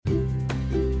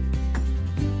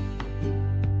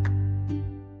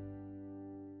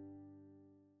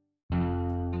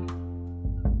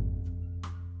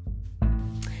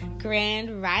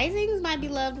Grand risings, my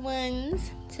beloved ones.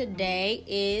 Today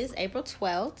is April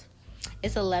 12th.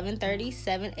 It's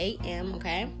 11:37 a.m.,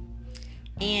 okay?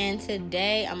 And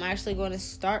today I'm actually going to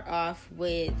start off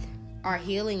with our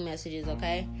healing messages,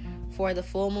 okay? For the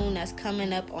full moon that's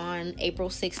coming up on April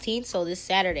 16th, so this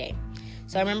Saturday.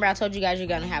 So remember I told you guys you're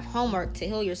going to have homework to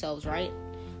heal yourselves, right?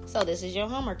 So this is your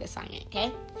homework assignment,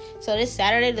 okay? So this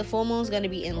Saturday, the full moon is going to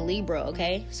be in Libra,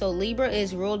 okay? So Libra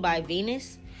is ruled by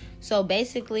Venus. So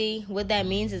basically, what that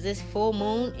means is this full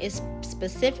moon is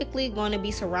specifically going to be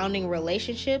surrounding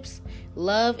relationships,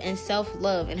 love, and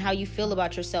self-love, and how you feel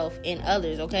about yourself and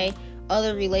others, okay?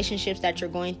 Other relationships that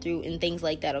you're going through and things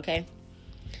like that, okay?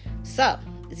 So,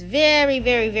 it's very,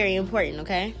 very, very important,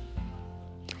 okay?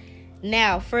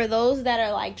 Now, for those that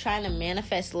are like trying to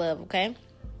manifest love, okay?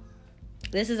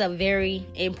 This is a very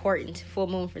important full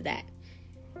moon for that.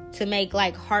 To make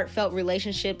like heartfelt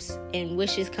relationships and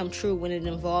wishes come true when it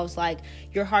involves like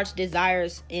your heart's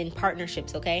desires in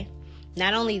partnerships, okay?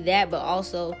 Not only that, but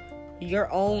also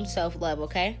your own self-love,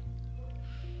 okay?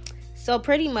 So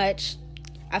pretty much,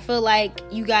 I feel like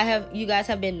you guys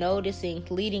have been noticing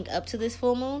leading up to this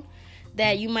full moon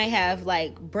that you might have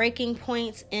like breaking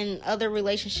points in other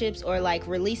relationships or like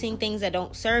releasing things that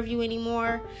don't serve you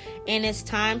anymore. And it's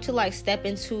time to like step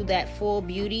into that full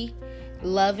beauty,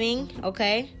 loving,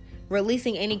 okay?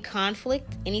 Releasing any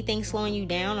conflict, anything slowing you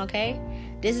down, okay?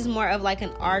 This is more of like an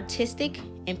artistic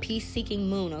and peace-seeking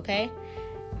moon, okay?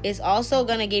 It's also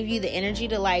going to give you the energy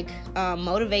to like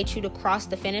motivate you to cross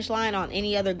the finish line on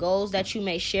any other goals that you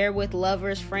may share with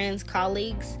lovers, friends,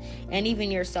 colleagues, and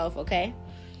even yourself, okay?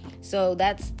 So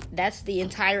that's the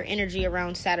entire energy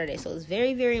around Saturday. So it's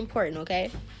very, very important,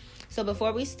 okay? So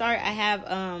before we start, I have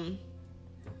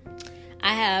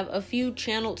a few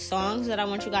channeled songs that I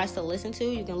want you guys to listen to.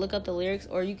 You can look up the lyrics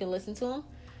or you can listen to them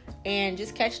and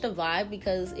just catch the vibe,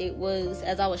 because it was,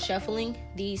 as I was shuffling,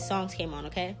 these songs came on,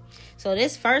 okay? So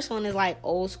this first one is like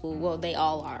old school. Well, they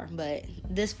all are, but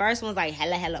this first one's like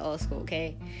hella old school,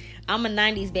 okay? I'm a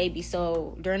 90s baby,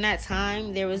 so during that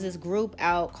time, there was this group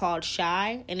out called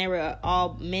Shy, and they were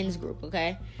all men's group,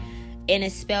 okay? And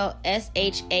it's spelled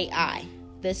S-H-A-I.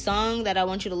 The song that I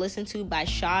want you to listen to by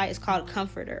Shy is called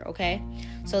Comforter, okay?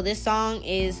 So this song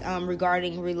is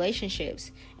regarding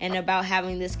relationships and about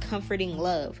having this comforting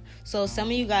love. So some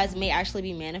of you guys may actually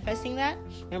be manifesting that.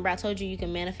 Remember, I told you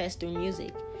can manifest through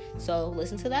music. So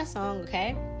listen to that song,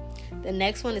 okay? The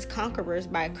next one is Conquerors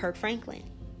by Kirk Franklin.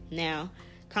 Now,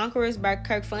 Conquerors by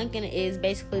Kirk Franklin is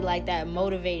basically like that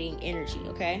motivating energy,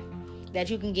 okay? That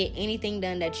you can get anything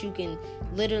done, that you can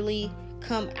literally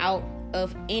come out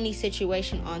of any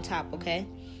situation on top, okay?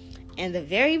 And the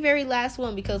very, very last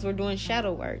one, because we're doing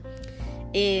shadow work,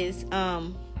 is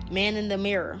Man in the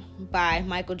Mirror by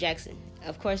Michael Jackson.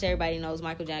 Of course, everybody knows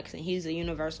Michael Jackson. He's a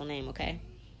universal name, okay?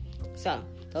 So,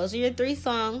 those are your 3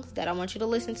 songs that I want you to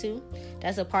listen to.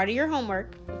 That's a part of your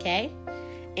homework, okay?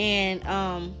 And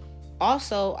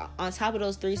also, on top of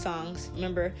those 3 songs,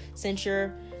 remember, since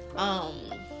you're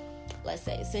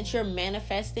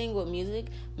manifesting with music,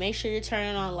 make sure you're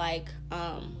turning on like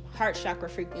heart chakra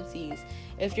frequencies.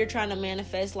 If you're trying to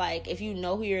manifest, like if you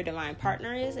know who your divine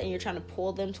partner is and you're trying to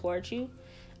pull them towards you,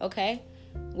 okay,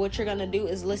 what you're gonna do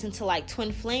is listen to like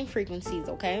twin flame frequencies,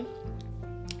 okay?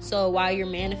 So while you're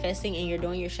manifesting and you're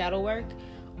doing your shadow work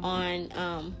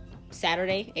on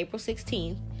Saturday, April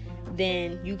 16th,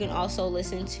 then you can also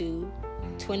listen to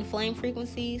twin flame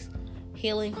frequencies,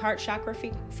 healing heart chakra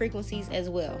frequencies as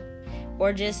well,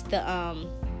 or just the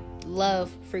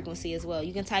love frequency as well.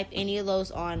 You can type any of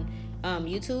those on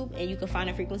YouTube and you can find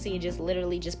a frequency and just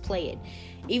literally just play it.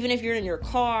 Even if you're in your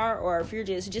car or if you're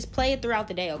just play it throughout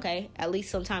the day, okay? At least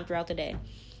sometime throughout the day.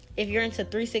 If you're into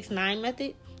 369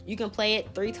 method, you can play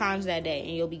it 3 times that day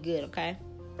and you'll be good, okay?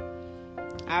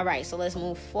 All right, so let's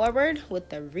move forward with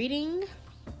the reading.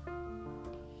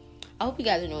 I hope you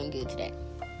guys are doing good today.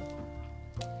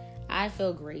 I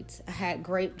feel great. I had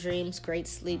great dreams, great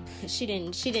sleep. She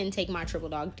didn't take my triple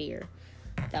dog deer.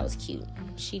 That was cute.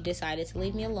 She decided to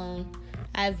leave me alone.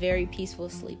 I have very peaceful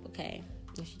sleep, okay?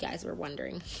 If you guys were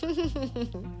wondering.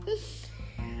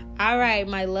 All right,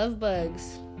 my love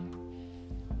bugs.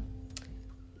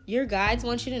 Your guides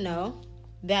want you to know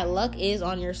that luck is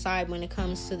on your side when it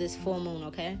comes to this full moon,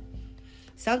 okay?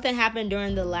 Something happened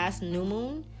during the last new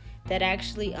moon that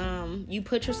actually you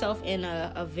put yourself in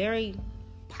a very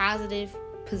positive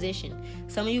position.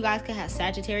 Some of you guys could have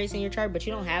Sagittarius in your chart, but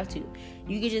you don't have to.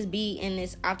 You could just be in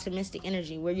this optimistic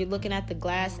energy where you're looking at the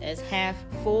glass as half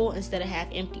full instead of half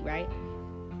empty, right?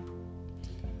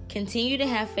 Continue to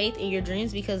have faith in your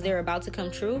dreams because they're about to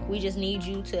come true. We just need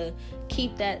you to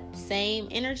keep that same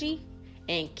energy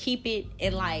and keep it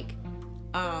in like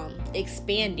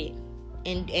expand it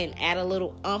and add a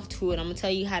little umph to it. I'm gonna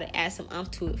tell you how to add some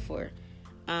umph to it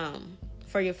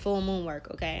for your full moon work,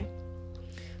 okay?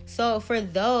 So for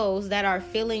those that are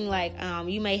feeling like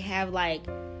you may have like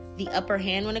the upper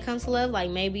hand when it comes to love,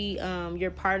 like maybe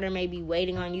your partner may be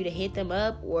waiting on you to hit them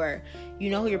up, or you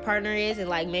know who your partner is and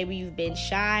like maybe you've been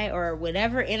shy or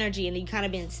whatever energy and you kind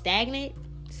of been stagnant,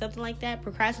 something like that,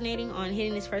 procrastinating on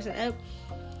hitting this person up.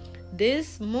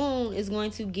 This moon is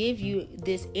going to give you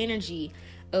this energy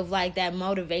of like that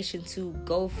motivation to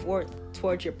go forth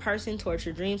towards your person, towards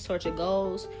your dreams, towards your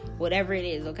goals, whatever it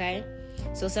is, okay?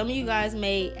 So some of you guys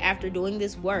may, after doing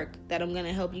this work that I'm going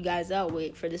to help you guys out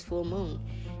with for this full moon,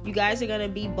 you guys are going to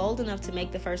be bold enough to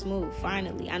make the first move,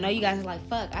 finally. I know you guys are like,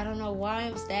 fuck, I don't know why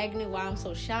I'm stagnant, why I'm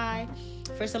so shy.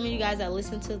 For some of you guys that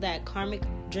listen to that karmic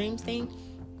dreams thing,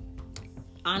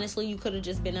 honestly, you could have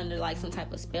just been under like some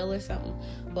type of spell or something,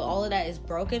 but all of that is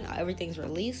broken. Everything's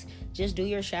released. Just do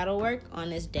your shadow work on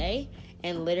this day,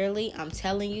 and literally, I'm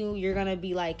telling you, you're gonna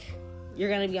be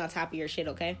on top of your shit,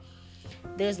 okay?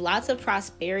 There's lots of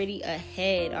prosperity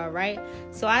ahead, all right?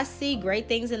 So I see great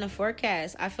things in the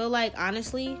forecast. I feel like,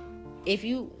 honestly, if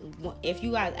you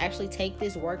guys actually take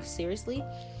this work seriously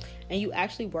and you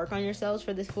actually work on yourselves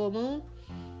for this full moon,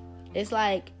 it's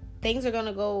like things are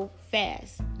gonna go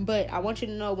fast. But I want you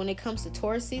to know, when it comes to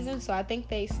Taurus season, so I think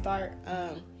they start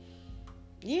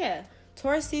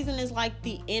Taurus season is like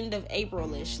the end of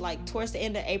April-ish, like towards the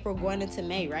end of April going into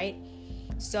May, right?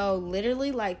 So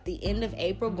literally like the end of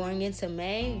April going into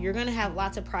May, you're gonna have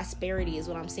lots of prosperity is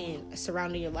what I'm seeing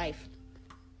surrounding your life.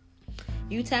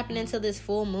 You tapping into this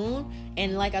full moon,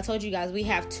 and like I told you guys, we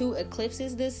have 2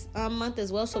 eclipses this month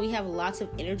as well, so we have lots of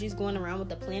energies going around with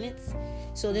the planets.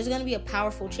 So there's going to be a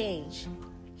powerful change.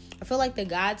 I feel like the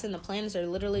gods and the planets are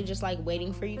literally just like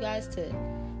waiting for you guys to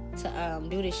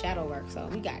do this shadow work. So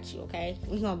we got you, okay?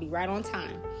 We're going to be right on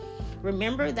time.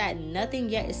 Remember that nothing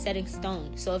yet is set in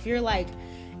stone. So if you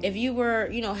were,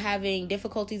 having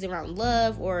difficulties around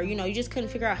love, or, you just couldn't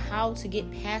figure out how to get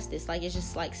past this, like it's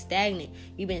just like stagnant,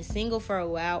 you've been single for a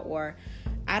while, or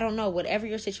I don't know, whatever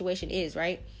your situation is,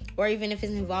 right? Or even if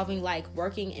it's involving like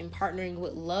working and partnering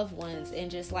with loved ones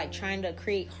and just like trying to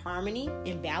create harmony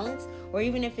and balance, or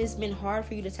even if it's been hard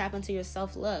for you to tap into your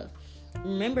self-love,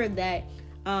 remember that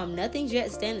nothing's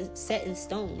yet set in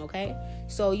stone, okay?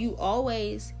 So you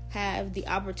always have the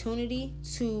opportunity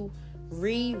to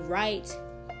rewrite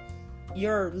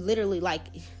your, literally, like,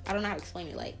 I don't know how to explain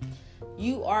it, like,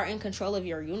 you are in control of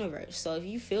your universe. So if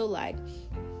you feel like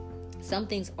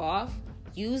something's off,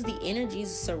 use the energies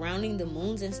surrounding the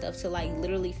moons and stuff to like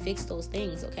literally fix those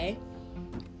things, okay?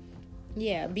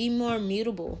 Yeah, be more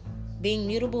mutable. Being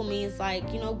mutable means like,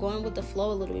 going with the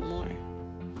flow a little bit more.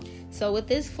 So with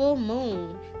this full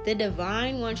moon, the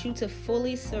divine wants you to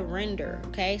fully surrender,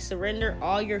 okay? Surrender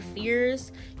all your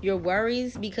fears, your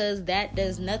worries, because that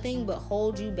does nothing but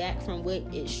hold you back from what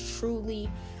is truly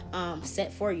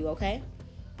set for you, okay?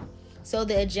 So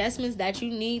the adjustments that you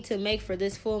need to make for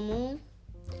this full moon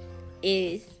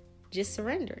is just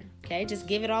surrender, okay? Just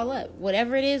give it all up.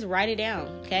 Whatever it is, write it down,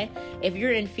 okay? If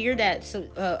you're in fear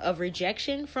of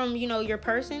rejection from, your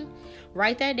person,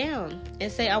 write that down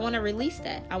and say, I want to release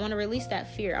that. I want to release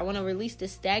that fear. I want to release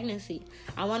this stagnancy.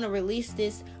 I want to release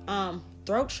this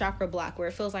throat chakra block where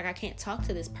it feels like I can't talk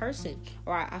to this person,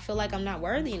 or I feel like I'm not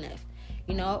worthy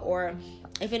enough, or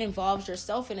if it involves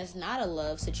yourself and it's not a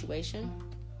love situation,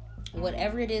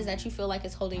 whatever it is that you feel like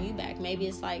is holding you back. Maybe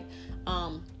it's like,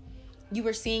 you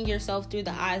were seeing yourself through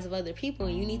the eyes of other people,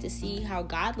 and you need to see how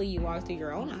godly you are through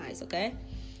your own eyes, okay?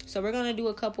 So we're going to do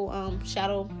a couple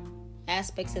shadow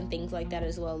aspects and things like that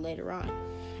as well later on.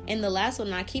 And the last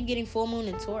one, I keep getting full moon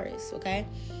in Taurus, okay?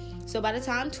 So by the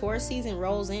time Taurus season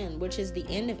rolls in, which is the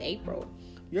end of April,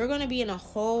 you're going to be in a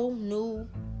whole new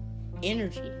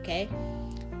energy, okay?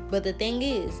 But the thing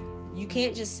is, you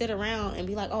can't just sit around and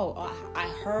be like, oh, I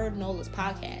heard Nola's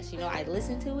podcast. I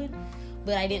listened to it,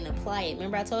 but I didn't apply it.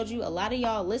 Remember I told you, a lot of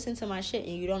y'all listen to my shit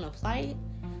and you don't apply it.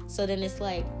 So then it's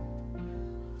like,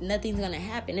 nothing's going to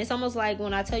happen. It's almost like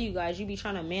when I tell you guys, you be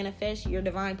trying to manifest your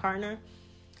divine partner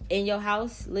in your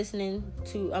house, watching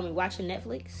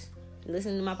Netflix,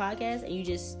 listening to my podcast, and you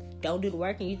just don't do the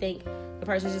work, and you think the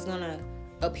person's just going to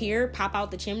appear, pop out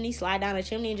the chimney, slide down the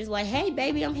chimney, and just like, hey,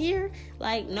 baby, I'm here.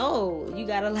 Like, no, you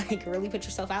got to like really put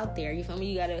yourself out there. You feel me?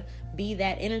 You got to be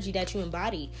that energy that you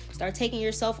embody. Start taking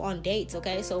yourself on dates,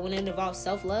 okay? So when it involves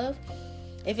self-love,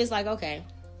 if it's like, okay,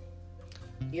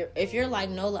 if you're like,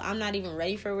 Nola, I'm not even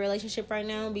ready for a relationship right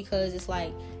now because it's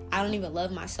like, I don't even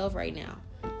love myself right now.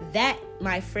 That,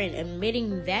 my friend,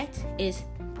 admitting that is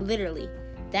literally,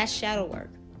 that's shadow work.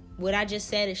 What I just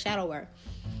said is shadow work.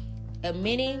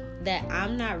 admitting that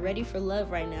I'm not ready for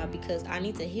love right now because I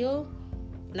need to heal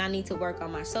and I need to work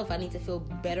on myself. I need to feel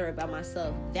better about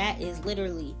myself. That is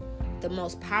literally the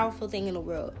most powerful thing in the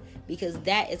world, because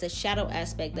that is a shadow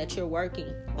aspect that you're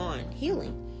working on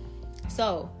healing.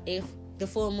 So if the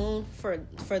full moon,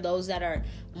 for those that are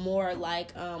more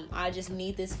like, I just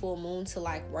need this full moon to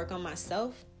like work on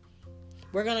myself,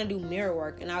 we're gonna do mirror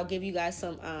work, and I'll give you guys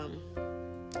some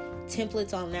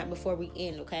templates on that before we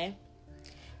end, okay?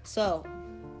 So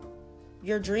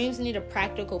your dreams need a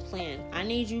practical plan. I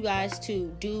need you guys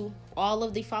to do all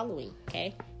of the following,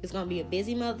 okay? It's gonna be a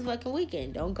busy motherfucking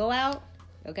weekend. Don't go out,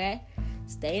 okay?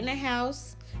 Stay in the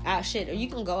house. Or you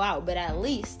can go out, but at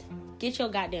least get your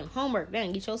goddamn homework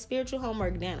done. Get your spiritual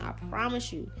homework done. I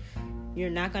promise you, you're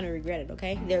not gonna regret it,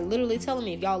 okay? They're literally telling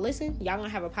me, if y'all listen, y'all gonna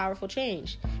have a powerful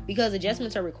change, because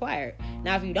adjustments are required.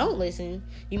 Now, if you don't listen,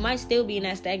 you might still be in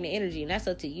that stagnant energy, and that's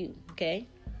up to you, okay?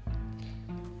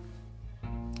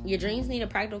 Your dreams need a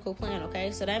practical plan, okay?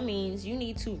 So that means you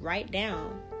need to write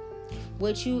down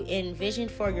what you envisioned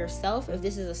for yourself, if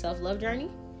this is a self-love journey,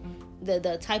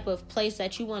 the type of place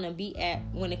that you want to be at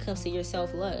when it comes to your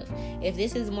self-love. If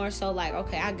this is more so like,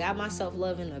 okay, I got my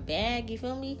self-love in the bag, you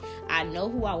feel me? I know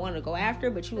who I want to go after,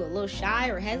 but you a little shy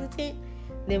or hesitant,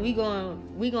 then we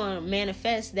gonna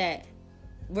manifest that.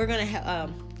 We're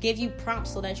gonna give you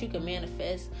prompts so that you can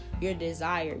manifest your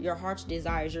desire, your heart's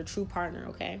desires, your true partner,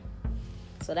 okay?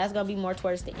 So that's going to be more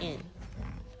towards the end.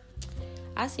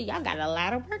 I see y'all got a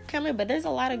lot of work coming, but there's a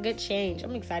lot of good change.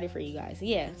 I'm excited for you guys.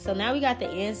 Yeah, so now we got the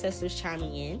ancestors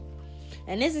chiming in.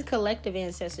 And this is collective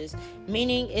ancestors,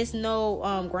 meaning it's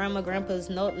no grandma,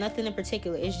 grandpas, no nothing in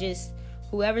particular. It's just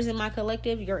whoever's in my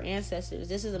collective, your ancestors.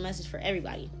 This is a message for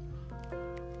everybody.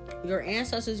 Your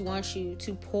ancestors want you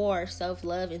to pour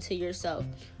self-love into yourself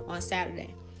on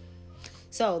Saturday.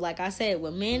 So, like I said,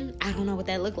 with men, I don't know what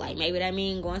that look like. Maybe that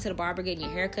mean going to the barber, getting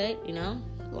your hair cut, you know,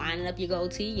 lining up your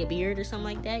goatee, your beard or something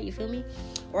like that, you feel me?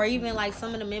 Or even like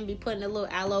some of the men be putting a little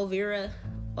aloe vera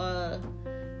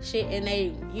shit in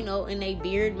they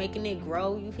beard, making it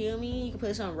grow, you feel me? You can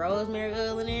put some rosemary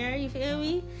oil in there, you feel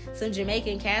me? Some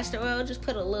Jamaican castor oil, just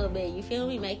put a little bit, you feel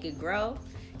me? Make it grow,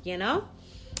 you know?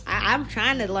 I'm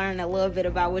trying to learn a little bit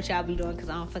about what y'all be doing, because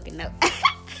I don't fucking know.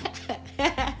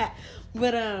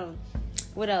 But,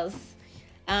 what else?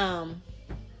 I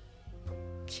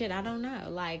don't know.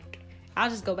 Like, I'll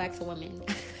just go back to women.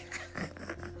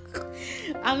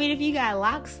 I mean, if you got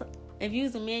locks, if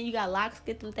you's a man, you got locks,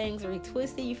 get them things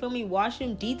retwisted, you feel me? Wash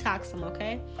them, detox them,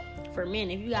 okay? For men,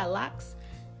 if you got locks,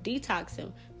 detox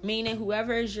them. Meaning,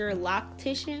 whoever is your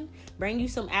loctician, bring you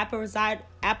some apple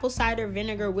cider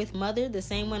vinegar with mother, the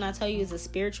same one I tell you is a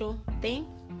spiritual thing.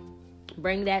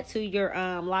 Bring that to your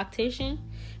loctician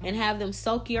and have them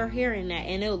soak your hair in that,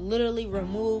 and it'll literally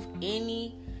remove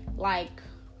any, like,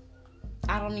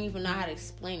 I don't even know how to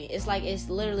explain it. It's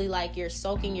literally like you're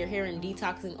soaking your hair and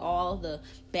detoxing all the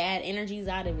bad energies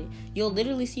out of it. You'll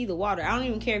literally see the water. I don't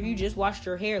even care if you just washed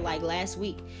your hair like last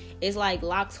week. It's like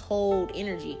locks hold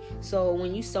energy. So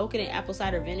when you soak it in apple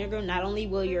cider vinegar, not only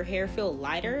will your hair feel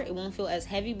lighter, it won't feel as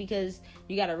heavy, because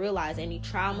you got to realize any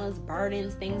traumas,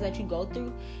 burdens, things that you go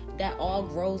through, that all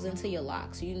grows into your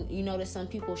locks. You notice some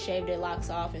people shave their locks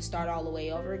off and start all the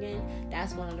way over again.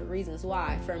 That's one of the reasons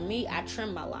why. For me, I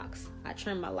trim my locks.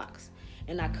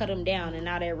 And I cut them down, and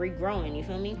now they're regrowing, you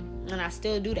feel me? And I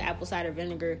still do the apple cider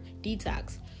vinegar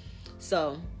detox.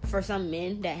 So for some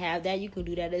men that have that, you can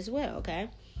do that as well, okay?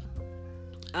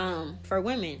 For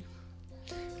women,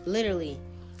 literally,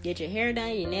 get your hair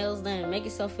done, your nails done, make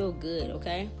yourself feel good,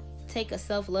 okay? Take a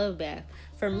self-love bath.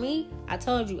 For me, I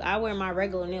told you, I wear my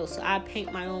regular nails, so I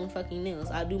paint my own fucking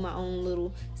nails. I do my own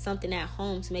little something at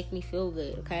home to make me feel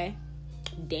good, okay?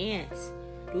 Dance.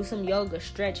 Do some yoga,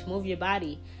 stretch, move your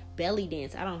body, belly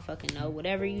dance. I don't fucking know.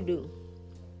 Whatever you do,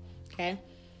 okay?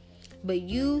 But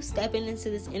you stepping into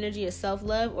this energy of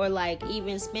self-love, or like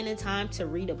even spending time to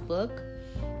read a book,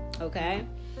 okay?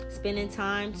 Spending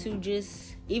time to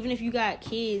just, even if you got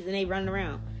kids and they running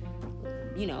around,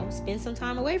 you know, spend some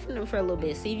time away from them for a little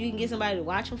bit. See if you can get somebody to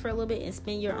watch them for a little bit and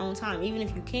spend your own time, even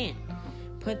if you can't.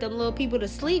 Put them little people to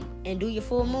sleep and do your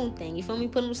full moon thing. You feel me?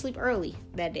 Put them to sleep early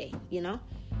that day, you know?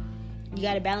 You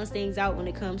got to balance things out when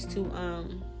it comes to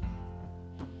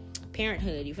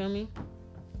parenthood, you feel me?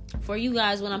 For you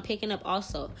guys, what I'm picking up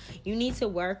also, you need to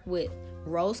work with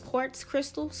rose quartz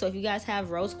crystal. So if you guys have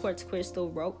rose quartz crystal,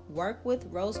 work with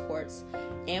rose quartz.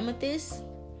 Amethyst,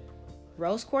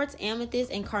 rose quartz,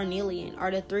 amethyst, and carnelian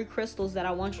are the 3 crystals that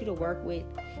I want you to work with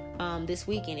this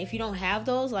weekend. If you don't have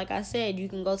those, like I said, you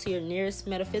can go to your nearest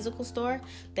metaphysical store.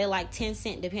 They're like 10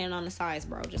 cents depending on the size,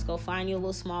 bro. Just go find you a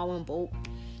little small one, bolt,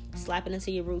 slap it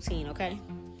into your routine, okay?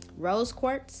 rose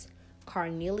quartz,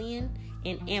 carnelian,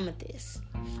 and amethyst.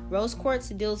 Rose quartz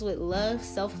deals with love,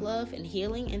 self-love, and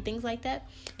healing and things like that,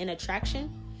 and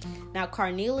attraction. Now,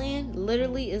 carnelian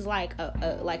literally is like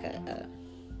a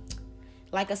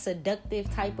seductive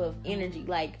type of energy.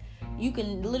 Like, you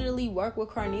can literally work with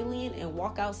carnelian and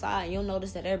walk outside and you'll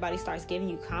notice that everybody starts giving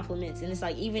you compliments. And it's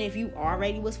like, even if you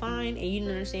already was fine and you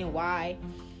didn't understand why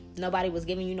nobody was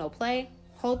giving you no play,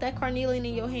 hold that carnelian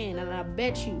in your hand and I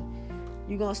bet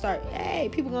you're gonna start,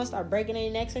 people gonna start breaking their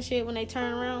necks and shit when they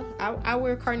turn around. I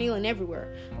wear carnelian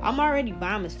everywhere. I'm already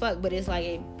bomb as fuck, but it's like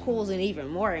it pulls in even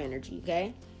more energy,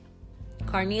 okay?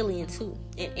 Carnelian too.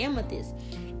 And amethyst.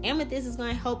 Amethyst is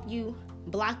gonna help you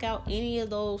block out any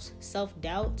of those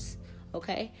self-doubts,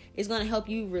 okay? It's going to help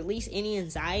you release any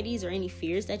anxieties or any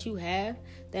fears that you have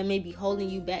that may be holding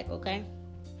you back, okay?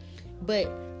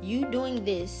 But you doing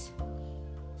this,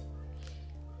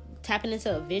 tapping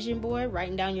into a vision board,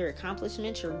 writing down your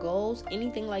accomplishments, your goals,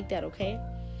 anything like that, okay?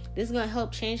 This is going to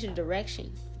help change the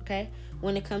direction, okay?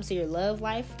 When it comes to your love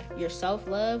life, your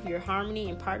self-love, your harmony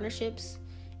and partnerships,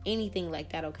 anything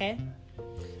like that, okay?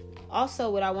 Also,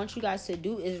 what I want you guys to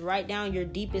do is write down your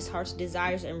deepest heart's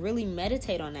desires and really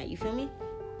meditate on that. You feel me?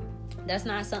 That's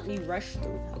not something you rush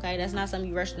through, okay? That's not something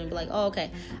you rush through and be like, oh,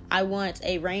 okay, I want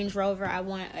a Range Rover. I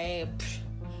want a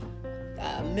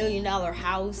 $1 million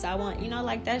house. I want,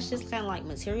 like, that's just kind of like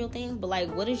material things. But,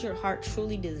 like, what does your heart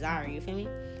truly desire? You feel me?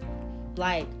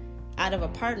 Like, out of a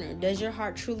partner, does your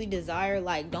heart truly desire,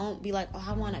 like, don't be like, oh,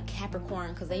 I want a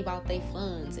Capricorn because they bought their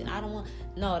funds and I don't want,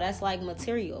 no, that's like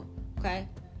material, okay?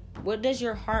 What does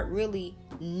your heart really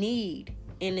need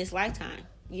in this lifetime?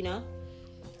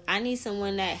 I need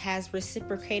someone that has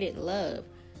reciprocated love.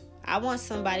 I want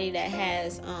somebody that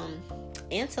has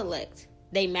intellect.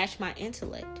 They match my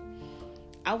intellect.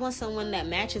 I want someone that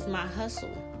matches my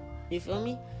hustle. You feel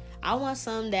me? I want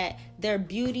some that their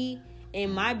beauty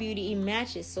and my beauty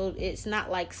matches. So it's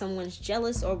not like someone's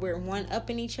jealous or we're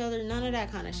one-upping each other. None of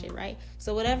that kind of shit, right?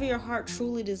 So whatever your heart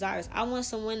truly desires, I want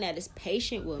someone that is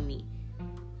patient with me.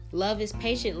 Love is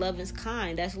patient, love is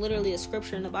kind. That's literally a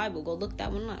scripture in the Bible. Go look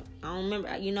that one up. I don't remember.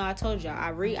 I told y'all,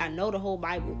 I know the whole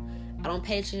Bible. I don't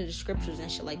pay attention to the scriptures and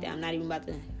shit like that. I'm not even about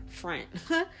to front.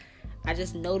 I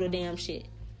just know the damn shit.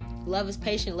 Love is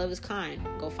patient, love is kind.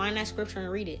 Go find that scripture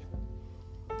and read it.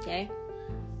 Okay?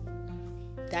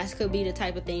 That could be the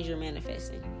type of things you're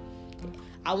manifesting.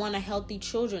 I want a healthy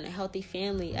children, a healthy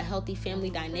family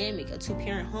dynamic, a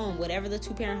 2-parent home, whatever the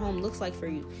 2-parent home looks like for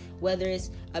you. Whether it's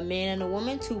a man and a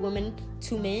woman, 2 women,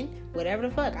 2 men, whatever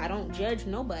the fuck. I don't judge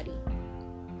nobody.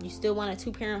 You still want a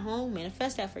 2-parent home?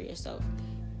 Manifest that for yourself.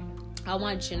 I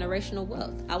want generational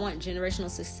wealth. I want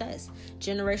generational success,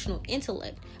 generational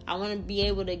intellect. I want to be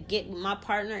able to get my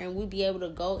partner and we'll be able to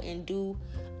go and do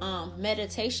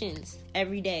meditations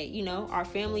every day. Our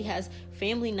family has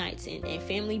family nights and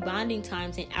family bonding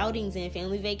times and outings and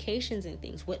family vacations and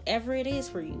things, whatever it is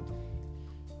for you.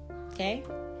 Okay?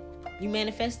 You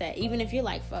manifest that. Even if you're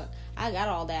like, fuck, I got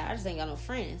all that, I just ain't got no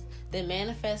friends. Then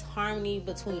manifest harmony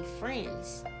between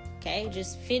friends. Okay?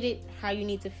 Just fit it how you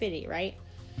need to fit it, right?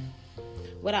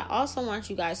 What I also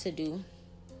want you guys to do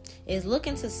is look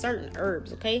into certain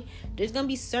herbs, okay? There's going to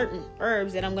be certain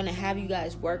herbs that I'm going to have you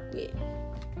guys work with.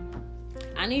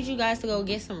 I need you guys to go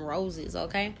get some roses,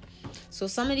 okay? So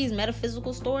some of these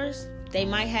metaphysical stores, they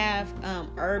might have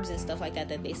herbs and stuff like that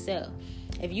they sell.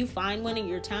 If you find one in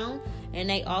your town and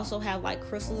they also have like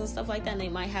crystals and stuff like that, and they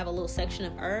might have a little section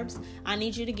of herbs, I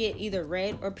need you to get either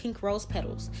red or pink rose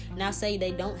petals. Now say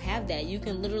they don't have that, you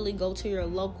can literally go to your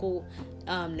local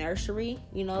nursery,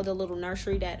 the little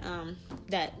nursery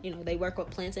that they work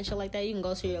with plants and shit like that. You can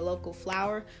go to your local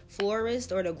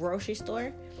florist or the grocery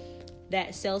store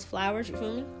that sells flowers, you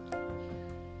feel me?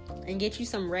 And get you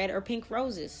some red or pink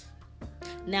roses.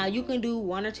 Now, you can do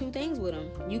one or two things with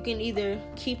them. You can either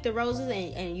keep the roses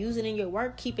and use it in your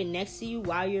work, keep it next to you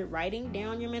while you're writing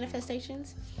down your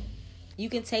manifestations. You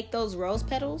can take those rose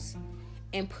petals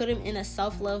and put them in a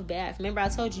self-love bath. Remember, I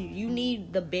told you, you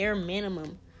need the bare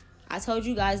minimum. I told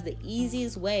you guys the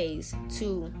easiest ways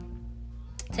to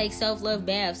take self-love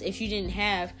baths if you didn't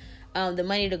have the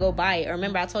money to go buy it. Or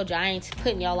remember, I told you I ain't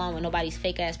putting y'all on with nobody's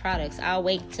fake ass products. I'll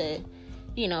wait to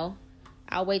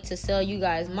sell you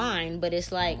guys mine. But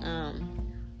it's like,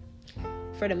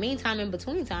 for the meantime, in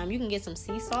between time, you can get some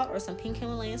sea salt or some pink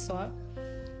Himalayan salt.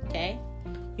 Okay,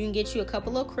 you can get you a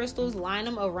couple of crystals, line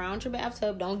them around your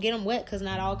bathtub. Don't get them wet, because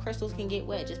not all crystals can get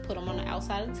wet. Just put them on the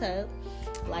outside of the tub.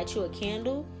 Light you a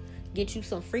candle. Get you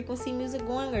some frequency music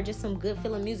going, or just some good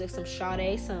feeling music, some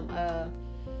Sade, some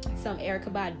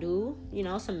Erykah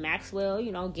Badu, some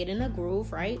Maxwell, get in the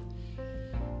groove, right?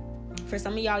 For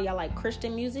some of y'all like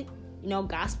Christian music,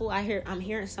 gospel. I'm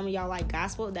hearing some of y'all like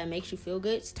gospel that makes you feel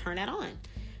good. Turn that on.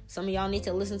 Some of y'all need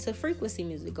to listen to frequency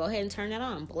music. Go ahead and turn that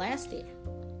on. Blast it.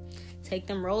 Take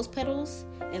them rose petals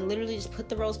and literally just put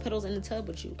the rose petals in the tub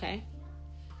with you, okay?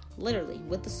 Literally,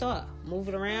 with the salt. Move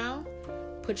it around.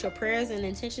 Put your prayers and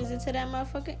intentions into that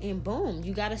motherfucker. And boom,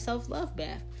 you got a self-love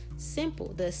bath.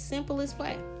 Simple. The simplest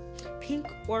way. Pink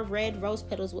or red rose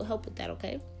petals will help with that,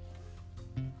 okay?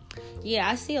 Yeah,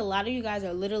 I see a lot of you guys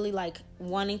are literally like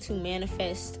wanting to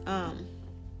manifest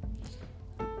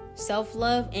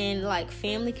self-love and like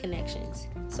family connections.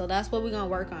 So that's what we're going to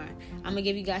work on. I'm going to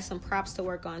give you guys some props to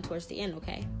work on towards the end,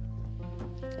 okay?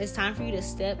 It's time for you to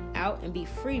step out and be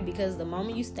free, because the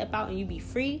moment you step out and you be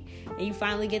free and you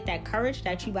finally get that courage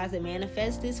that you about to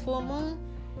manifest this full moon,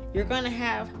 you're going to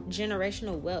have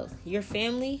generational wealth. Your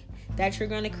family that you're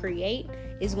going to create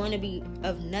is going to be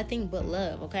of nothing but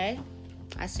love, okay?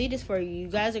 I see this for you. You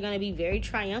guys are going to be very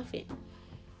triumphant.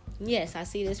 Yes, I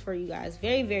see this for you guys.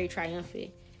 Very, very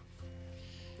triumphant.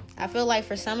 I feel like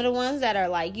for some of the ones that are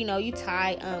like, you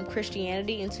tie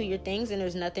Christianity into your things, and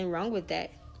there's nothing wrong with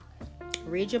that.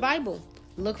 Read your Bible.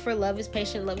 Look for love is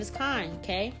patient, love is kind,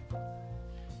 okay?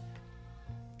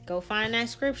 Go find that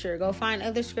scripture. Go find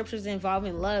other scriptures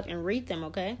involving love and read them,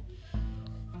 okay?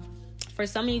 For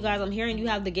some of you guys, I'm hearing you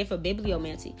have the gift of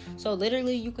bibliomancy. So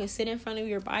literally, you can sit in front of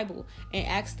your Bible and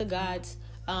ask the gods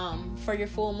for your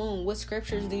full moon, what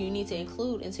scriptures do you need to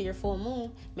include into your full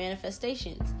moon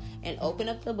manifestations? And open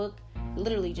up the book.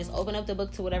 Literally, just open up the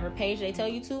book to whatever page they tell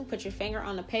you to. Put your finger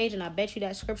on the page, and I bet you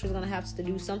that scripture is going to have to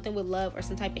do something with love or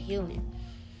some type of healing.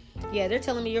 Yeah, they're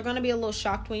telling me you're going to be a little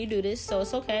shocked when you do this, so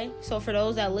it's okay. So for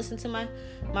those that listen to my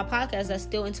podcast that's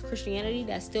still into Christianity,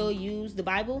 that still use the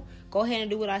Bible, go ahead and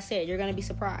do what I said. You're going to be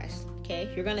surprised, okay?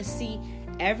 You're going to see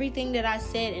everything that I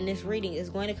said in this reading is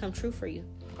going to come true for you.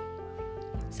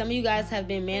 Some of you guys have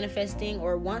been manifesting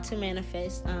or want to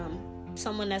manifest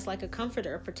someone that's like a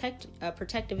comforter, a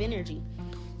protective energy.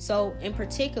 So in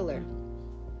particular,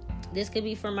 this could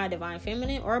be for my divine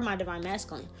feminine or my divine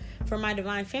masculine. For my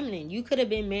divine feminine, you could have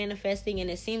been manifesting, and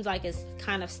it seems like it's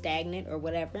kind of stagnant or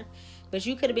whatever, but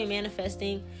you could have been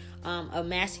manifesting a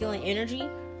masculine energy,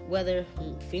 whether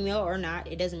female or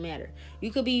not, it doesn't matter.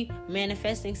 You could be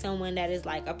manifesting someone that is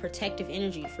like a protective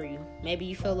energy for you. Maybe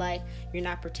you feel like you're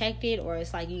not protected, or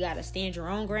it's like you got to stand your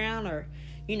own ground, or,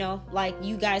 like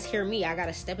you guys hear me, I got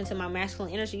to step into my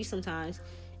masculine energy sometimes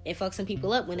and fuck some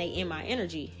people up when they in my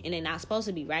energy, and they're not supposed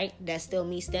to be, right? That's still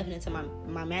me stepping into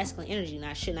my masculine energy, and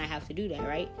I should not have to do that,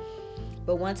 right?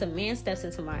 But once a man steps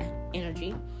into my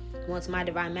energy, once my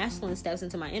divine masculine steps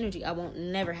into my energy, I won't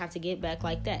never have to get back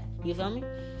like that. You feel me?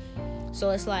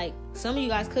 So it's like some of you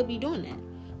guys could be doing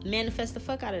that. Manifest the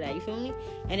fuck out of that. You feel me?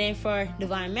 And then for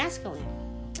divine masculine,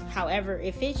 however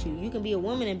it fits you, you can be a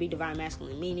woman and be divine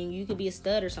masculine, meaning you could be a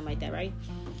stud or something like that, right?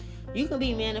 You can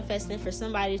be manifesting for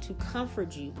somebody to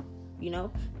comfort you.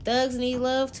 Thugs need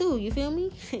love too. You feel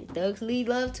me? Thugs need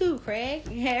love too, Craig.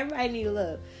 Everybody need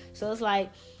love. So it's like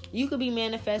you could be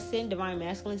manifesting divine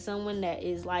masculine, someone that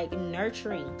is like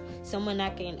nurturing, someone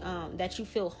that can that you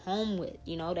feel home with,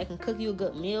 that can cook you a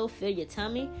good meal, fill your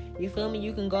tummy. You feel me?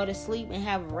 You can go to sleep and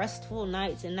have restful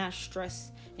nights and not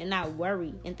stress and not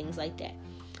worry and things like that.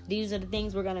 These are the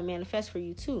things we're gonna manifest for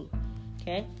you too.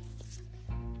 Okay?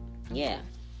 Yeah.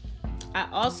 I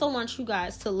also want you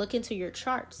guys to look into your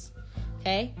charts.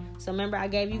 Okay? So remember, I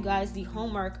gave you guys the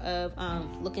homework of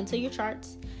look into your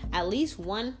charts. At least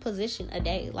one position a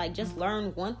day. Like, just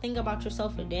learn one thing about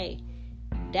yourself a day.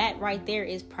 That right there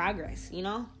is progress, I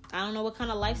don't know what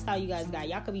kind of lifestyle you guys got.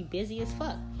 Y'all could be busy as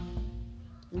fuck.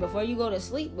 Before you go to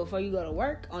sleep, before you go to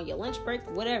work, on your lunch break,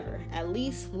 whatever, at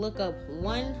least look up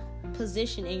one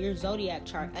position in your zodiac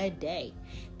chart a day.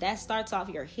 That starts off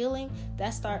your healing.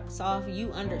 That starts off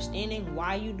you understanding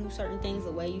why you do certain things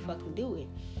the way you fucking do it.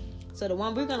 So the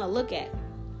one we're going to look at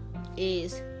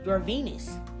is your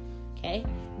Venus. Okay?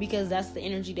 Because that's the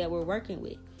energy that we're working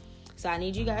with. So I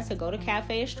need you guys to go to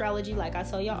Cafe Astrology, like I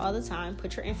tell y'all all the time.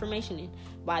 Put your information in.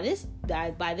 By this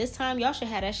time, y'all should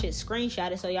have that shit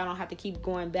screenshotted, so y'all don't have to keep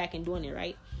going back and doing it,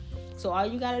 right? So all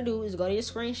you gotta do is go to your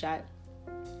screenshot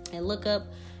and look up.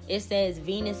 It says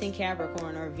Venus in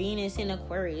Capricorn, or Venus in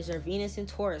Aquarius, or Venus in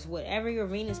Taurus. Whatever your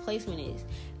Venus placement is,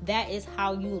 that is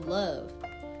how you love.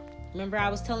 Remember, I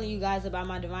was telling you guys about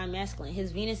my divine masculine.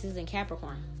 His Venus is in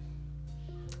Capricorn.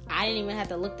 I didn't even have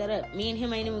to look that up. Me and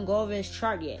him ain't even go over his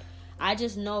chart yet. I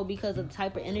just know because of the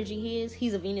type of energy he is,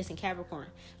 he's a Venus in Capricorn,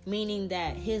 meaning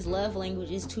that his love language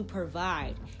is to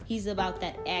provide. He's about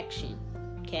that action,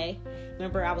 okay?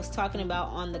 Remember, I was talking about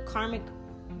on the Karmic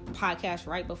podcast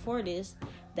right before this,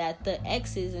 that the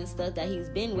exes and stuff that he's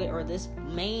been with, or this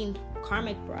main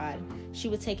karmic bride, she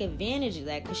would take advantage of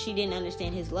that because she didn't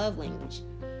understand his love language.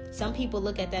 Some people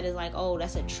look at that as like, oh,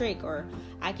 that's a trick, or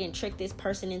I can trick this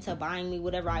person into buying me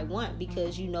whatever I want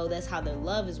because that's how their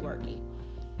love is working.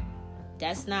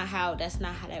 That's not how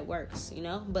that works,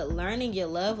 But learning your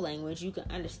love language, you can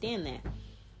understand that.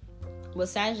 But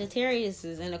Sagittarius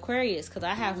is in Aquarius, because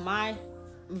I have my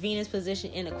Venus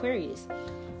position in Aquarius,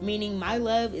 meaning my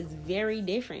love is very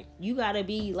different. You gotta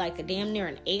be like a damn near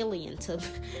an alien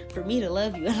for me to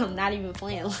love you. And I'm not even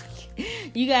playing.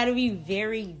 Like, you gotta be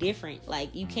very different.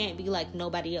 Like, you can't be like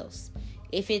nobody else.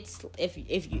 If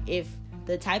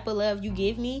the type of love you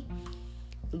give me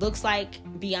looks like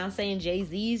Beyonce and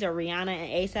Jay-Z's or Rihanna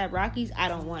and A$AP Rocky's, I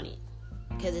don't want it,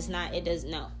 because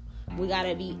we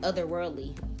gotta be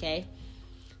otherworldly, okay?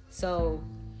 So,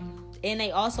 and I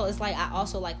also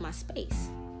like my space.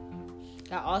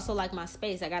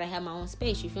 I gotta have my own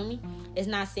space, you feel me? It's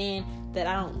not saying that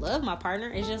I don't love my partner.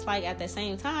 It's just like, at the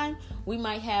same time, we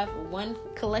might have one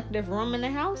collective room in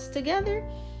the house together,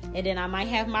 and then I might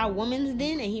have my woman's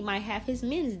den, and he might have his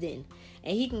men's den.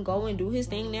 And he can go and do his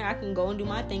thing there. I can go and do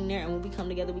my thing there. And when we come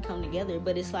together, we come together.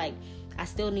 But it's like, I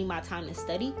still need my time to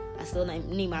study. I still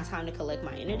need my time to collect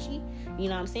my energy. You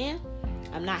know what I'm saying?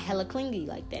 I'm not hella clingy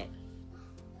like that.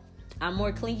 I'm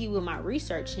more clingy with my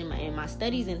research and my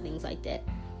studies and things like that.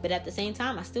 But at the same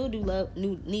time, I still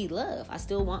need love. I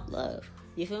still want love.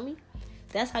 You feel me?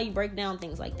 That's how you break down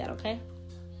things like that, okay?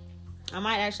 I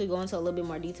might actually go into a little bit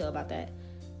more detail about that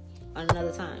on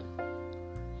another time.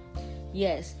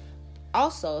 Yes.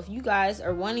 Also, if you guys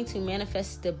are wanting to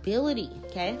manifest stability,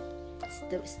 okay?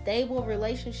 Stable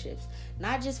relationships,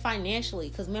 not just financially.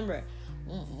 Because remember,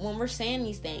 when we're saying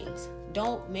these things,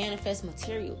 don't manifest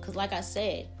material. Because like I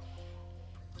said,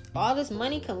 all this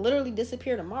money can literally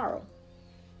disappear tomorrow.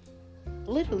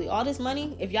 Literally, all this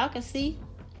money, if y'all can see,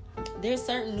 there's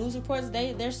certain news reports,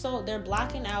 they're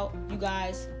blocking out, you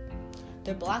guys.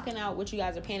 They're blocking out what you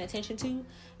guys are paying attention to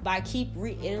by keep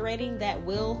reiterating that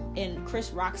Will and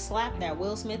Chris Rock slap, that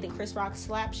Will Smith and Chris Rock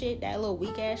slap shit, that little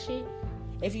weak ass shit.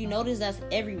 If you notice, that's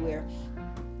everywhere,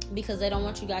 because they don't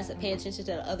want you guys to pay attention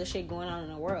to the other shit going on in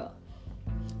the world.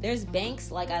 There's banks,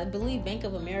 like I believe Bank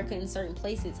of America in certain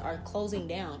places are closing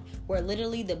down, where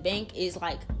literally the bank is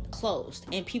like closed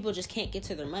and people just can't get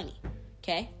to their money.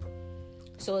 Okay?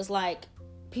 So it's like,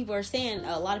 people are saying,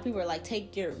 a lot of people are like,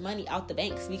 take your money out the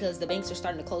banks, because the banks are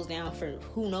starting to close down for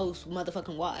who knows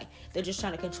motherfucking why. They're just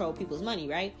trying to control people's money,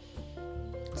 right?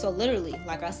 So literally,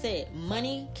 like I said,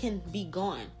 money can be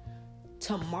gone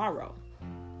tomorrow.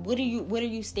 What are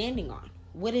you standing on?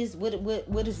 What is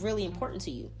really important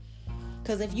to you?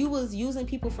 Because if you was using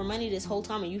people for money this whole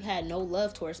time and you had no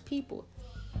love towards people,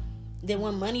 then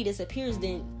when money disappears,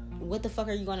 then what the fuck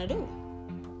are you gonna do?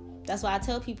 That's why I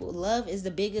tell people, love is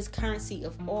the biggest currency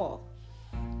of all.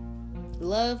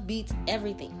 Love beats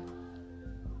everything.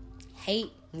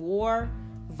 Hate, war,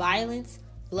 violence,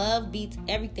 love beats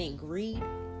everything. Greed.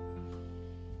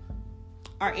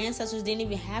 Our ancestors didn't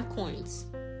even have coins.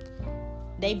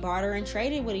 They barter and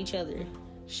traded with each other.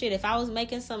 Shit, if I was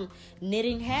making some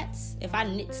knitting hats, if I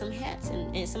knit some hats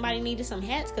and somebody needed some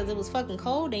hats because it was fucking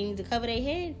cold, they need to cover their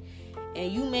head,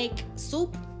 and you make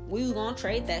soup, we was gonna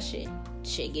trade that shit.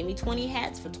 Shit, give me 20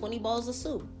 hats for 20 bowls of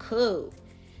soup. Cool.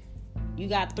 You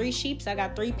got 3 sheeps, I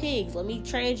got 3 pigs. Let me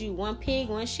trade you 1 pig,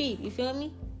 1 sheep. You feel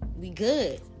me? We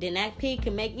good. Then that pig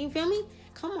can make, you feel me?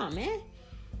 Come on, man.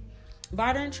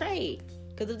 Barter and trade.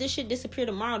 Because if this shit disappear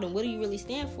tomorrow, then what do you really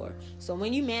stand for? So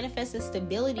when you manifest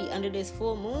stability under this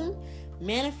full moon,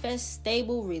 manifest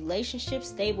stable relationships,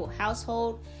 stable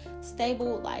household,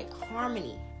 stable like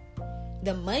harmony.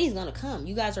 The money's gonna come.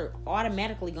 You guys are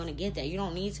automatically gonna get that. You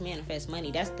don't need to manifest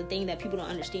money. That's the thing that people don't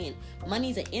understand.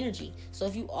 Money's an energy. So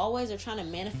if you always are trying to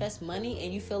manifest money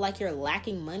and you feel like you're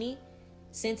lacking money,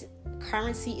 since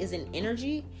currency is an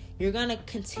energy, you're gonna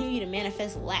continue to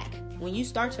manifest lack. When you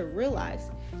start to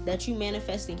realize that you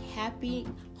manifesting happy,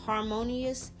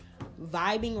 harmonious,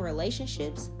 vibing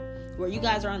relationships where you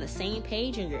guys are on the same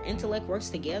page and your intellect works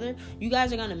together, you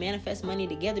guys are gonna manifest money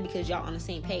together because y'all on the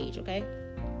same page, okay?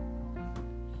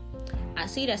 I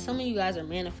see that some of you guys are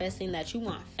manifesting that you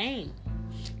want fame.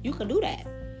 You can do that.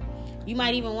 You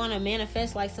might even want to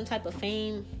manifest like some type of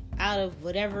fame out of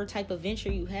whatever type of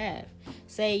venture you have.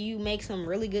 Say you make some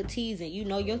really good teas and you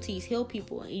know your teas heal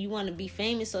people, and you want to be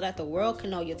famous so that the world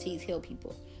can know your teas heal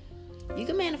people. You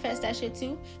can manifest that shit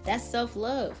too. That's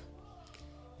self-love.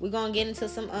 We're going to get into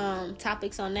some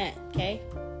topics on that, okay?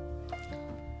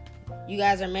 You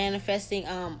guys are manifesting.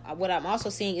 What I'm also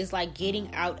seeing is like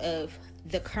getting out of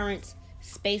the current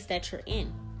space that you're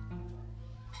in.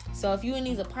 So if you in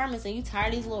these apartments and you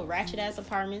tired of these little ratchet ass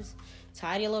apartments,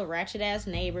 tired of your little ratchet ass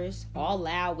neighbors, all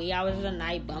loud, wee hours of the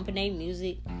night, bumping their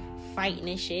music, fighting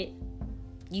and shit.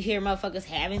 You hear motherfuckers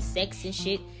having sex and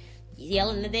shit,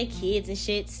 yelling at their kids and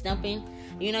shit, stumping.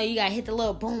 You know, you gotta hit the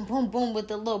little boom, boom, boom with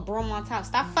the little broom on top.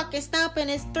 Stop fucking stumping.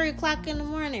 It's 3 o'clock in the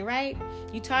morning, right?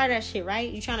 You tired of that shit, right?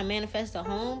 You trying to manifest a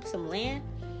home, some land?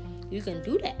 You can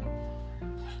do that.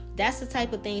 That's the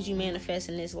type of things you manifest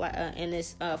in this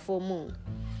full moon.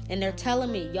 And they're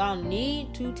telling me y'all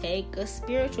need to take a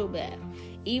spiritual bath.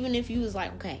 Even if you was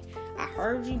like, okay, I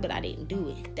heard you, but I didn't do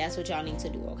it. That's what y'all need to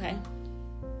do, okay?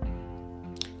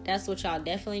 That's what y'all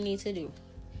definitely need to do.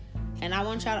 And I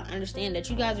want y'all to understand that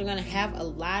you guys are going to have a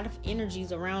lot of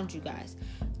energies around you guys.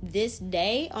 This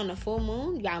day on the full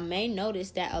moon, y'all may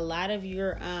notice that a lot of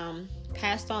your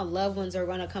passed on loved ones are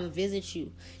going to come visit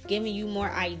you, giving you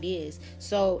more ideas.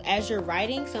 So as you're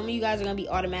writing, some of you guys are going to be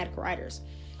automatic writers.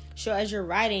 So as you're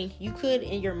writing, you could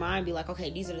in your mind be like, okay,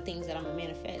 these are the things that I'm going to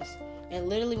manifest. And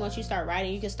literally once you start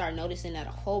writing, you can start noticing that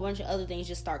a whole bunch of other things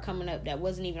just start coming up that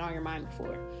wasn't even on your mind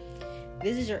before.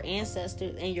 This is your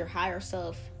ancestors and your higher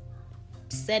self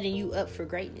setting you up for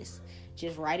greatness.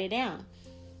 Just write it down.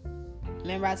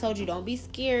 Remember, I told you, don't be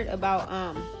scared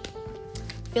about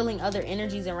feeling other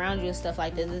energies around you and stuff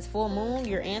like this. This full moon,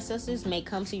 your ancestors may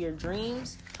come to your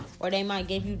dreams, or they might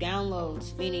give you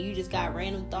downloads, meaning you just got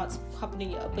random thoughts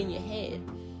popping up in your head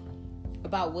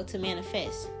about what to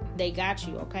manifest. They got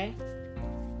you, okay?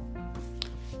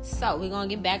 So we're gonna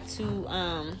get back to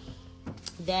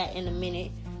that in a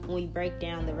minute when we break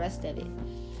down the rest of it.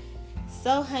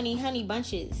 So, honey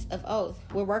bunches of oath,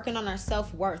 we're working on our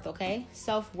self-worth, okay?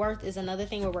 Self-worth is another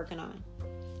thing we're working on.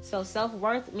 So,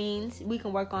 self-worth means we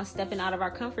can work on stepping out of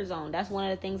our comfort zone. That's one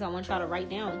of the things I want y'all to write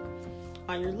down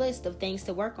on your list of things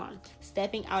to work on.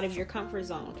 Stepping out of your comfort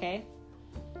zone, okay?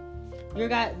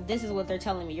 This is what they're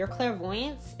telling me. Your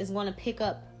clairvoyance is going to pick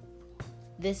up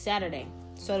this Saturday.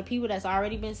 So, the people that's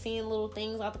already been seeing little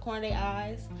things out the corner of their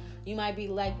eyes, you might be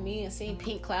like me and seeing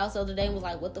pink clouds the other day and was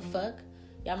like, what the fuck?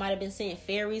 Y'all might have been seeing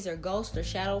fairies or ghosts or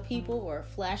shadow people or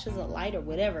flashes of light or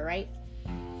whatever, right?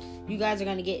 You guys are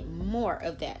going to get more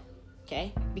of that,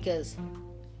 okay? Because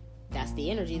that's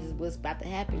the energy. This is what's about to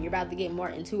happen. You're about to get more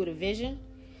intuitive vision,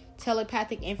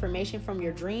 telepathic information from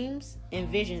your dreams and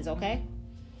visions, okay?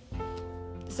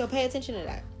 So pay attention to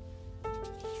that.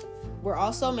 We're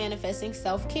also manifesting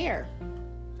self-care.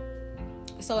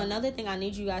 So another thing I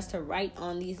need you guys to write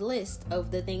on these lists of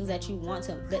the things that you want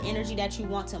to, the energy that you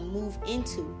want to move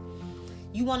into.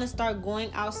 You want to start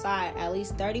going outside at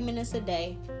least 30 minutes a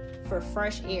day for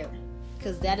fresh air,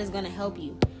 because that is going to help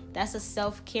you. That's a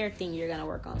self-care thing you're going to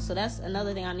work on. So that's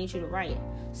another thing I need you to write.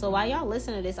 So while y'all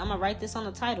listen to this, I'm going to write this on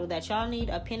the title that y'all need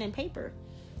a pen and paper.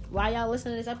 While y'all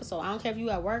listen to this episode, I don't care if you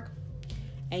at work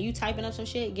and you typing up some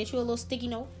shit, get you a little sticky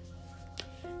note.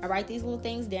 I write these little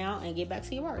things down and get back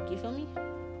to your work. You feel me?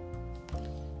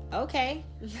 Okay.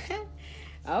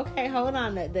 Okay, hold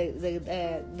on.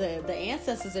 The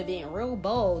ancestors are being real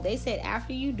bold. They said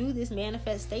after you do this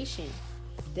manifestation,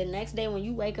 the next day when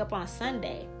you wake up on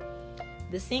Sunday,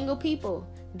 the single people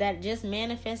that just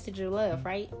manifested your love,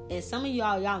 right? And some of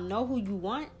y'all know who you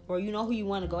want, or you know who you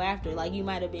want to go after. Like you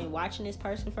might have been watching this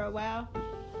person for a while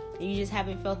and you just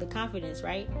haven't felt the confidence,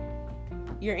 right?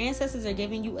 Your ancestors are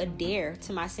giving you a dare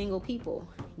to my single people.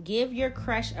 Give your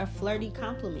crush a flirty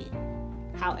compliment,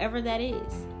 however that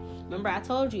is. Remember, I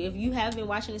told you, if you have been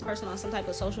watching this person on some type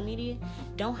of social media,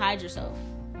 don't hide yourself.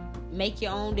 Make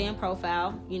your own damn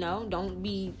profile, you know. Don't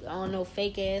be on no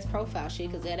fake ass profile shit,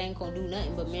 because that ain't gonna do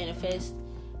nothing but manifest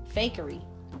fakery.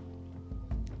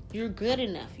 You're good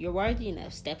enough. You're worthy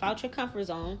enough. Step out your comfort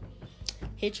zone.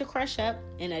 Hit your crush up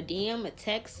in a DM, a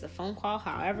text, a phone call,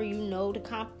 however you know to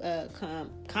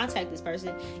contact this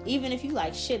person. Even if you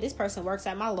like, shit, this person works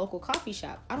at my local coffee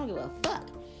shop. I don't give a fuck.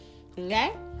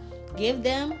 Okay? Give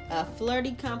them a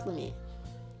flirty compliment.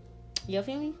 You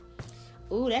feel me?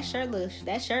 Ooh, that shirt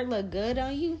look good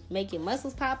on you. Make your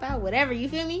muscles pop out, whatever. You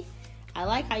feel me? I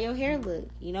like how your hair look.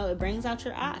 You know, it brings out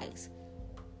your eyes.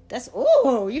 That's,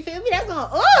 ooh, you feel me? They're gonna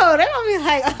be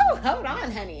like, oh, hold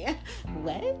on, honey.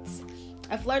 What?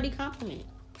 A flirty compliment.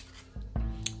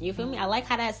 You feel me? I like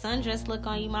how that sundress look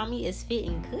on you, mommy. It's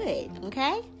fitting good,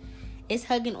 okay? It's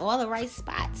hugging all the right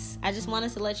spots. I just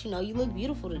wanted to let you know you look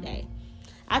beautiful today.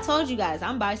 I told you guys,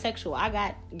 I'm bisexual. I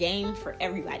got game for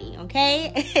everybody,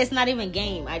 okay? It's not even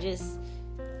game.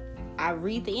 I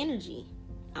read the energy.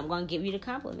 I'm going to give you the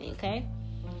compliment, okay?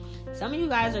 Some of you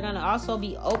guys are going to also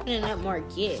be opening up more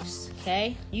gifts,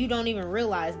 okay? You don't even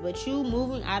realize, but you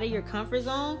moving out of your comfort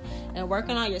zone and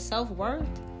working on your self-worth,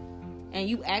 and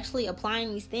you actually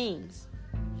applying these things,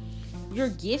 your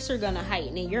gifts are gonna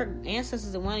heighten, and your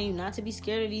ancestors are wanting you not to be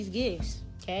scared of these gifts.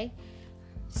 Okay,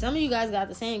 some of you guys got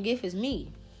the same gift as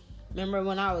me. Remember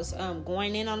when I was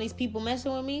going in on these people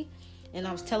messing with me, and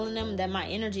I was telling them that my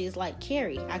energy is like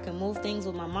Carrie, I can move things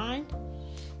with my mind.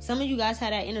 Some of you guys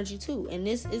had that energy too, and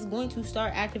this is going to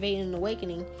start activating and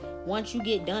awakening once you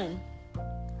get done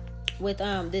with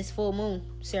this full moon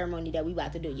ceremony that we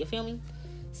about to do. You feel me?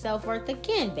 Self-worth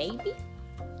again, baby.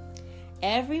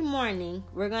 Every morning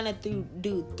we're gonna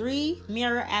do 3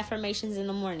 mirror affirmations in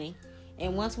the morning,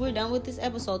 and once we're done with this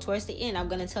episode, towards the end, I'm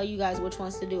gonna tell you guys which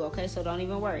ones to do. Okay, so don't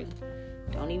even worry,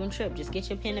 don't even trip, just get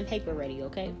your pen and paper ready.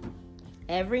 Okay,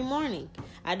 every morning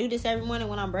I do this every morning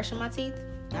when I'm brushing my teeth.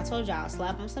 I told y'all,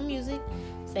 slap on some music,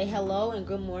 say hello and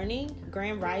good morning,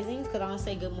 grand risings, because I don't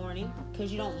say good morning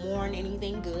because you don't mourn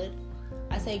anything good.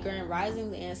 I say grand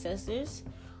risings, ancestors.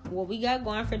 What we got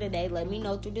going for today, let me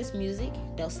know through this music.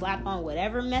 They'll slap on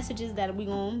whatever messages that we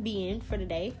going to be in for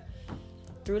today.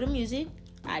 Through the music,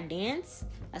 I dance,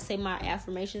 I say my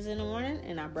affirmations in the morning,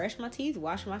 and I brush my teeth,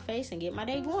 wash my face, and get my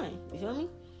day going. You feel me?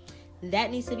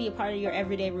 That needs to be a part of your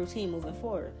everyday routine moving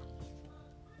forward.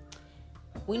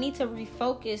 We need to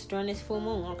refocus during this full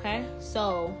moon, okay?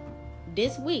 So,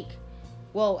 this week,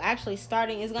 well, actually it's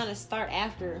going to start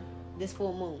after this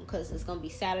full moon, because it's going to be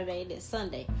Saturday, then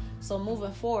Sunday. So,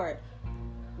 moving forward,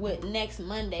 with next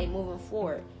Monday, moving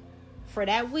forward, for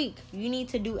that week, you need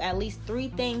to do at least 3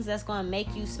 things that's going to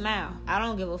make you smile. I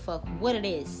don't give a fuck what it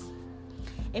is.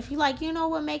 If you like, you know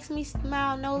what makes me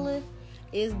smile, Nola,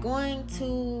 is going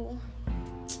to...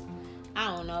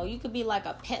 I don't know, you could be like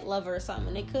a pet lover or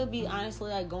something. It could be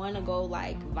honestly like going to go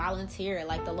like volunteer at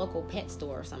like the local pet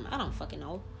store or something. I don't fucking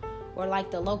know. Or like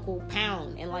the local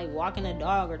pound and like walking a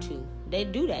dog or 2. They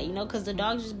do that, you know, because the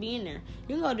dogs just be in there.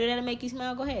 You can go do that and make you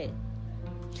smile, go ahead.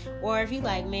 Or if you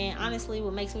like, man, honestly,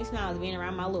 what makes me smile is being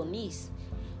around my little niece.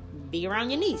 Be around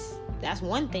your niece. That's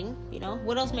one thing, you know.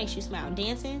 What else makes you smile?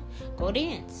 Dancing? Go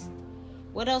dance.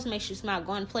 What else makes you smile?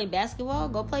 Going to play basketball?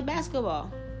 Go play basketball.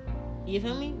 You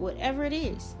feel me? Whatever it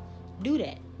is, do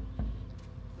that.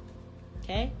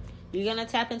 Okay? You're going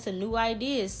to tap into new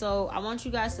ideas. So I want you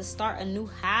guys to start a new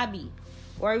hobby.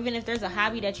 Or even if there's a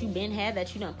hobby that you've been had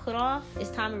that you done put off,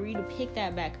 it's time for you to pick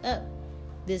that back up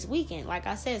this weekend. Like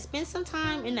I said, spend some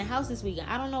time in the house this weekend.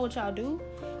 I don't know what y'all do.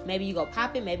 Maybe you go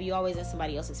popping. Maybe you always in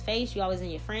somebody else's face. You always in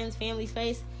your friends, family's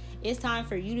face. It's time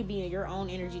for you to be in your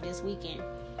own energy this weekend.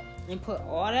 And put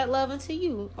all that love into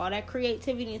you. All that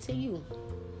creativity into you.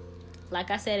 Like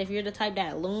I said, if you're the type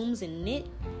that looms and knit,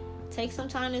 take some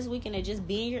time this weekend to just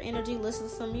be in your energy, listen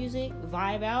to some music,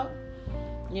 vibe out.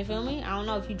 You feel me? I don't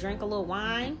know if you drink a little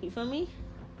wine. You feel me?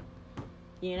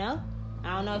 You know?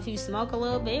 I don't know if you smoke a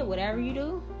little bit. Whatever you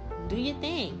do your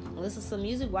thing. Listen to some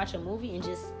music, watch a movie, and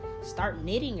just start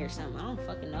knitting or something. I don't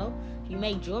fucking know. If you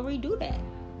make jewelry, do that.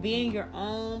 Be in your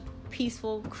own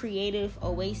peaceful, creative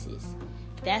oasis.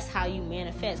 That's how you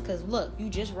manifest. Because look, you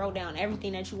just wrote down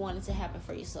everything that you wanted to happen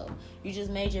for yourself. You just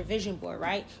made your vision board,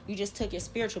 right? You just took your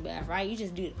spiritual bath, right? You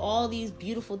just did all these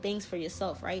beautiful things for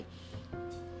yourself, right?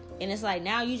 And it's like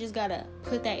now you just gotta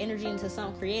put that energy into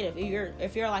something creative.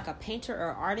 If you're like a painter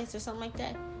or artist or something like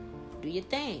that, do your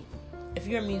thing. If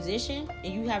you're a musician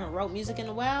and you haven't wrote music in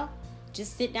a while,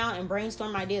 just sit down and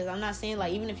brainstorm ideas. I'm not saying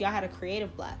like even if y'all had a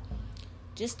creative block,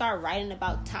 just start writing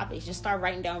about topics. Just start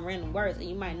writing down random words, and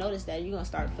you might notice that you're gonna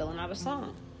start filling out a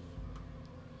song.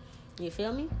 You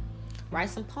feel me? Write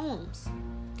some poems,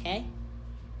 okay?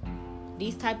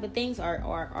 These type of things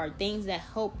are things that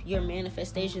help your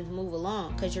manifestations move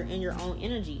along because you're in your own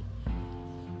energy.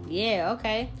 Yeah,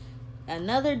 okay.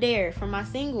 Another dare for my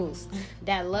singles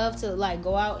that love to like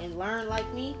go out and learn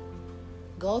like me.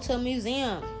 Go to a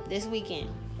museum this weekend.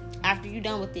 After you're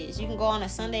done with this, you can go on a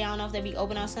Sunday. I don't know if they be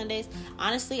open on Sundays.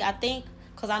 Honestly, I think,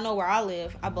 because I know where I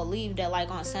live, I believe that like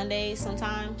on Sundays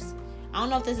sometimes, I don't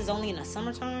know if this is only in the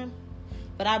summertime,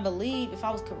 but I believe, if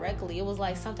I was correctly, it was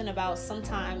like something about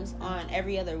sometimes on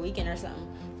every other weekend or something,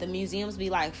 the museums be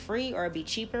like free or be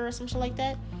cheaper or some shit like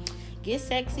that. Get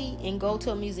sexy and go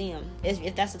to a museum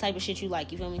if that's the type of shit you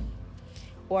like, you feel me?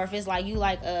 Or if it's like you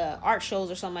like art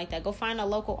shows or something like that, go find a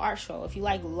local art show. If you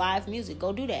like live music,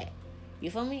 go do that. You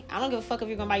feel me? I don't give a fuck if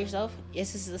you're going by yourself.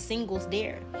 This is a singles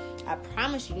dare. I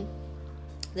promise you,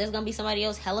 there's going to be somebody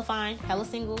else hella fine, hella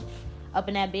single, up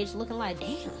in that bitch looking like,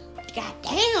 damn,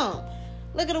 goddamn.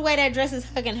 Look at the way that dress is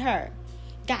hugging her.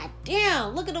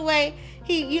 Goddamn. Look at the way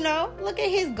he, you know, look at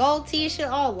his gold tee and shit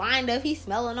all lined up. He's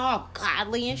smelling all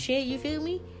godly and shit. You feel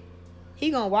me?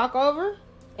 He going to walk over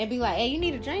and be like, hey, you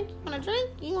need a drink? You want a drink?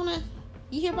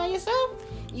 You here by yourself?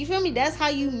 You feel me? That's how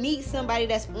you meet somebody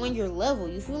that's on your level.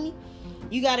 You feel me?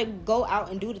 You got to go out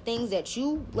and do the things that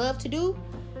you love to do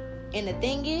And the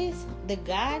thing is, the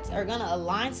gods are going to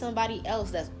align somebody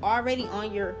else that's already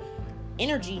on your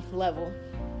energy level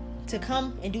to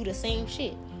come and do the same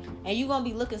shit. And you're going to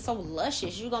be looking so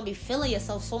luscious. You're going to be feeling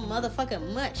yourself so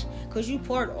motherfucking much because you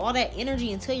poured all that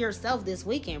energy into yourself this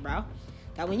weekend, bro.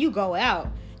 That when you go out,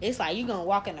 it's like you're going to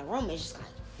walk in the room and it's just like,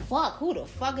 fuck, who the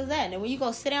fuck is that? And then when you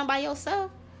go sit down by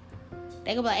yourself,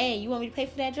 they gonna be like, hey, you want me to pay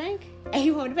for that drink? Hey,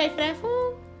 you want me to pay for that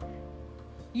food?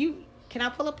 Can I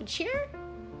pull up a chair?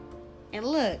 And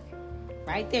look,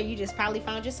 right there, you just probably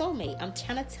found your soulmate. I'm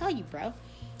trying to tell you, bro.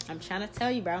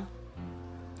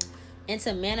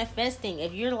 Into manifesting,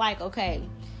 if you're like, okay,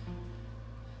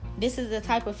 this is the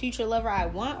type of future lover I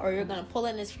want, or you're gonna pull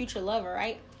in this future lover,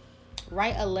 right?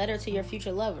 Write a letter to your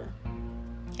future lover.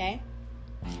 Okay?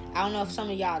 I don't know if some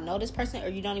of y'all know this person, or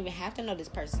you don't even have to know this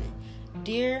person.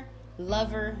 Dear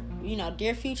lover,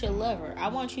 dear future lover, I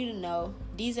want you to know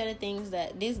these are the things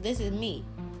that this is me.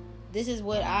 This is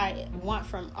what I want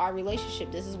from our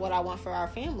relationship. This is what I want for our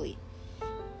family.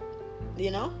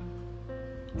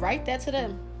 Write that to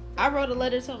them. I wrote a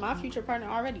letter to my future partner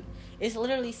already. It's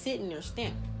literally sitting there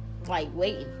stamped, like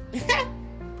waiting.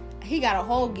 He got a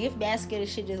whole gift basket of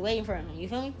shit just waiting for him. You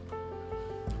feel me?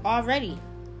 Already.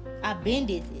 I've been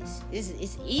did this.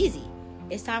 It's easy.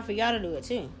 It's time for y'all to do it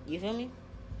too. You feel me?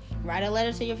 Write a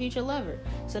letter to your future lover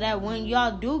so that when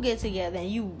y'all do get together and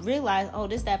you realize, oh,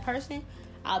 this that person,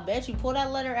 I'll bet you pull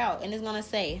that letter out and it's going to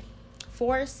say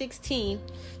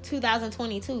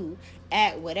 4/16/2022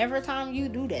 at whatever time you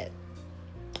do that.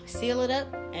 Seal it up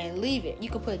and leave it. You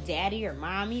can put daddy or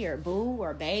mommy or boo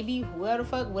or baby, whoever the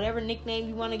fuck, whatever nickname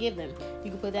you want to give them. You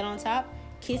can put that on top,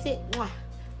 kiss it, put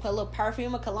a little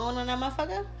perfume or cologne on that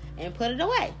motherfucker and put it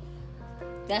away.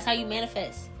 That's how you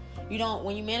manifest.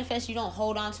 When you manifest, you don't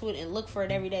hold on to it and look for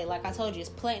it every day. Like I told you, it's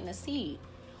planting a seed.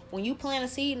 When you plant a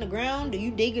seed in the ground, do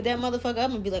you dig that motherfucker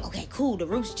up and be like, okay, cool, the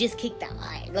roots just kicked out. All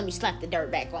right, let me slap the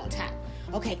dirt back on top.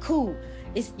 Okay, cool.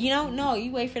 It's, no,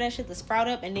 you wait for that shit to sprout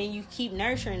up and then you keep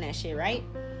nurturing that shit, right?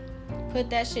 Put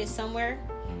that shit somewhere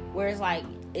where it's like,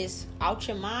 it's out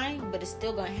your mind, but it's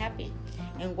still gonna happen.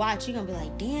 And watch, you're gonna be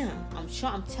like, damn, I'm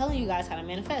telling you guys how to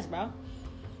manifest, bro.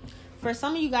 For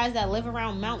some of you guys that live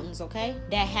around mountains, okay,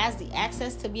 that has the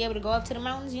access to be able to go up to the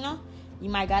mountains, you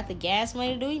might got the gas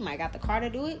money to do it, you might got the car to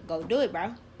do it, go do it,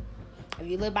 bro. If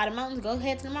you live by the mountains, go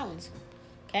head to the mountains,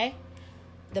 okay?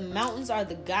 The mountains are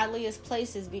the godliest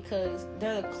places because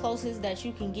they're the closest that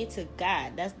you can get to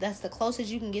God. That's the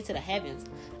closest you can get to the heavens.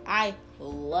 I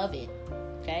love it,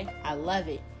 okay? I love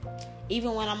it.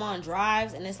 Even when I'm on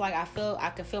drives and it's like I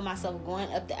can feel myself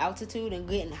going up the altitude and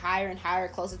getting higher and higher,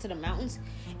 closer to the mountains,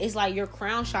 it's like your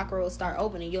crown chakra will start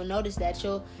opening. You'll notice that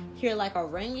you'll hear like a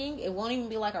ringing. It won't even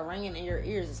be like a ringing in your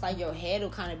ears. It's like your head will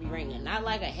kind of be ringing. Not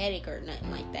like a headache or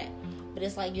nothing like that. But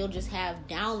it's like you'll just have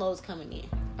downloads coming in.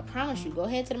 I promise you, go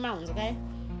ahead to the mountains, okay?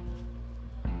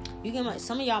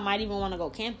 Some of y'all might even want to go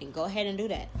camping. Go ahead and do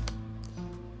that.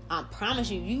 I promise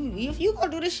you, if you go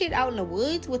do this shit out in the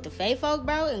woods with the fae folk,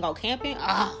 bro, and go camping,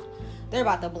 they're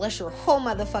about to bless your whole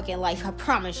motherfucking life. I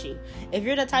promise you. If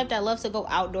you're the type that loves to go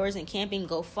outdoors and camping,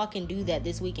 go fucking do that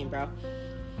this weekend, bro.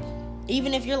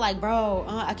 Even if you're like, bro,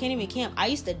 I can't even camp. I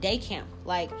used to day camp.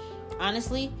 Like,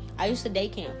 honestly, I used to day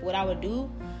camp. What I would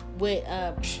do with,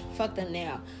 fuck them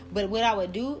now. But what I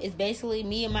would do is basically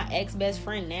me and my ex-best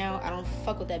friend now, I don't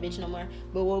fuck with that bitch no more.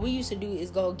 But what we used to do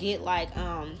is go get, like,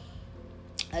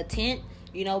 a tent.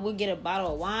 We'll get a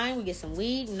bottle of wine, we get some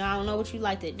weed. I don't know what you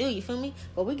like to do, you feel me?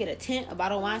 But we get a tent, a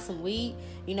bottle of wine, some weed.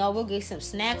 We'll get some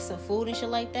snacks, some food and shit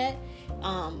like that.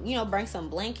 Bring some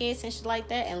blankets and shit like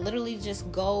that, and literally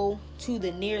just go to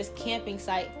the nearest camping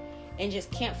site and just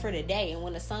camp for the day. And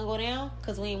when the sun go down,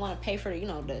 because we ain't want to pay for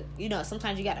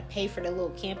sometimes you got to pay for the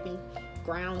little camping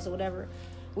grounds or whatever.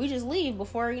 We just leave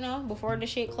before the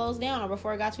shit closed down or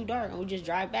before it got too dark, and we just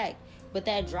drive back. But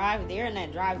that drive there and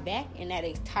that drive back and that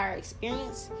entire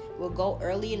experience will go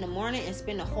early in the morning and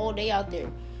spend the whole day out there.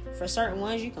 For certain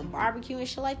ones, you can barbecue and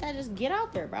shit like that. Just get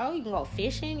out there, bro. You can go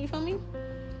fishing, you feel me?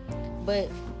 But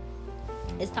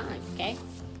it's time, okay?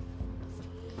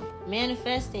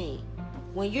 Manifesting.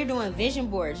 When you're doing vision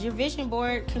boards, your vision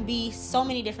board can be so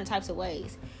many different types of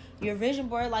ways. Your vision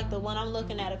board, like the one I'm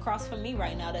looking at across from me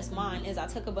right now, that's mine, is I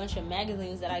took a bunch of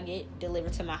magazines that I get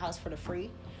delivered to my house for the free.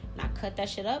 And I cut that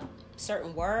shit up.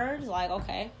 Certain words, like,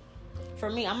 okay. For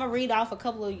me, I'm going to read off a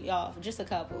couple of y'all, just a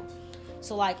couple.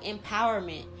 So, like,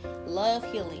 empowerment, love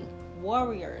healing,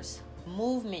 warriors,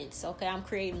 movements, okay? I'm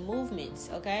creating movements,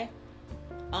 okay?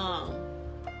 I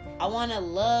want to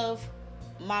love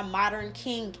my modern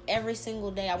king every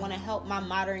single day. I want to help my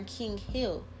modern king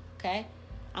heal, okay?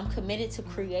 I'm committed to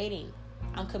creating.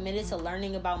 I'm committed to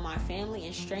learning about my family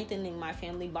and strengthening my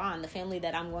family bond, the family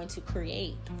that I'm going to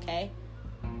create, okay?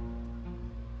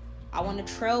 I want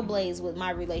to trailblaze with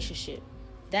my relationship.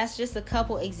 That's just a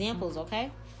couple examples,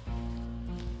 okay?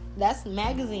 That's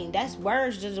magazine. That's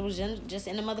words just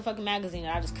in the motherfucking magazine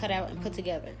that I just cut out and put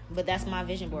together. But that's my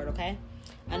vision board, okay?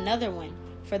 Another one,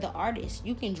 for the artist,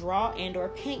 you can draw and or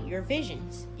paint your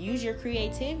visions. Use your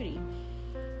creativity.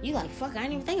 You like, fuck, I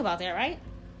didn't even think about that, right?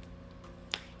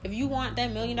 If you want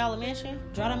that $1 million mansion,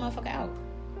 draw that motherfucker out.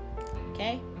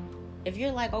 Okay? If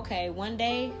you're like, okay, one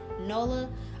day, Nola,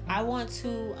 I want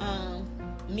to,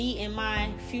 me and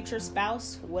my future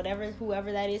spouse,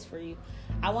 whoever that is for you,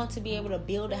 I want to be able to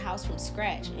build a house from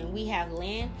scratch. And we have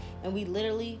land, and we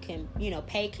literally can,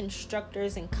 pay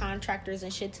constructors and contractors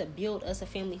and shit to build us a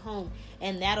family home.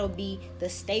 And that'll be the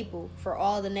staple for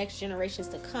all the next generations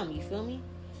to come. You feel me?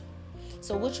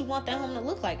 So what you want that home to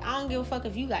look like? I don't give a fuck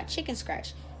if you got chicken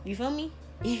scratch. You feel me?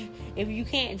 If you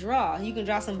can't draw, you can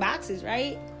draw some boxes,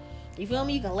 right? You feel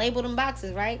me? You can label them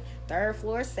boxes, right? 3rd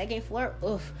floor, 2nd floor.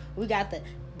 Oof. We got the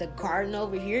garden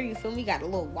over here. You feel me? Got a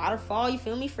little waterfall. You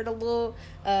feel me? For the little,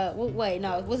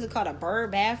 what's it called? A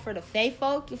bird bath for the fae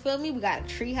folk. You feel me? We got a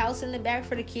tree house in the back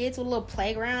for the kids with a little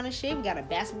playground and shit. We got a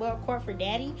basketball court for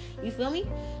daddy. You feel me?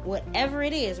 Whatever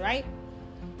it is, right?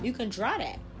 You can draw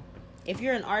that. If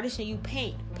you're an artist and you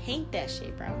paint that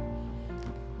shit, bro.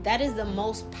 That is the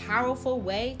most powerful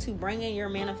way to bring in your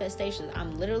manifestations.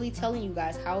 I'm literally telling you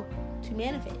guys how to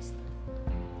manifest.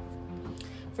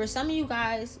 For some of you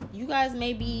guys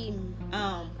may be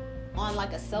on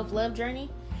like a self-love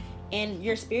journey, and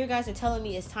your spirit guides are telling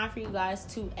me it's time for you guys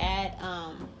to add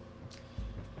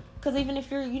because even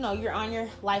if you're you're on your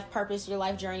life purpose, your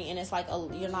life journey, and it's like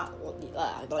you're not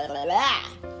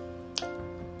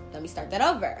let me start that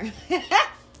over.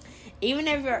 Even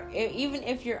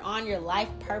if you're on your life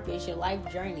purpose, your life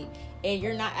journey, and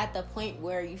you're not at the point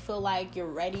where you feel like you're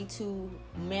ready to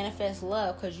manifest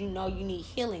love because you need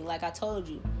healing, like I told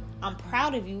you, I'm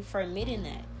proud of you for admitting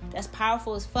that. That's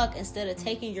powerful as fuck. Instead of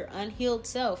taking your unhealed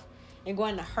self and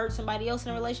going to hurt somebody else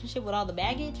in a relationship with all the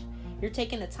baggage, you're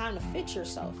taking the time to fix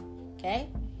yourself, okay?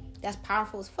 That's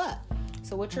powerful as fuck.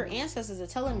 So what your ancestors are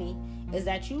telling me is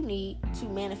that you need to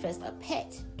manifest a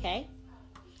pet, okay?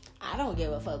 I don't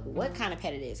give a fuck what kind of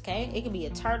pet it is, okay? It could be a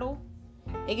turtle.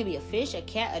 It could be a fish, a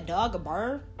cat, a dog, a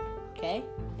bird, okay?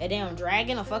 A damn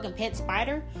dragon, a fucking pet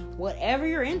spider. Whatever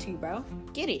you're into, bro.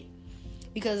 Get it.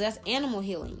 Because that's animal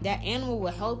healing. That animal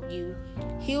will help you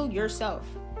heal yourself,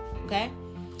 okay?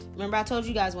 Remember I told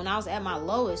you guys when I was at my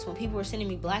lowest, when people were sending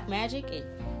me black magic and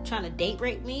trying to date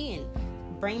rape me and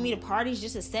bring me to parties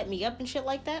just to set me up and shit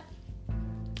like that?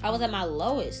 I was at my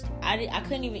lowest. I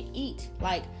couldn't even eat.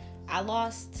 Like, I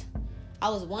was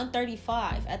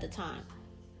 135 at the time.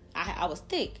 I was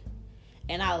thick.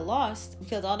 And I lost,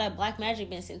 because all that black magic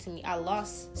been sent to me, I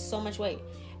lost so much weight.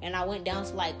 And I went down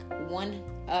to like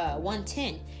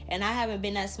 110. And I haven't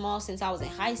been that small since I was in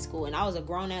high school. And I was a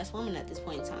grown-ass woman at this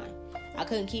point in time. I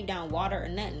couldn't keep down water or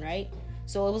nothing, right?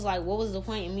 So it was like, what was the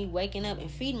point in me waking up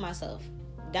and feeding myself?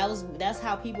 That's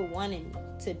how people wanted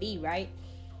to be, right?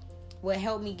 What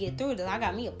helped me get through it is I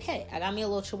got me a pet. I got me a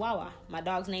little chihuahua. My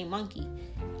dog's named Monkey.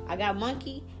 I got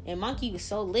Monkey, and Monkey was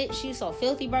so lit. She's so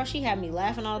filthy, bro. She had me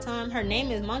laughing all the time. Her name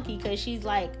is Monkey because she's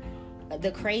like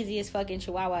the craziest fucking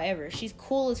chihuahua ever. She's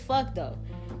cool as fuck, though.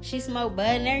 She smoke bud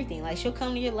and everything. Like, she'll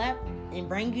come to your lap and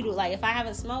bring you to, like, if I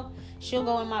haven't smoked, she'll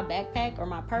go in my backpack or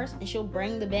my purse, and she'll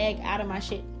bring the bag out of my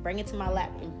shit, bring it to my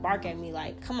lap, and bark at me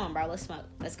like, come on, bro, let's smoke.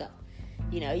 Let's go.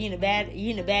 You in a bad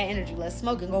energy. Let's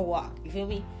smoke and go walk. You feel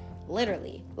me?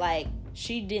 Literally. Like,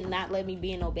 she did not let me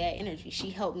be in no bad energy.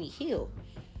 She helped me heal.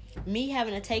 Me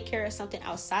having to take care of something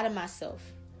outside of myself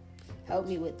helped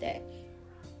me with that.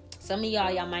 Some of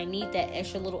y'all might need that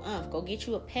extra little Go get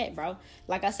you a pet, bro.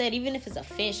 Like I said, even if it's a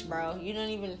fish, bro,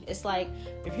 it's like,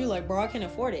 if you're like, bro, I can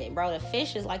afford it, bro, the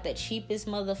fish is like the cheapest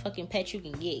motherfucking pet you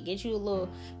can get. Get you a little,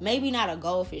 maybe not a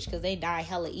goldfish, because they die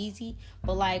hella easy,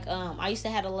 but like, I used to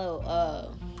have a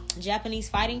little, Japanese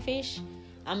fighting fish.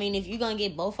 I mean, if you're gonna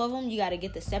get both of them, you gotta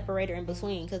get the separator in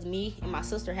between, because me and my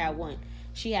sister had one.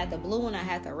 She had the blue one, I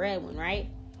had the red one, right?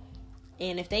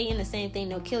 And if they in the same thing,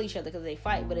 they'll kill each other because they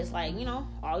fight. But it's like,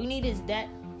 all you need is that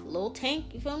little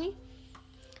tank, you feel me?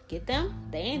 Get them.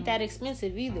 They ain't that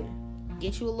expensive either.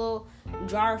 Get you a little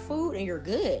jar of food and you're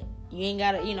good. You ain't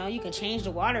gotta, you can change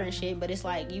the water and shit, but it's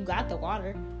like, you got the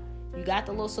water. You got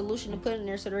the little solution to put in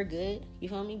there so they're good. You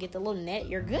feel me? Get the little net,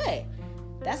 you're good.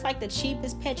 That's like the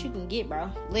cheapest pet you can get, bro.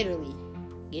 Literally.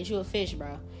 Get you a fish,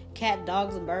 bro. Cat,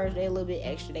 dogs, and birds, they a little bit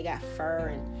extra. They got fur,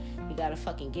 and you gotta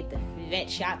fucking get the vet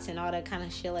shots and all that kind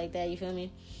of shit like that. You feel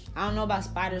me? I don't know about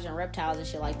spiders and reptiles and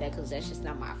shit like that, because that's just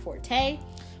not my forte.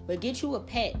 But get you a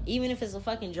pet, even if it's a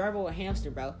fucking gerbil or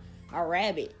hamster, bro. A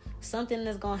rabbit. Something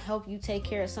that's gonna help you take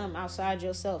care of something outside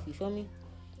yourself. You feel me?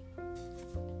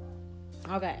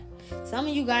 Okay. Some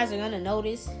of you guys are gonna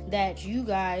notice that you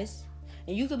guys,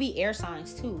 and you could be air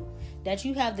signs too, that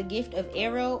you have the gift of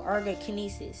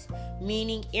aeroergokinesis,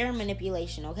 meaning air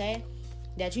manipulation, okay?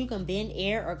 That you can bend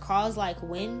air or cause like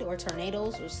wind or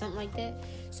tornadoes or something like that.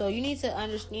 So you need to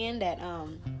understand that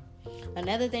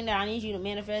another thing that I need you to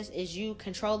manifest is you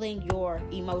controlling your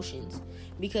emotions.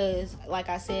 Because like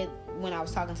I said when I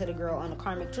was talking to the girl on the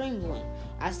Karmic Dreams one,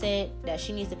 I said that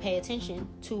she needs to pay attention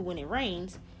to when it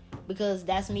rains, because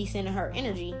that's me sending her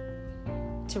energy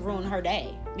to ruin her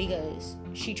day because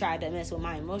she tried to mess with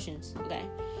my emotions, okay?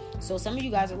 So some of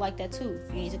you guys are like that too.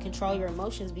 You need to control your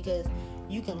emotions because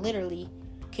you can literally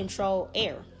control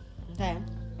air, okay?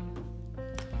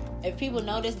 If people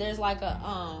notice, there's like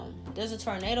there's a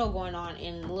tornado going on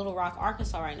in Little Rock,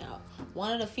 Arkansas right now.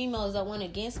 One of the females that went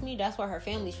against me, that's where her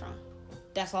family's from.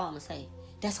 That's all I'm gonna say.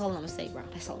 That's all I'm gonna say, bro.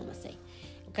 That's all I'm gonna say,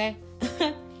 okay?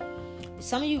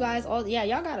 Some of you guys,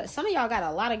 some of y'all got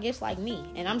a lot of gifts like me,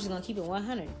 and I'm just gonna keep it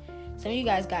 100. Some of you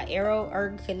guys got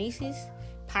aeroergokinesis,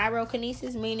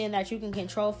 pyrokinesis, meaning that you can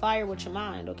control fire with your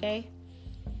mind, okay?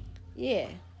 Yeah,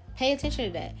 pay attention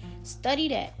to that. Study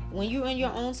that. When you're in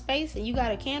your own space and you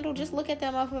got a candle, just look at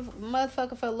that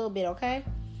motherfucker for a little bit, okay?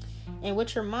 And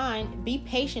with your mind, be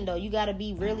patient though. You gotta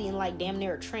be really in like damn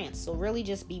near a trance. So really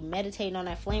just be meditating on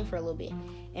that flame for a little bit.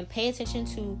 And pay attention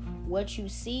to what you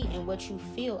see and what you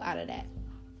feel out of that.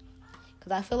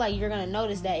 Because I feel like you're going to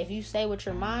notice that if you stay with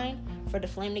your mind, for the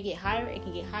flame to get higher, it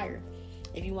can get higher.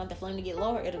 If you want the flame to get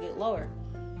lower, it'll get lower.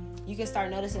 You can start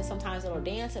noticing sometimes it'll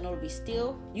dance and it'll be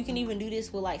still. You can even do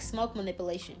this with like smoke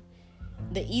manipulation.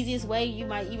 The easiest way, you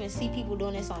might even see people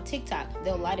doing this on TikTok.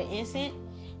 They'll light an incense,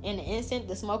 and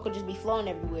the smoke will just be flowing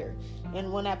everywhere.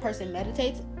 And when that person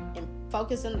meditates and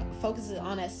focuses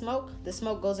on that smoke, the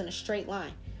smoke goes in a straight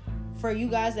line. For you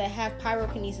guys that have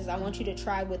pyrokinesis, I want you to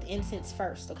try with incense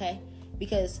first, okay?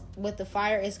 Because with the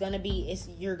fire,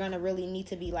 you're gonna really need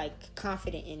to be like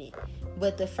confident in it.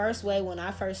 But the first way, when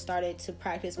I first started to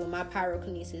practice with my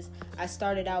pyrokinesis, I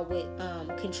started out with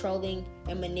controlling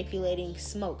and manipulating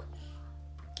smoke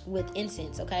with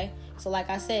incense, okay? So like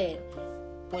I said,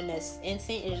 when this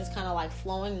incense is just kind of like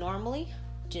flowing normally,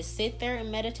 just sit there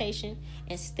in meditation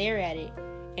and stare at it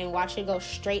and watch it go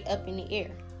straight up in the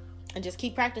air. And just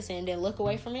keep practicing, and then look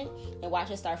away from it and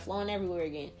watch it start flowing everywhere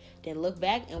again. Then look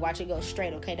back and watch it go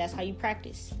straight, okay? That's how you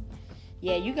practice.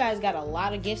 Yeah, you guys got a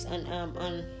lot of gifts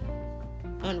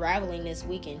unraveling this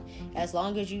weekend as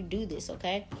long as you do this,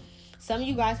 okay? Some of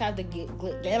you guys have the gift, of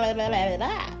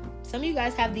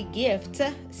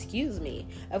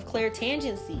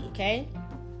clairtangency, okay?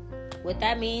 What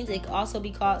that means, it can also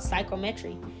be called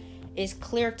psychometry. It's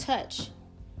clear touch,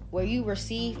 where you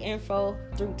receive info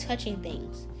through touching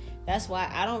things. That's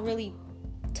why I don't really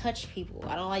touch people.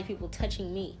 I don't like people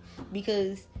touching me,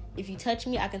 because if you touch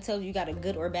me, I can tell if you got a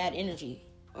good or bad energy,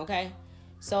 okay?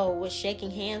 So with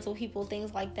shaking hands with people,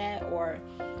 things like that, or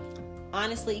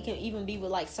honestly, it can even be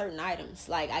with like certain items.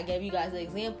 Like I gave you guys the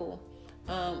example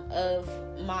of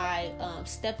my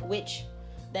step witch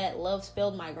that love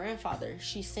spelled my grandfather.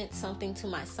 She sent something to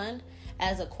my son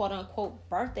as a quote-unquote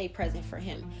birthday present for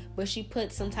him, but she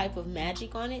put some type of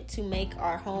magic on it to make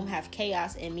our home have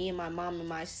chaos, and me and my mom and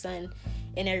my son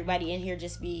and everybody in here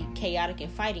just be chaotic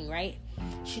and fighting, right?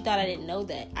 She thought I didn't know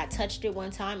that. I touched it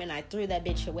one time and I threw that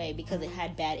bitch away because it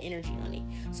had bad energy on it.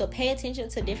 So pay attention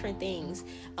to different things.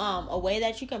 A way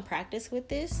that you can practice with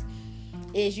this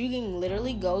is you can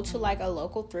literally go to like a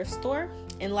local thrift store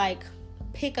and like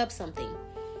pick up something,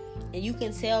 and you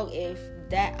can tell if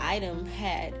that item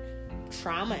had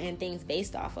trauma and things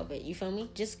based off of it. You feel me?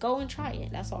 Just go and try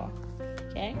it. That's all.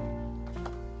 Okay?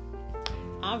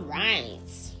 All right.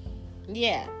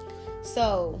 Yeah.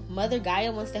 So, Mother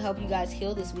Gaia wants to help you guys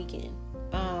heal this weekend.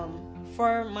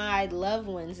 For my loved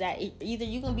ones, that either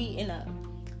you can be in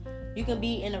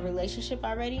a relationship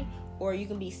already, or you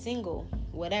can be single.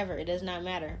 Whatever. It does not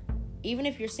matter. Even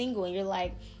if you're single and you're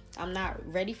like, I'm not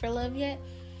ready for love yet.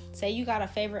 Say you got a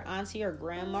favorite auntie or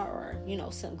grandma, or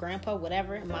some grandpa,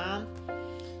 whatever, mom,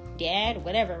 dad,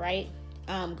 whatever, right?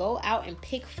 Go out and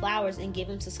pick flowers and give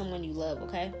them to someone you love,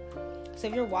 okay? So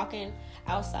if you're walking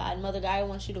outside, Mother Gaia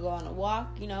wants you to go on a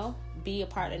walk, be a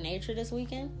part of nature this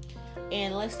weekend.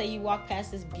 And let's say you walk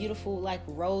past this beautiful like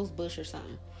rose bush or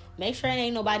something. Make sure it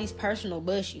ain't nobody's personal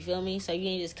bush, you feel me? So you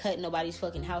ain't just cutting nobody's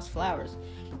fucking house flowers.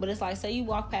 But it's like, say you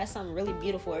walk past something really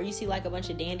beautiful, or you see like a bunch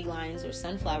of dandelions or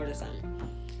sunflowers or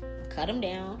something, cut them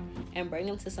down and bring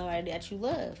them to somebody that you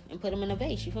love and put them in a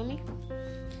vase. You feel me?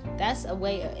 That's a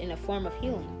way, in a form of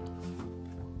healing.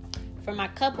 For my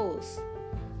couples,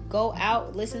 go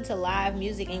out, listen to live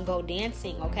music, and go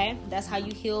dancing, okay? That's how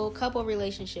you heal couple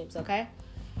relationships, okay?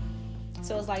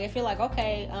 So it's like, if you're like,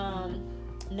 okay,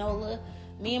 Nola,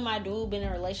 me and my dude been in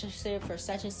a relationship for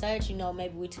such and such, you know,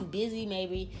 maybe we're too busy,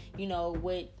 maybe, you know,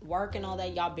 with work and all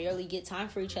that, y'all barely get time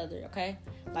for each other, okay?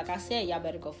 Like I said, y'all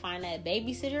better go find that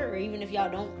babysitter, or even if y'all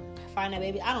don't find that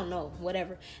baby, I don't know,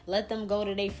 whatever. Let them go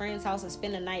to their friend's house and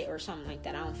spend the night or something like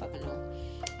that. I don't fucking know.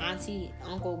 Auntie,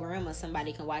 uncle, grandma,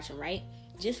 somebody can watch them, right?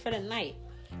 Just for the night.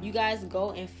 You guys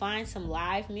go and find some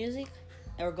live music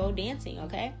or go dancing,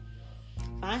 okay?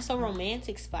 Find some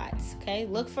romantic spots, okay?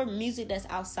 Look for music that's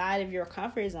outside of your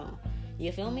comfort zone.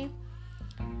 You feel me?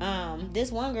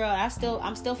 This one girl,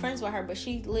 I'm still friends with her, but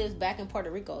she lives back in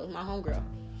Puerto Rico. It's my homegirl.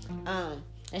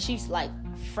 And she's like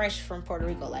fresh from Puerto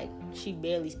Rico, like she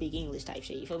barely speak English type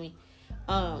shit. You feel me?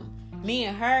 Me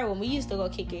and her, when we used to go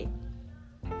kick it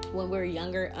when we were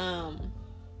younger,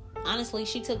 honestly,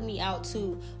 she took me out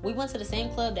we went to the same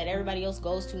club that everybody else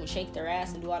goes to and shake their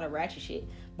ass and do all the ratchet shit.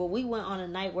 But we went on a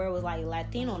night where it was like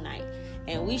Latino night.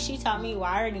 And she taught me,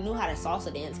 I already knew how to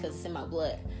salsa dance because it's in my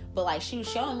blood. But like, she was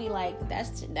showing me like,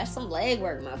 that's some leg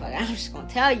work, motherfucker. I'm just gonna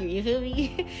tell you, you feel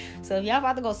me? So if y'all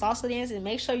about to go salsa dancing,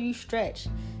 make sure you stretch.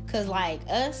 Cause like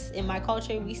us, in my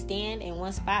culture, we stand in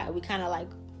one spot and we kind of like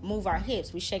move our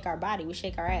hips. We shake our body, we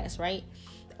shake our ass, right?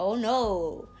 Oh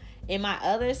no. In my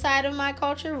other side of my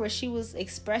culture, where she was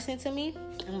expressing to me,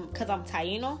 because I'm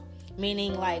Taino,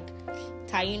 meaning like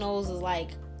Tainos is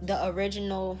like the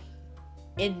original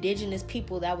indigenous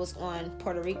people that was on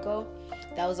Puerto Rico,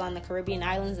 that was on the Caribbean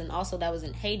islands, and also that was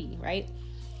in Haiti, right?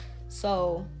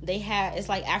 So it's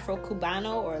like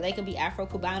Afro-Cubano, or they could be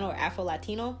Afro-Cubano or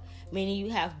Afro-Latino, meaning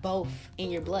you have both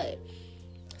in your blood.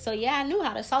 So yeah, I knew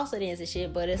how to salsa dance and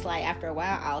shit, but it's like after a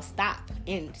while I'll stop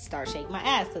and start shaking my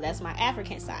ass, because that's my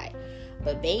African side.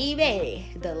 But baby,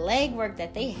 the leg work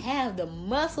that they have, the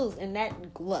muscles in that,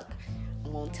 look,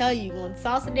 I'm gonna tell you, when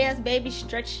salsa dance, baby,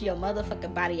 stretch your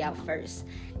motherfucking body out first.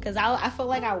 Cause I feel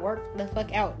like I worked the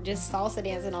fuck out just salsa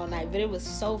dancing all night, but it was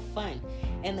so fun.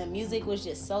 And the music was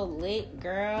just so lit,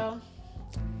 girl.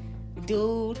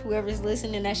 Dude, whoever's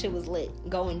listening, that shit was lit.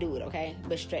 Go and do it, okay?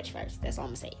 But stretch first. That's all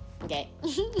I'm gonna say. Okay.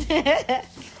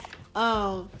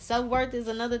 Self-worth is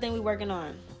another thing we're working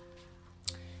on.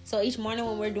 So each morning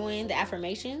when we're doing the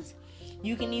affirmations,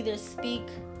 you can either speak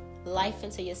life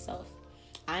into yourself.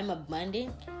 I'm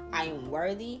abundant, I am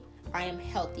worthy, I am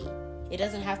healthy. It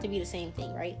doesn't have to be the same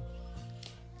thing, right?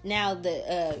 Now,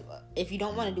 if you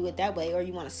don't want to do it that way, or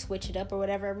you want to switch it up or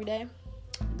whatever every day,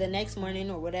 the next morning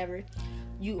or whatever,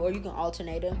 you can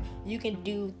alternate them. You can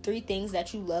do 3 things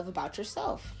that you love about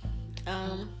yourself.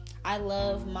 I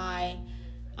love my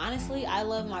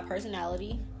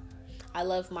personality. I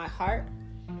love my heart,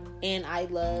 and I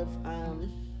love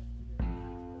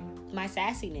my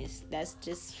sassiness. That's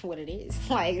just what it is.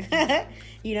 Like,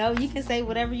 you know, you can say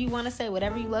whatever you want to say,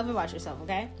 whatever you love about yourself,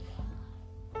 okay?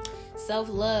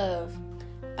 Self-love.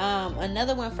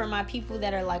 Another one for my people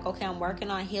that are like, okay, I'm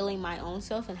working on healing my own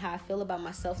self and how I feel about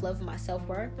my self-love and my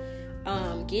self-worth.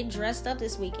 Get dressed up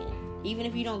this weekend, even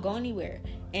if you don't go anywhere,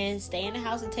 and stay in the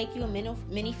house and take you a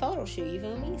mini photo shoot. You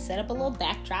feel me? Set up a little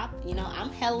backdrop. You know,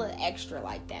 I'm hella extra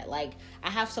like that. Like, I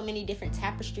have so many different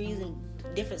tapestries and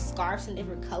different scarves and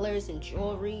different colors and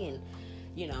jewelry, and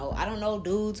you know, I don't know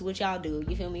dudes what y'all do,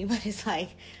 you feel me? But it's like,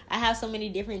 I have so many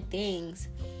different things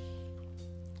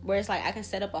where it's like I can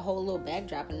set up a whole little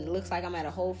backdrop and it looks like I'm at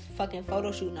a whole fucking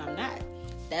photo shoot, and I'm not.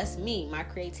 That's me, my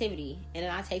creativity. And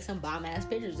then I take some bomb ass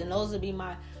pictures, and those would be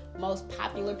my most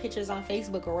popular pictures on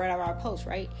Facebook or wherever I post,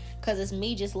 right? Because it's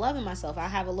me just loving myself. I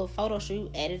have a little photo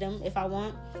shoot, edit them if I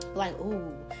want. Like,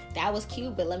 ooh, that was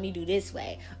cute, but let me do this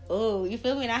way. Ooh, you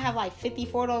feel me? And I have like 50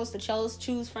 photos to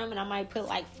choose from, and I might put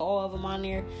like 4 of them on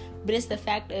there. But it's the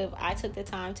fact of I took the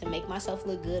time to make myself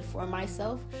look good for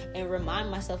myself and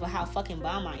remind myself of how fucking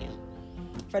bomb I am.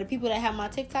 For the people that have my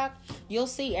TikTok, you'll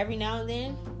see every now and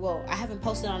then. Well, I haven't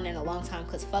posted on there in a long time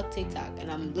because fuck TikTok,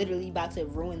 and I'm literally about to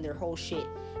ruin their whole shit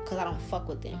because I don't fuck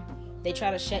with them. They try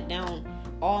to shut down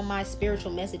all my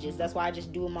spiritual messages. That's why I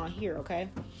just do them on here, okay?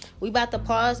 We about to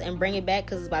pause and bring it back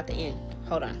because it's about to end.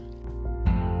 Hold on.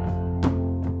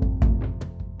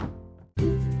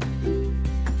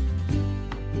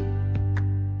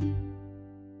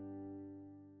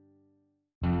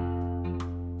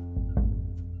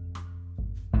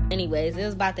 Anyways, it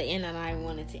was about to end and I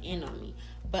wanted to end on me.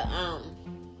 But,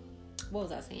 what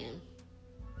was I saying?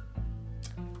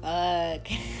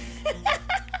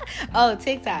 Oh,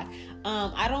 TikTok.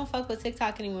 I don't fuck with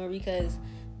TikTok anymore because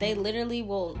they literally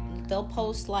they'll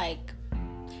post like,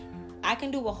 I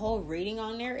can do a whole reading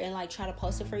on there and like try to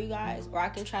post it for you guys, or I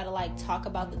can try to like talk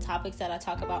about the topics that I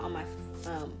talk about on my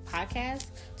podcast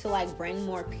to like bring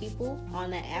more people on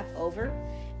that app over,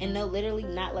 and they'll literally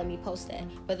not let me post that,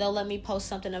 but they'll let me post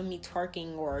something of me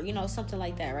twerking or something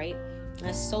like that, right?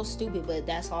 That's so stupid, but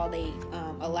that's all they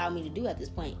allow me to do at this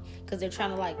point, because they're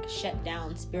trying to like shut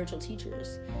down spiritual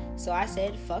teachers. So I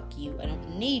said, fuck you, I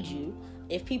don't need you.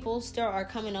 If people still are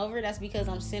coming over, that's because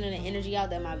I'm sending an energy out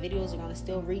that my videos are going to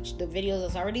still reach. The videos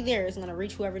that's already there is going to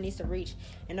reach whoever needs to reach,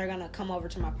 and they're going to come over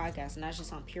to my podcast, and that's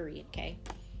just on period, okay?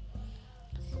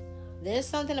 There's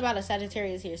something about a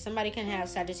Sagittarius here. Somebody can have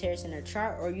Sagittarius in their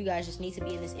chart, or you guys just need to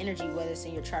be in this energy, whether it's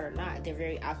in your chart or not. They're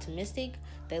very optimistic.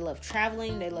 They love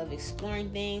traveling. They love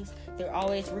exploring things. They're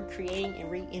always recreating and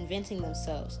reinventing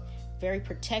themselves. Very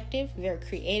protective, very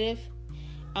creative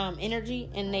energy,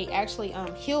 and they actually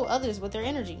heal others with their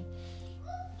energy.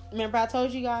 Remember I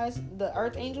told you guys the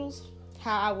earth angels,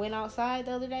 how I went outside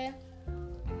the other day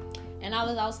and I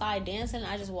was outside dancing.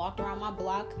 I just walked around my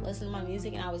block, listening to my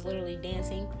music, and I was literally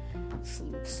dancing,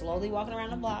 slowly walking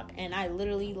around the block, and I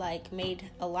literally like made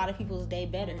a lot of people's day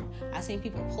better. I seen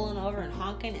people pulling over and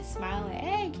honking and smiling,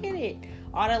 hey, get it,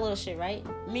 all that little shit, right?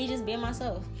 Me just being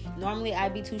myself. Normally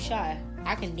I'd be too shy.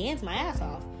 I can dance my ass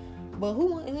off, but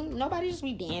nobody just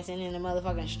be dancing in the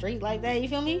motherfucking street like that, you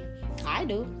feel me? I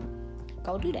do.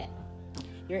 Go do that.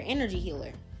 You're an energy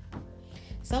healer.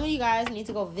 Some of you guys need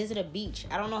to go visit a beach.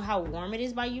 I don't know how warm it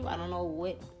is by you. I don't know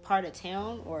what part of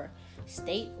town or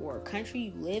state or country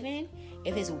you live in.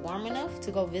 If it's warm enough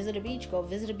to go visit a beach, go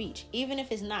visit a beach. Even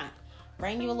if it's not,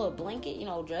 bring you a little blanket,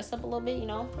 dress up a little bit,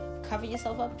 cover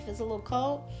yourself up if it's a little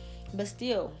cold. But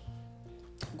still,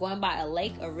 going by a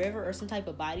lake, a river, or some type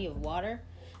of body of water,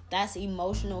 that's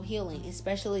emotional healing,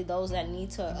 especially those that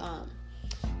need to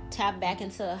tap back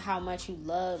into how much you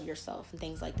love yourself and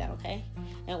things like that, okay?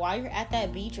 And while you're at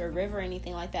that beach or river or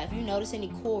anything like that, if you notice any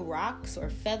cool rocks or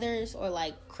feathers or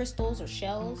like crystals or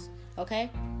shells, okay,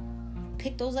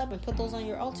 pick those up and put those on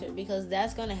your altar, because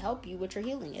that's going to help you with your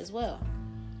healing as well.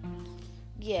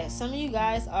 Yeah, some of you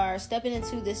guys are stepping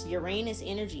into this Uranus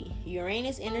energy.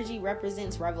 Uranus energy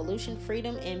represents revolution,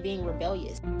 freedom, and being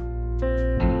rebellious.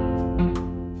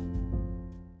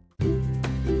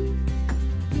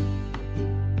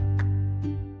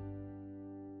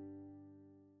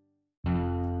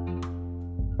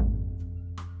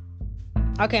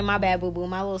 Okay, my bad, boo-boo.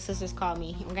 My little sisters called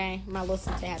me, okay? My little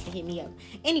sister had to hit me up.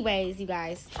 Anyways, you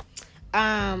guys,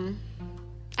 I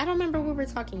don't remember what we're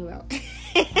talking about.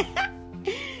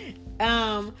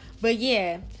 But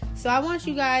yeah, so I want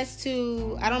you guys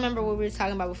to, I don't remember what we were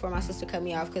talking about before my sister cut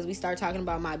me off, because we started talking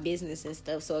about my business and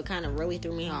stuff, so it kind of really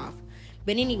threw me off.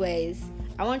 But anyways,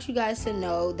 I want you guys to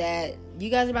know that you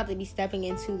guys are about to be stepping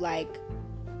into, like,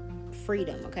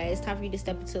 freedom, okay? It's time for you to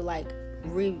step into,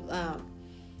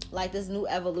 like this new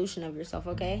evolution of yourself,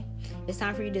 okay? It's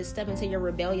time for you to step into your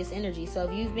rebellious energy. So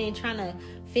if you've been trying to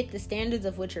fit the standards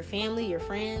of what your family, your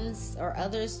friends, or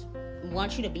others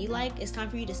want you to be like, it's time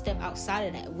for you to step outside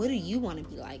of that. What do you want to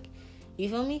be like? You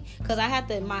feel me? Because I had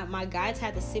to, my guides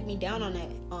had to sit me down on that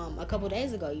a couple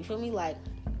days ago. You feel me? Like,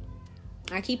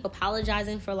 I keep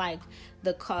apologizing for like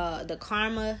the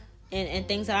karma and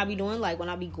things that I be doing, like when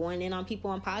I be going in on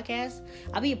people on podcasts,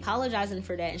 I be apologizing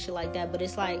for that and shit like that. But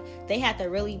it's like they had to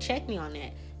really check me on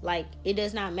that. Like, it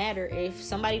does not matter if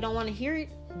somebody don't want to hear it,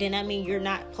 then that means you're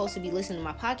not supposed to be listening to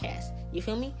my podcast. You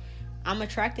feel me? I'm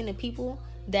attracting the people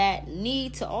that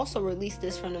need to also release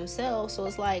this from themselves. So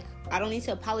it's like, I don't need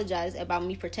to apologize about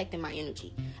me protecting my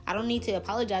energy. I don't need to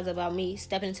apologize about me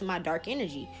stepping into my dark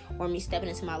energy or me stepping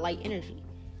into my light energy.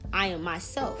 I am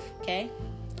myself, okay?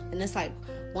 And it's like,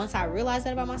 once I realized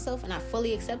that about myself and I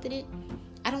fully accepted it,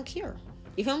 I don't care.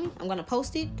 You feel me? I'm going to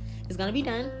post it. It's going to be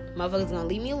done. Motherfuckers going to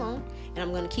leave me alone. And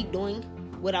I'm going to keep doing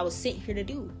what I was sent here to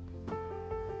do.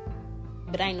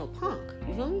 But I ain't no punk.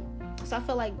 You feel me? So I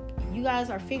feel like you guys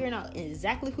are figuring out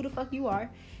exactly who the fuck you are.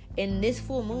 And this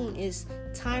full moon is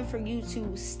time for you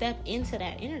to step into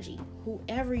that energy.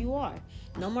 Whoever you are.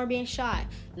 No more being shy.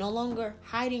 No longer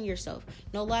hiding yourself.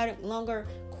 No longer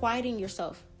quieting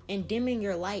yourself and dimming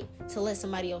your light to let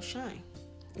somebody else shine.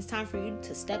 It's time for you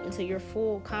to step into your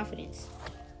full confidence.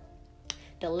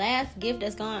 The last gift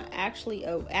that's going to actually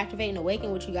activate and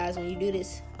awaken with you guys when you do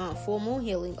this full moon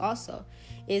healing also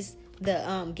is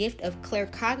the gift of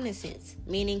claircognizance,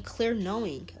 meaning clear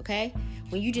knowing, okay?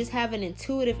 When you just have an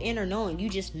intuitive inner knowing, you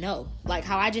just know. Like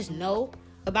how I just know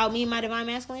about me and my divine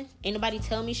masculine. Ain't nobody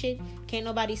tell me shit. Can't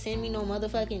nobody send me no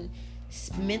motherfucking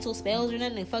mental spells or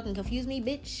nothing to fucking confuse me,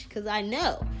 bitch. Because I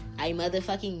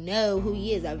motherfucking know who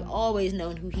he is. I've always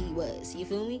known who he was. You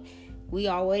feel me? We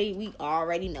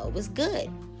already know what's good.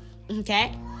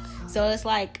 Okay? So it's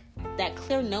like that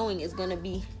clear knowing is going to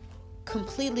be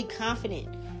completely confident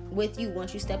with you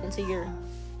once you step into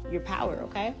your power,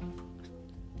 okay?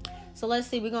 So let's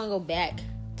see. We're going to go back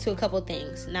to a couple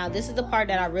things. Now, this is the part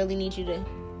that I really need you to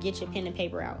get your pen and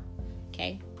paper out,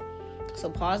 okay? So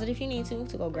pause it if you need to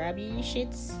go grab your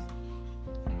shits.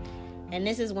 And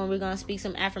this is when we're going to speak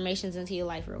some affirmations into your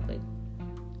life real quick.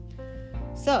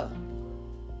 So,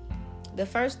 the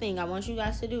first thing I want you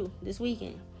guys to do this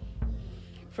weekend,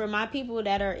 for my people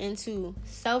that are into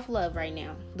self-love right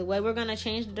now, the way we're going to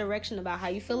change the direction about how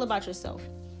you feel about yourself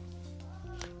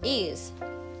is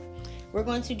we're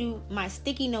going to do my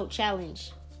sticky note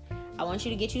challenge. I want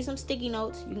you to get you some sticky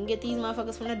notes. You can get these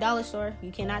motherfuckers from the dollar store.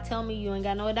 You cannot tell me you ain't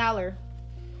got no $1.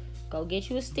 Go get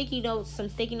you some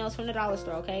sticky notes from the dollar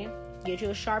store, okay? Get you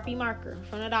a Sharpie marker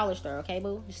from the dollar store, okay,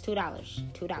 boo? It's $2.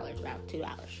 $2, bro.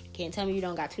 $2. Can't tell me you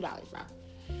don't got $2, bro.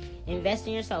 Invest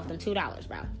in yourself, them $2,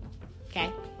 bro.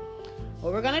 Okay?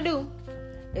 What we're going to do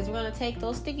is we're going to take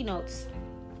those sticky notes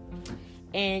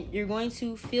and you're going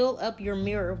to fill up your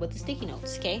mirror with the sticky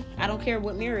notes, okay? I don't care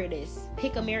what mirror it is.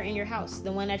 Pick a mirror in your house,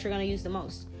 the one that you're going to use the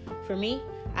most. For me,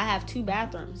 I have 2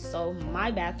 bathrooms, so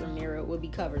my bathroom mirror would be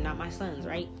covered, not my son's,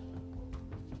 right?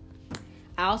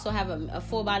 I also have a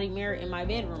full body mirror in my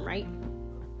bedroom, right?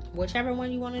 Whichever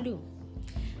one you want to do.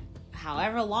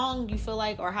 However long you feel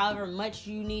like, or however much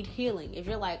you need healing. If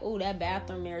you're like, oh, that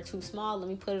bathroom mirror too small, let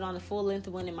me put it on the full length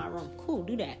of one in my room. Cool,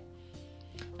 do that.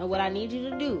 And what I need you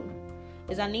to do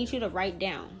is I need you to write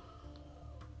down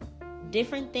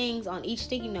different things on each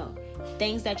sticky note.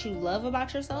 Things that you love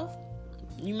about yourself.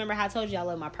 You remember how I told you I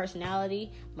love my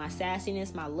personality, my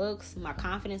sassiness, my looks, my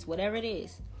confidence, whatever it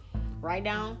is. Write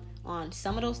down on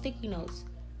some of those sticky notes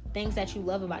things that you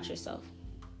love about yourself.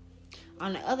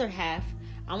 On the other half,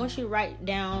 I want you to write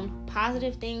down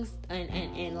positive things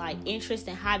and like interests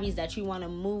and hobbies that you want to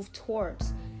move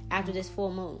towards after this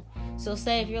full moon. So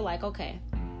say if you're like, okay,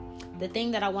 the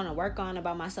thing that I want to work on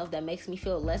about myself that makes me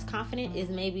feel less confident is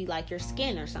maybe like your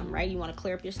skin or something, right? You want to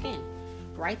clear up your skin.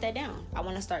 Write that down. I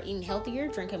want to start eating healthier,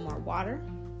 drinking more water,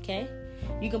 okay?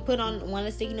 You can put on one of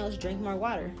the sticky notes, drink more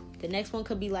water. The next one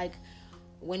could be like,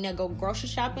 when I go grocery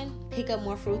shopping, pick up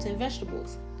more fruits and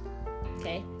vegetables,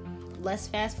 okay? Less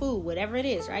fast food, whatever it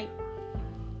is, right?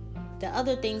 The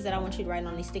other things that I want you to write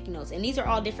on these sticky notes, and these are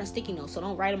all different sticky notes, so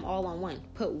don't write them all on one.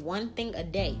 Put one thing a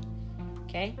day,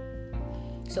 okay?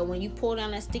 So when you pull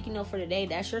down that sticky note for the day,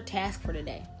 that's your task for the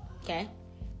day, okay?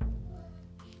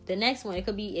 The next one, it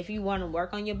could be if you want to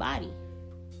work on your body.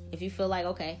 If you feel like,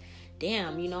 okay,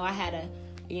 damn, I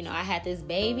had this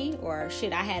baby, or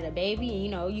shit, I had a baby,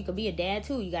 and you could be a dad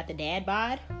too. You got the dad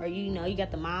bod, or you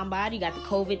got the mom body, you got the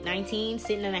COVID-19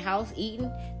 sitting in the house eating,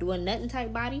 doing nothing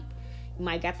type body. You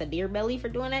might got the beer belly for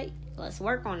doing that. Let's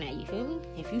work on that, you feel me?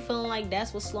 If you feeling like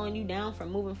that's what's slowing you down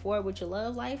from moving forward with your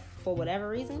love life for whatever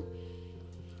reason,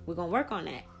 we're gonna work on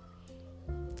that.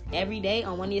 Every day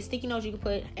on one of your sticky notes, you can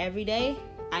put, every day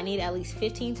I need at least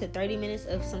 15 to 30 minutes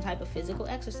of some type of physical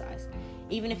exercise,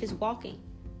 even if it's walking.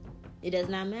 It does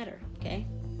not matter, okay?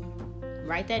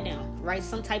 Write that down. Write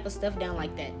some type of stuff down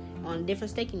like that on different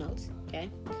sticky notes,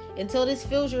 okay? Until this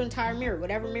fills your entire mirror,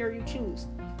 whatever mirror you choose.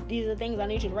 These are the things I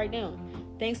need you to write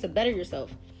down. Things to better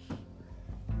yourself.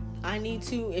 I need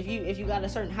to, if you got a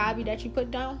certain hobby that you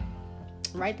put down,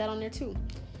 write that on there too.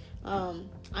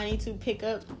 I need to pick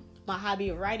up my hobby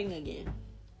of writing again.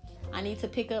 I need to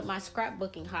pick up my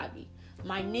scrapbooking hobby,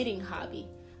 my knitting hobby,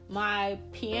 my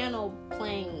piano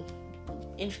playing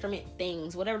instrument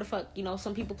things, whatever the fuck,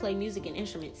 some people play music and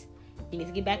instruments. You need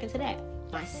to get back into that.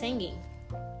 My singing.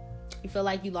 You feel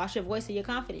like you lost your voice or your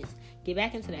confidence. Get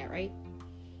back into that, right?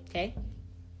 Okay?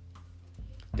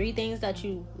 3 things that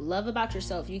you love about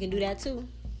yourself. You can do that too.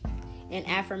 And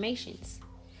affirmations.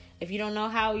 If you don't know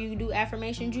how you do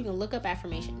affirmations, you can look up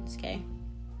affirmations, okay?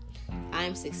 I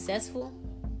am successful.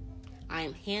 I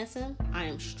am handsome. I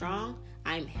am strong.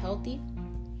 I am healthy.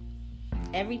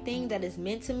 Everything that is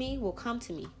meant to me will come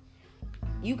to me.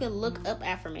 You can look up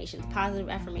affirmations, positive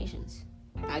affirmations.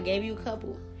 I gave you a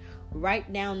couple.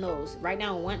 Write down those. Write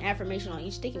down one affirmation on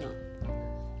each sticky note.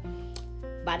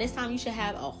 By this time, you should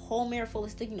have a whole mirror full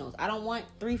of sticky notes. I don't want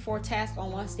 3-4 tasks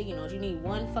on one sticky note. You need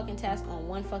one fucking task on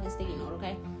one fucking sticky note,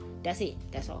 okay? That's it.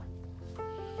 That's all.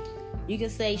 You can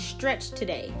say stretch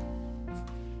today.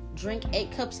 Drink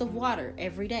 8 cups of water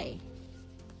every day.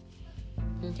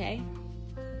 Okay?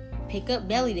 Pick up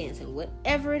belly dancing.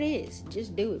 Whatever it is,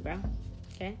 just do it, bro.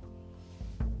 Okay?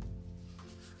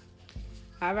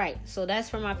 All right, so that's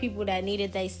for my people that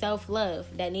needed their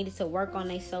self-love, that needed to work on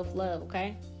their self-love,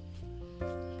 okay?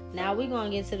 Now we're going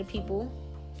to get to the people.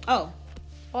 Oh,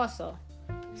 also,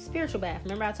 spiritual bath.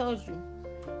 Remember I told you,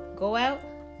 go out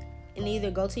and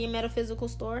either go to your metaphysical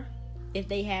store, if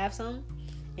they have some,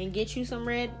 and get you some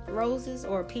red roses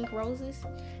or pink roses.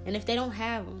 And if they don't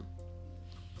have them,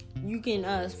 you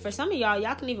can, for some of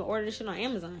y'all can even order this shit on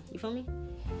Amazon. You feel me?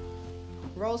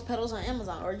 Rose petals on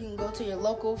Amazon, or you can go to your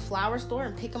local flower store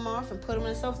and pick them off and put them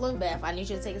in a self-love bath. I need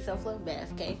you to take a self-love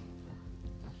bath, okay?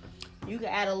 You can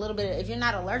add a little bit of, if you're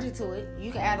not allergic to it,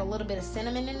 you can add a little bit of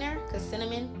cinnamon in there, because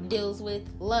cinnamon deals with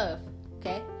love,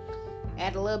 okay?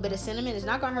 Add a little bit of cinnamon. It's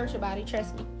not going to hurt your body,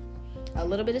 trust me. A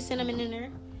little bit of cinnamon in there,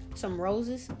 some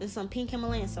roses, and some pink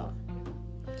Himalayan salt.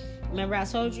 Remember I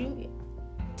told you,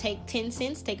 take 10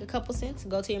 cents, take a couple cents,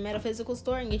 go to your metaphysical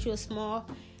store and get you a small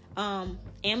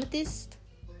amethyst,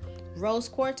 rose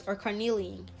quartz, or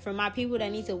carnelian. For my people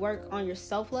that need to work on your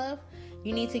self-love,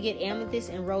 you need to get amethyst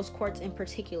and rose quartz in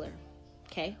particular.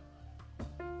 Okay?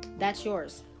 That's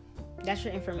yours. That's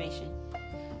your information.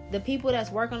 The people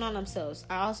that's working on themselves,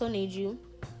 I also need you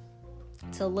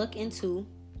to look into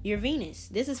your Venus.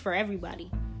 This is for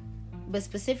everybody, but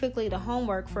specifically the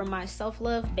homework for my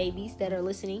self-love babies that are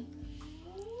listening.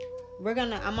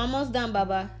 I'm almost done,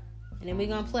 Bubba, and then we're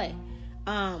gonna play.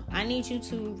 I need you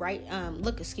to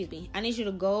I need you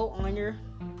to go on your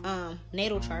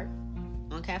natal chart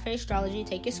on Cafe Astrology.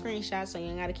 Take your screenshots so you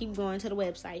ain't gotta keep going to the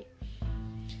website.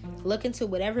 Look into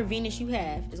whatever Venus you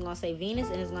have. It's gonna say Venus,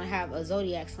 and it's gonna have a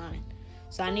zodiac sign.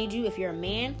 So I need you, if you're a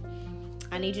man,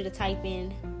 I need you to type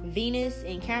in Venus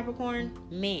in Capricorn,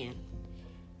 man.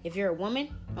 If you're a woman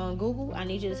on Google, I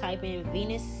need you to type in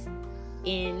Venus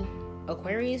in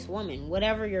Aquarius, woman.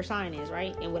 Whatever your sign is,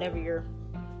 right? And whatever your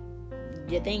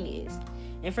thing is.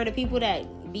 And for the people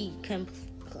that be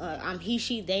I'm he,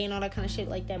 she, they, and all that kind of shit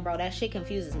like that, bro, that shit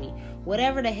confuses me.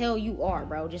 Whatever the hell you are,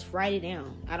 bro, just write it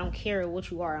down. I don't care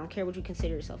what you are. I don't care what you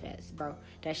consider yourself as, bro.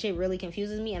 That shit really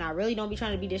confuses me, and I really don't be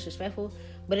trying to be disrespectful,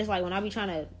 but it's like when I be trying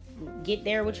to get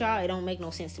there with y'all, it don't make no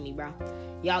sense to me, bro.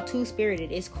 Y'all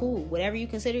two-spirited. It's cool. Whatever you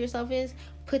consider yourself is,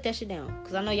 put that shit down,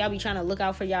 because I know y'all be trying to look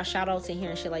out for y'all shout-outs in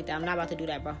here and shit like that. I'm not about to do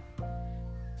that, bro.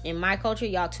 In my culture,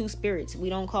 y'all two spirits. We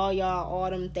don't call y'all all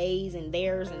them theys and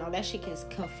theirs and all that shit is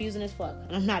confusing as fuck.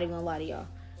 And I'm not even gonna lie to y'all.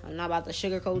 I'm not about to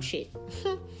sugarcoat shit.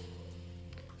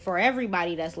 For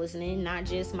everybody that's listening, not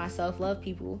just my self-love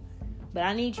people, but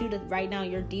I need you to write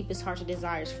down your deepest heart's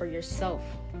desires for yourself.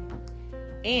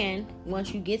 And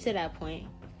once you get to that point,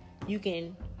 you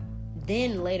can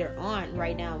then later on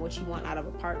write down what you want out of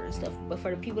a partner and stuff. But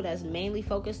for the people that's mainly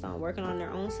focused on working on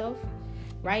their own self,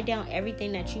 write down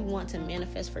everything that you want to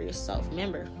manifest for yourself.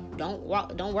 Remember, don't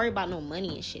worry about no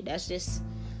money and shit. That's just,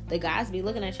 the guys be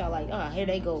looking at y'all like, oh, here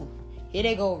they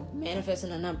go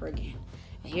manifesting a number again.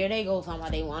 Here they go talking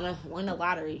about they want to win the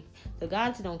lottery. The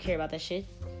guys don't care about that shit.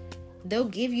 They'll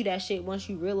give you that shit once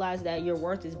you realize that your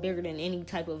worth is bigger than any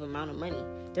type of amount of money.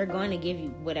 They're going to give you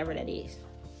whatever that is.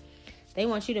 They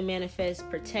want you to manifest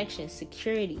protection,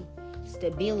 security,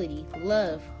 stability,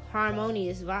 love,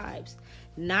 harmonious vibes,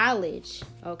 knowledge,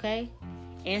 okay?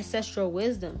 Ancestral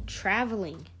wisdom,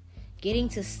 traveling, getting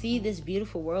to see this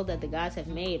beautiful world that the gods have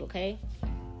made, okay?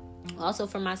 Also,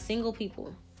 for my single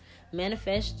people,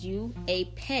 manifest you a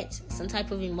pet, some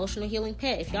type of emotional healing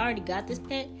pet. If you already got this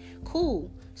pet, cool.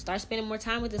 Start spending more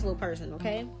time with this little person,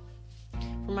 okay?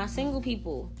 For my single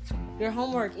people, your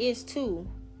homework is to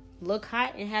look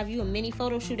hot and have you a mini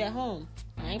photo shoot at home.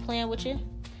 I ain't playing with you.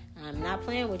 I'm not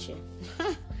playing with you.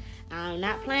 I'm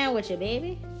not playing with you,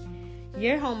 baby.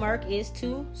 Your homework is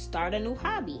to start a new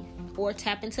hobby or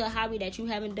tap into a hobby that you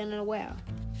haven't done in a while.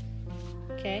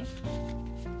 Okay?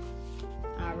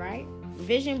 All right.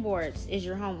 Vision boards is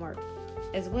your homework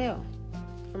as well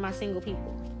for my single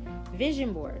people.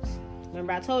 Vision boards.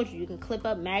 Remember I told you can clip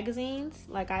up magazines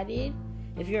like I did.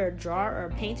 If you're a drawer or a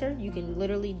painter, you can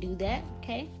literally do that,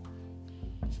 okay?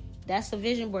 That's a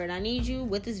vision board. I need you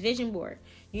with this vision board.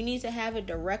 You need to have it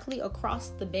directly across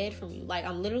the bed from you. Like,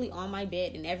 I'm literally on my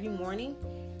bed, and every morning,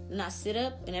 and I sit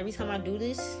up, and every time I do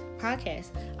this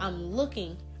podcast,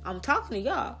 I'm talking to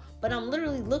y'all, but I'm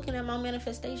literally looking at my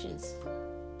manifestations.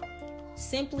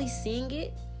 Simply seeing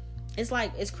it,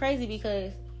 it's crazy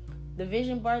because the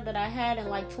vision board that I had in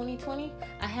like 2020,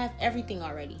 I have everything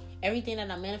already. Everything that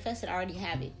I manifested, I already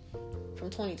have it from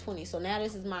 2020. So now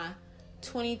this is my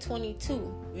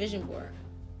 2022 vision board.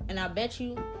 And I bet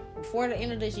you before the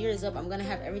end of this year is up, I'm going to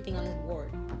have everything on this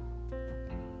board.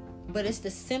 But it's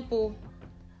the simple,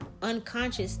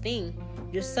 unconscious thing.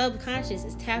 Your subconscious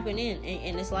is tapping in.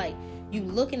 And it's like You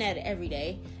looking at it every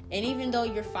day. And even though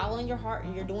you're following your heart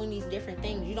and you're doing these different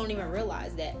things, you don't even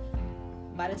realize that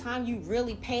by the time you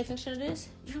really pay attention to this,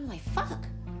 you're like, fuck,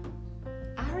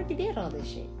 I already did all this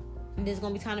shit. And there's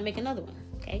going to be time to make another one,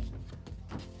 okay?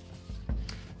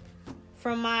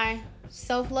 From my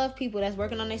self-love people that's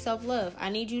working on their self-love, I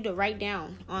need you to write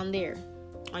down on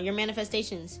your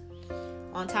manifestations,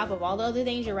 on top of all the other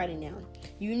things you're writing down.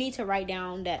 You need to write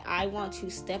down that I want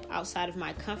to step outside of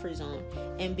my comfort zone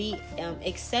and be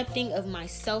accepting of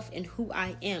myself and who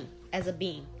I am as a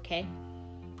being, okay?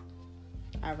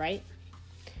 All right.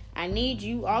 I need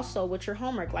you also with your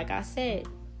homework, like I said,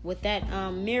 with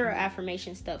that mirror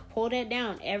affirmation stuff. Pull that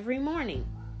down every morning.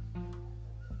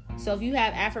 So if you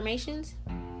have affirmations,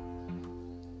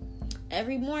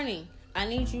 every morning, I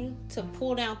need you to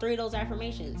pull down 3 of those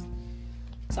affirmations.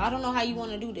 So I don't know how you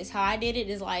want to do this. How I did it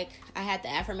is like I had the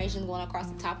affirmations going across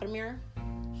the top of the mirror.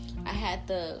 I had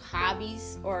the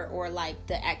hobbies or like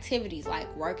the activities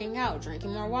like working out,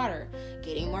 drinking more water,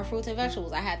 getting more fruits and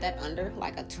vegetables. I had that under,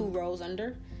 like a 2 rows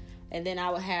under. And then I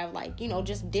would have like,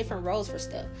 just different rows for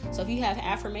stuff. So if you have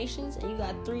affirmations and you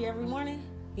got 3 every morning,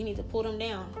 you need to pull them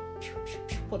down.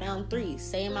 Pull down 3.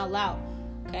 Say them out loud.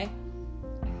 Okay?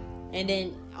 And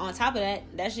then on top of that,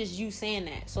 that's just you saying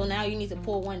that. So now you need to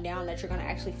pull one down that you're going to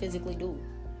actually physically do.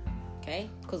 Okay?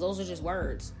 Because those are just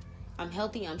words. I'm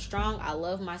healthy. I'm strong. I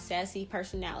love my sassy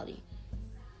personality.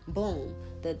 Boom.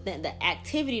 The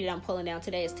activity that I'm pulling down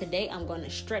today is today I'm going to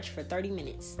stretch for 30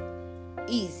 minutes.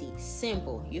 Easy.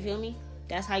 Simple. You feel me?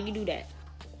 That's how you do that.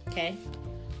 Okay?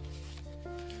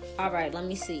 All right. Let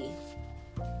me see.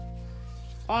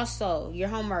 Also, your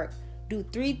homework. Do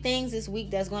 3 things this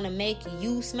week that's going to make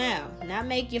you smile. Not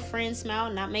make your friends smile.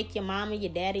 Not make your mama,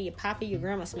 your daddy, your papa, your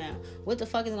grandma smile. What the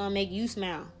fuck is going to make you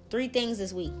smile? 3 things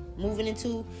this week. Moving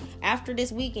into after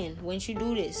this weekend, once you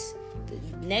do this,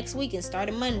 next weekend,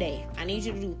 starting Monday, I need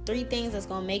you to do 3 things that's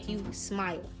going to make you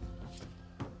smile.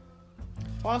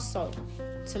 Also,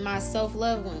 to my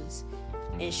self-love ones,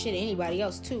 and shit, anybody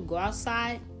else too, go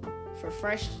outside for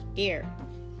fresh air.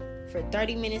 For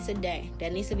 30 minutes a day.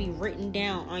 That needs to be written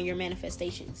down on your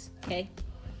manifestations. Okay?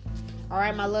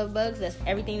 Alright, my love bugs. That's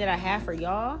everything that I have for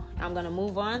y'all. I'm going to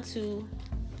move on to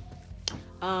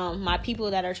my people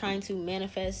that are trying to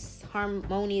manifest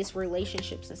harmonious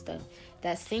relationships and stuff.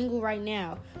 That's single right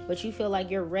now, but you feel like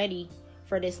you're ready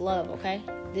for this love, okay?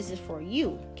 This is for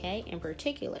you, okay? In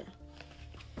particular.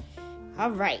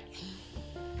 Alright.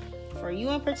 For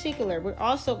you in particular, we're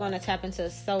also going to tap into a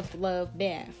self-love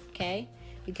bath, okay?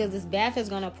 Because this bath is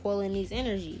going to pull in these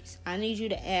energies. I need you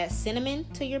to add cinnamon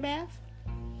to your bath.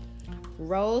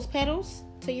 Rose petals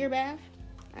to your bath.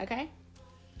 Okay?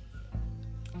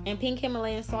 And pink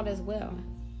Himalayan salt as well.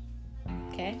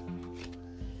 Okay?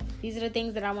 These are the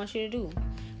things that I want you to do.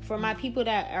 For my people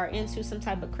that are into some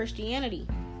type of Christianity,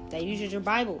 that uses your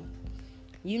Bible,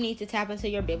 you need to tap into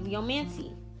your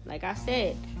bibliomancy. Like I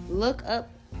said, look up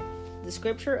the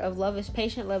scripture of love is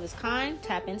patient, love is kind.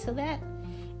 Tap into that.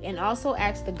 And also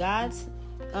ask the gods,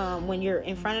 when you're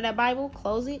in front of that Bible,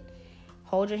 close it,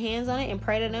 hold your hands on it, and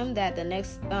pray to them that the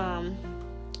next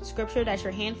scripture that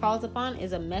your hand falls upon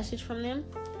is a message from them,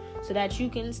 so that you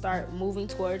can start moving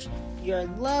towards your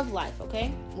love life,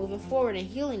 okay? Moving forward and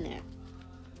healing that.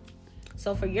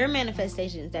 So for your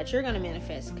manifestations that you're going to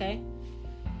manifest, okay?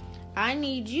 I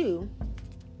need you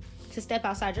to step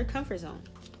outside your comfort zone.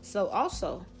 So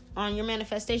also, on your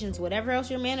manifestations, whatever else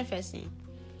you're manifesting,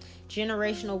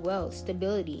 generational wealth,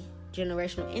 stability,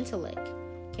 generational intellect,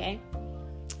 okay?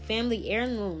 Family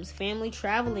heirlooms, family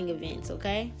traveling events,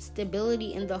 okay?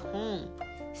 Stability in the home,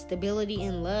 stability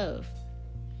in love,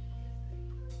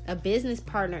 a business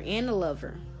partner and a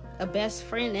lover, a best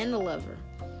friend and a lover,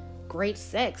 great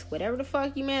sex, whatever the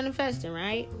fuck you manifesting,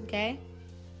 right? Okay?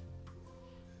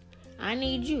 I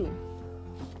need you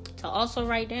to also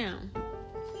write down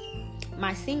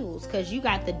my singles, because you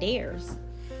got the dares.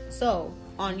 So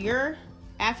on your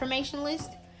affirmation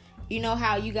list, you know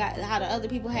how you got how the other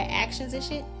people had actions and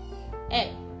shit?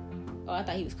 Hey. Oh, I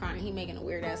thought he was crying. He making a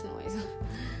weird ass noise.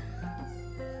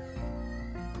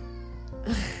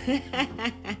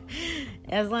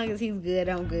 As long as he's good,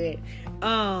 I'm good.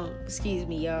 Excuse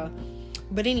me, y'all.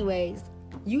 But anyways,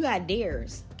 you got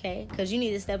dares, okay? Because you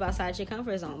need to step outside your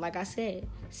comfort zone. Like I said,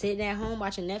 sitting at home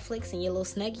watching Netflix in your little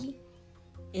snuggie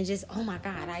and just, oh my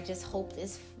God, I just hope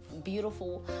this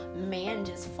beautiful man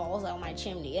just falls out my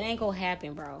chimney. It ain't gonna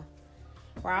happen, bro.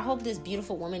 Or I hope this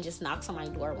beautiful woman just knocks on my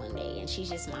door one day and she's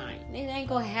just mine. It ain't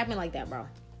gonna happen like that, bro.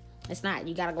 It's not.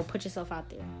 You gotta go put yourself out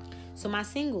there. So my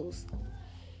singles,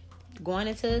 going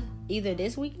into either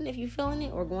this weekend if you're feeling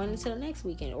it, or going into the next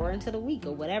weekend, or into the week,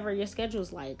 or whatever your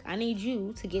schedule's like, I need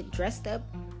you to get dressed up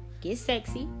get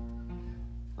sexy,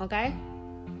 okay?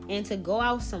 And to go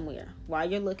out somewhere while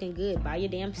you're looking good by your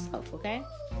damn self, okay?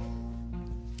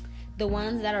 The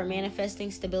ones that are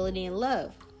manifesting stability and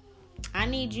love, I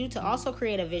need you to also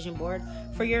create a vision board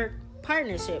for your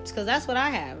partnerships, because that's what I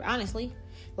have, honestly.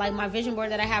 Like my vision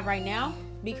board that I have right now,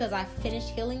 because I finished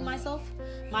healing myself,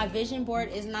 my vision board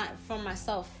is not for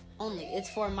myself only. It's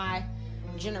for my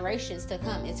generations to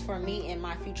come. It's for me and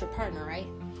my future partner, right?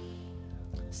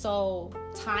 So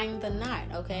tying the knot,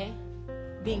 okay?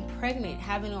 Being pregnant,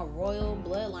 having a royal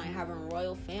bloodline, having a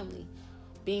royal family,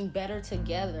 being better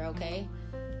together, okay?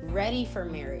 Ready for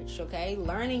marriage, okay?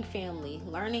 Learning family,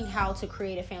 learning how to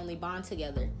create a family bond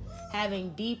together, having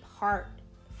deep,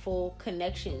 heartful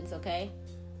connections, okay?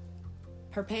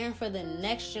 Preparing for the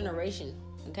next generation,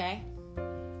 okay?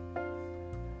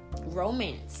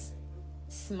 Romance,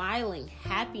 smiling,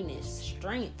 happiness,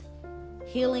 strength,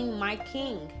 healing my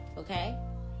king, okay?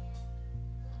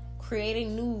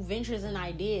 Creating new ventures and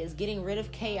ideas, getting rid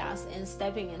of chaos and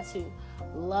stepping into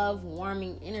love,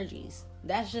 warming energies.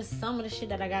 That's just some of the shit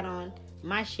that I got on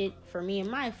my shit for me and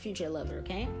my future lover,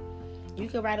 okay? You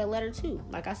could write a letter too.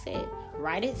 Like I said,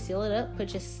 write it, seal it up,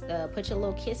 put your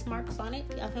little kiss marks on it.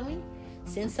 You feel me?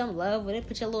 Send some love with it.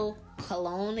 Put your little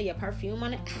cologne or your perfume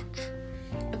on it,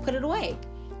 and put it away.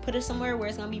 Put it somewhere where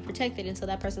it's gonna be protected until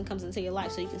that person comes into your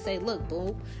life, so you can say, "Look,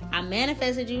 boo, I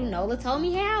manifested you. Nola told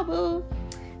me how, boo.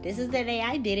 This is the day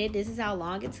I did it. This is how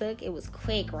long it took. It was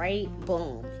quick, right?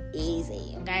 Boom,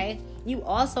 easy." Okay. You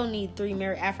also need 3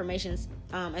 mirror affirmations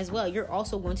as well. You're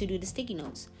also going to do the sticky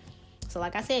notes. So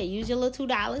like I said, use your little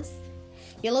 $2.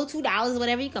 Your little $2,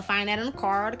 whatever. You can find that on the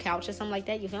car or the couch or something like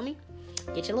that. You feel me?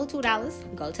 Get your little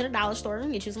 $2. Go to the dollar store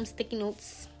and get you some sticky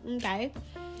notes. Okay.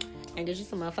 And get you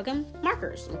some motherfucking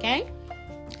markers. Okay.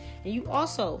 And you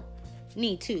also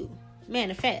need to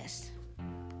manifest.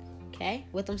 Okay.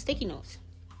 With them sticky notes.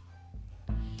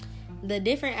 The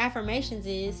different affirmations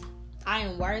is, I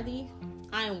am worthy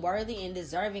and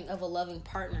deserving of a loving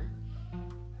partner.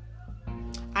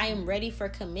 I am ready for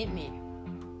commitment.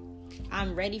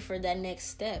 I'm ready for that next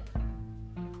step.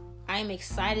 I am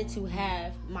excited to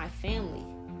have my family.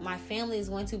 My family is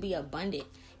going to be abundant.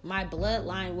 My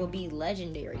bloodline will be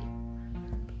legendary.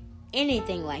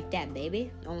 Anything like that,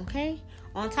 baby. Okay?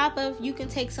 On top of, you can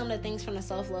take some of the things from the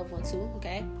self-love one too,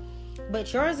 okay?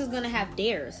 But yours is going to have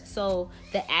dares. So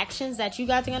the actions that you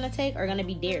guys are going to take are going to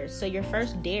be dares. So your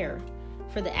first dare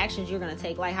for the actions you're going to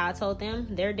take, like how I told them,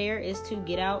 their dare is to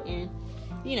get out and,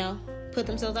 put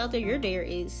themselves out there. Your dare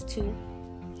is to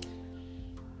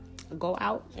go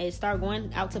out and start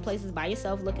going out to places by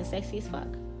yourself looking sexy as fuck.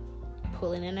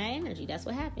 Pulling in that energy. That's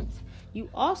what happens. You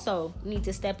also need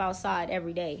to step outside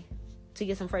every day to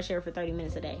get some fresh air for 30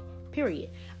 minutes a day. Period.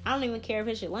 I don't even care if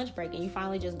it's your lunch break and you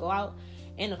finally just go out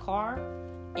in the car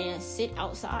and sit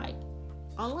outside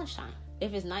on lunchtime.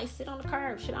 If it's nice, sit on the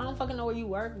curb. Shit, I don't fucking know where you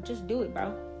work. Just do it,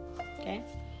 bro. Okay?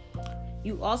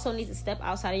 You also need to step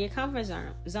outside of your comfort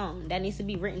zone. That needs to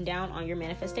be written down on your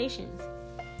manifestations.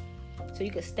 So you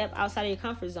can step outside of your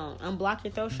comfort zone, unblock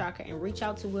your throat chakra, and reach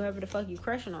out to whoever the fuck you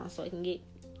crushing on so it can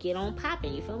get on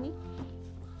popping. You feel me?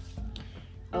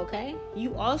 Okay?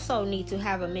 You also need to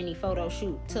have a mini photo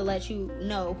shoot to let you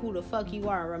know who the fuck you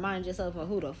are. Remind yourself of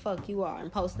who the fuck you are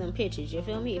and post them pictures. You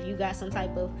feel me? If you got some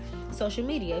type of social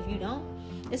media. If you don't,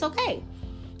 it's okay.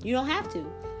 You don't have to.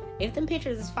 If them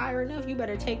pictures is fire enough, you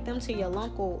better take them to your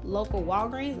local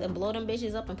Walgreens and blow them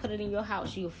bitches up and put it in your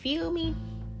house. You feel me?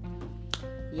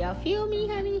 Y'all feel me,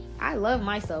 honey? I love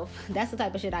myself. That's the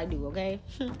type of shit I do, okay?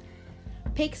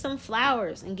 Pick some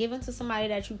flowers and give them to somebody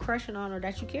that you crushing on or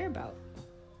that you care about.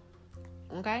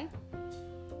 Okay?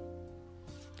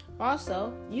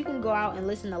 Also, you can go out and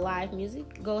listen to live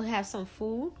music. Go have some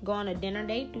food. Go on a dinner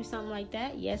date. Do something like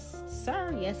that. Yes,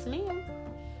 sir. Yes, ma'am.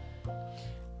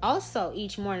 Also,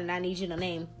 each morning, I need you to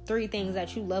name 3 things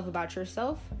that you love about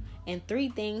yourself and 3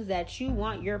 things that you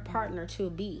want your partner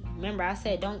to be. Remember, I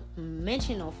said don't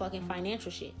mention no fucking financial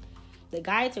shit. The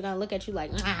guys are going to look at you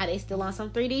like, they still on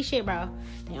some 3D shit, bro.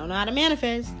 They don't know how to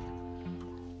manifest.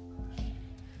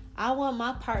 I want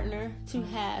my partner to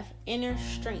have inner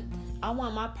strength. I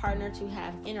want my partner to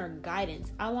have inner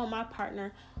guidance. I want my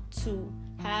partner to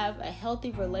have a healthy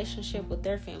relationship with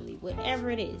their family, whatever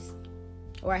it is.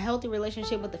 Or a healthy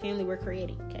relationship with the family we're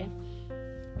creating, okay?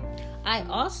 I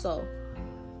also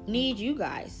need you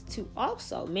guys to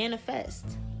also manifest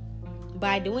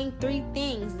by doing 3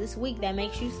 things this week that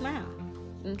makes you smile,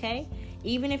 okay?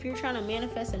 Even if you're trying to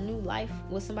manifest a new life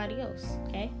with somebody else,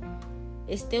 okay?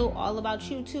 It's still all about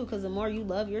you too, because the more you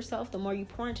love yourself, the more you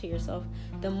pour into yourself,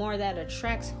 the more that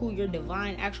attracts who your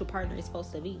divine actual partner is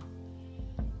supposed to be,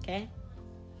 okay?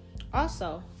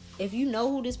 Also, if you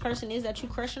know who this person is that you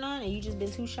crushing on and you just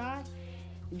been too shy,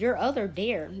 your other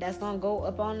dare that's gonna go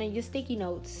up on your sticky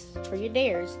notes for your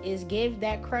dares is give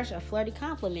that crush a flirty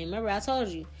compliment. Remember, I told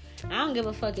you, I don't give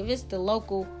a fuck if it's the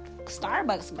local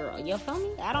Starbucks girl. You feel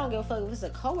me? I don't give a fuck if it's a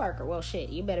coworker. Well, shit,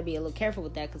 you better be a little careful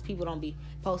with that because people don't be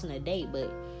posting a date.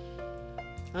 But I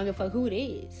don't give a fuck who it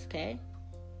is. Okay?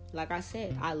 Like I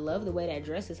said, I love the way that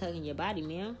dress is hugging your body,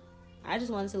 man. I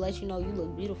just wanted to let you know you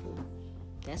look beautiful.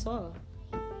 That's all.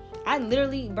 I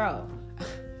literally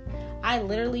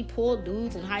pulled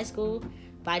dudes in high school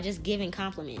by just giving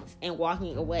compliments and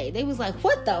walking away. They was like,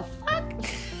 what the fuck?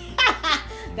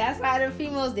 That's why the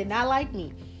females did not like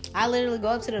me. I literally go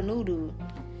up to the new dude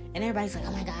and everybody's like,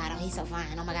 oh my God, he's so fine.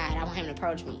 Oh my God, I want him to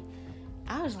approach me.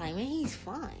 I was like, man, he's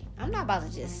fine. I'm not about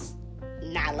to just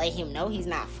not let him know he's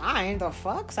not fine. The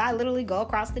fuck? So I literally go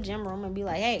across the gym room and be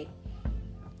like, hey,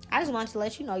 I just wanted to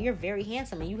let you know you're very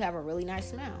handsome and you have a really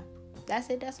nice smile. That's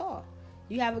it. That's all.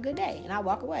 You have a good day. And I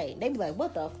walk away. They be like,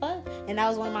 what the fuck? And that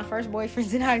was one of my first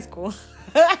boyfriends in high school.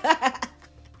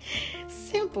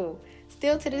 Simple.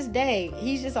 Still to this day,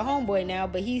 he's just a homeboy now,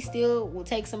 but he still will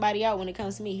take somebody out when it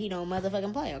comes to me. He don't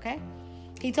motherfucking play, okay?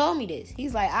 He told me this.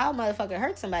 He's like, I'll motherfucking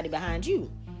hurt somebody behind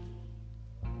you.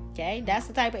 Okay? That's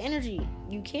the type of energy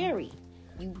you carry.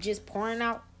 You just pouring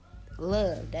out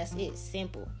love. That's it.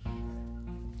 Simple.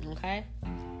 Okay?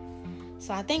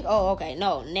 So I think,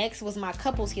 next was my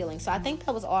couples healing. So I think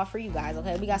that was all for you guys,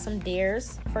 okay? We got some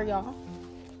dares for y'all.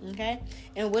 Okay,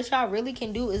 and what y'all really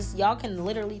can do is y'all can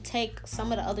literally take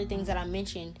some of the other things that I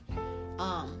mentioned,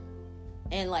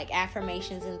 and like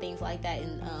affirmations and things like that,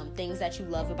 and things that you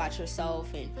love about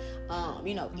yourself, and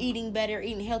eating better,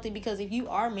 eating healthy. Because if you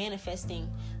are manifesting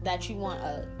that you want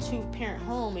a 2-parent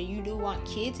home and you do want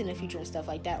kids in the future and stuff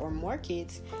like that, or more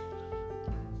kids,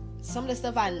 some of the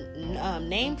stuff I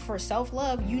named for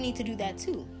self-love, you need to do that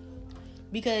too,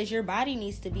 because your body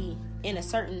needs to be in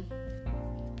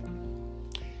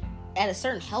at a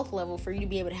certain health level for you to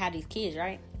be able to have these kids,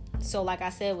 right? So like I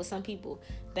said, with some people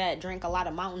that drink a lot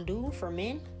of Mountain Dew, for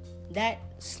men, that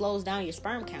slows down your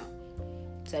sperm count.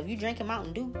 So if you drinking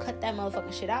Mountain Dew, cut that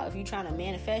motherfucking shit out if you're trying to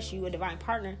manifest you a divine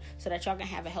partner so that y'all can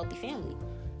have a healthy family.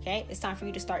 Okay? It's time for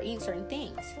you to start eating certain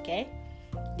things. Okay?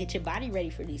 Get your body ready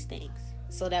for these things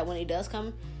so that when it does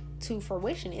come to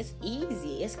fruition, it's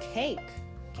easy. It's cake.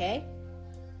 Okay?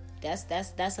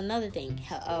 That's another thing.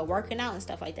 Working out and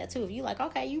stuff like that too. If you like,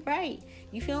 okay, you right.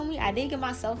 You feel me? I did get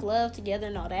my self-love together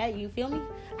and all that. You feel me?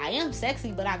 I am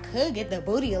sexy, but I could get the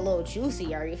booty a little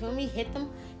juicier. You feel me? Hit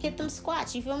them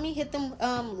squats. You feel me? Hit them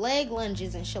leg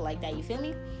lunges and shit like that. You feel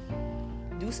me?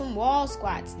 Do some wall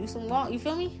squats. You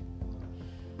feel me?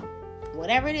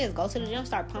 Whatever it is, go to the gym,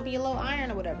 start pumping your little iron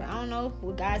or whatever. I don't know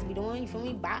what guys be doing. You feel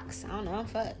me? Box. I don't know.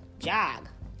 Fuck. Jog.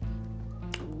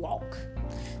 Walk.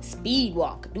 Speed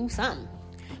walk. Do something.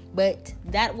 But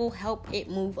that will help it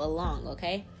move along,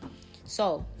 okay?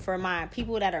 So, for my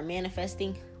people that are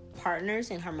manifesting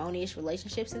partners and harmonious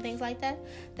relationships and things like that,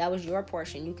 that was your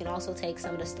portion. You can also take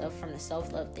some of the stuff from the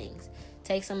self-love things.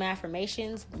 Take some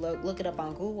affirmations. Look it up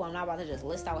on Google. I'm not about to just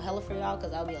list out hella for y'all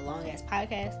because that'll be a long-ass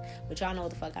podcast. But y'all know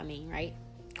what the fuck I mean, right?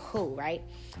 Cool, right?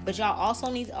 But y'all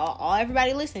also need,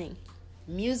 everybody listening,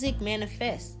 music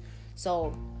manifests.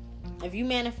 So, if you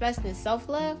manifest in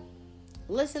self-love,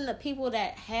 listen to people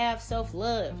that have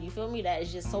self-love. You feel me? That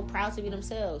is just so proud to be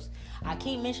themselves. I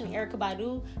keep mentioning Erykah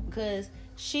Badu because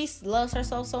she loves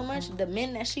herself so much. The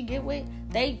men that she get with,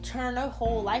 they turn their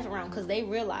whole life around because they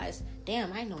realize,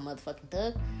 damn, I ain't no motherfucking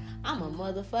thug. I'm a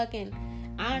motherfucking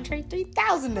Andre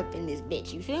 3000 up in this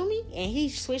bitch. You feel me? And he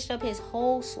switched up his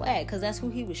whole swag because that's who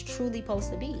he was truly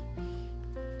supposed to be.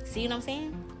 See what I'm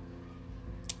saying?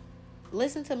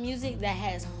 Listen to music that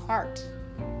has heart,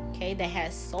 okay? That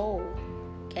has soul,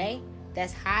 okay?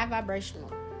 That's high vibrational.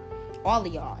 All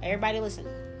of y'all, everybody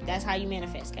listening. That's how you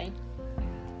manifest, okay?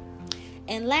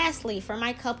 And lastly, for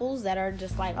my couples that are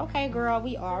just like, okay, girl,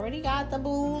 we already got the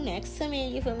boo next to me,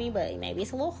 you feel me? But maybe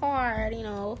it's a little hard, you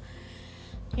know,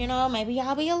 maybe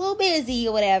y'all be a little busy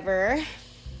or whatever.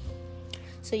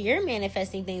 So you're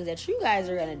manifesting things that you guys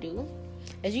are going to do,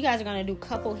 is you guys are going to do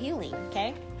couple healing,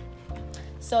 okay?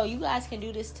 So you guys can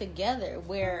do this together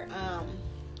where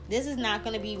this is not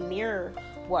going to be mirror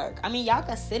work. I mean, y'all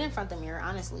can sit in front of the mirror,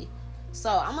 honestly. So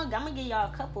I'm gonna give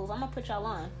y'all couples. I'm going to put y'all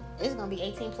on. It's going to be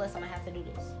 18 plus. I'm going to have to do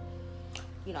this.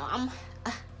 You know, I'm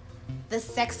the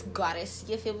sex goddess.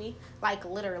 You feel me? Like,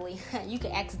 literally. You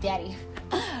can ask daddy.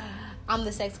 I'm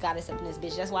the sex goddess up in this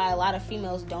bitch. That's why a lot of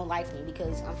females don't like me,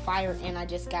 because I'm fire and I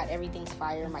just got everything's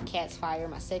fire. My cat's fire.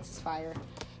 My sex is fire.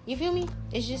 You feel me?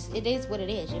 It's just, it is what it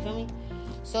is. You feel me?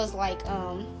 So it's like,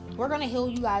 we're going to heal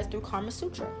you guys through Karma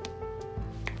Sutra.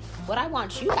 what I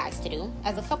want you guys to do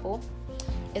as a couple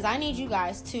is I need you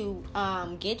guys to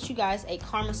get you guys a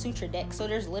Karma Sutra deck. So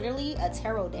there's literally a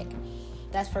tarot deck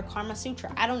that's for Karma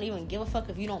Sutra. I don't even give a fuck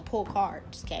if you don't pull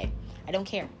cards, okay? I don't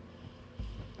care.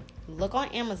 Look on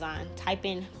Amazon, type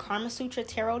in Karma Sutra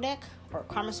tarot deck or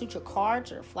Karma Sutra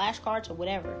cards or flashcards or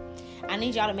whatever. I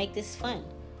need y'all to make this fun,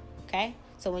 okay?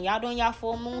 So when y'all doing y'all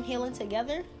full moon healing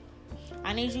together,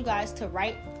 I need you guys to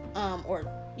write,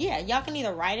 y'all can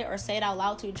either write it or say it out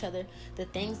loud to each other, the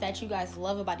things that you guys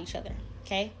love about each other,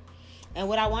 okay? And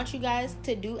what I want you guys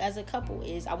to do as a couple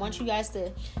is I want you guys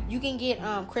to, you can get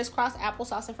crisscross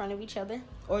applesauce in front of each other,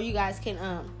 or you guys can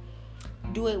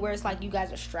do it where it's like you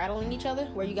guys are straddling each other,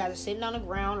 where you guys are sitting on the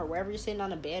ground or wherever you're sitting on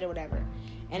the bed or whatever.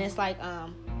 And it's like,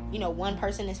 one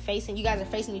person is facing, you guys are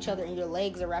facing each other and your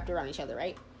legs are wrapped around each other,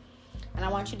 right? And I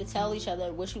want you to tell each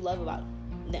other what you love about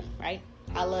them, right?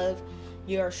 I love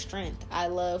your strength. I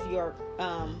love your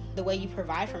the way you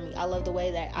provide for me. I love the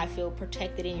way that I feel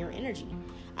protected in your energy.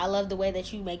 I love the way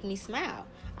that you make me smile.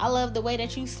 I love the way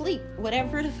that you sleep,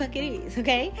 whatever the fuck it is,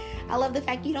 okay? I love the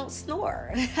fact you don't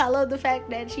snore. I love the fact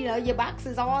that, your box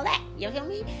is all that. You feel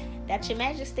me? That your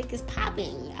magic stick is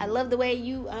popping. I love the way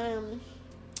you,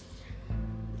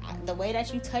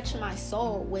 touch my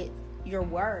soul with your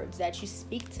words that you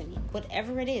speak to me.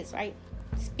 Whatever it is, right?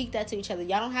 Speak that to each other.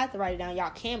 Y'all don't have to write it down.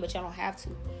 Y'all can, but y'all don't have to.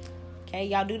 Okay?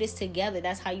 Y'all do this together.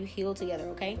 That's how you heal together,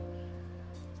 okay?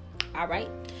 All right?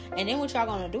 And then what y'all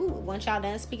gonna do, once y'all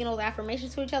done speaking those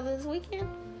affirmations to each other this weekend,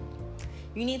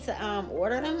 you need to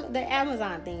order them the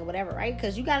Amazon thing or whatever, right?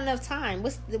 Because you got enough time.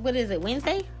 What is it,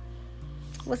 Wednesday?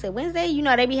 What's it, Wednesday?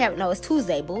 They be having, no, it's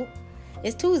Tuesday, boo.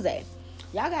 It's Tuesday.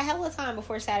 Y'all got hella time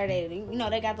before Saturday.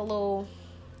 They got the little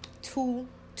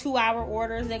two-hour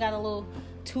orders. They got a little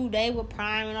 2-day with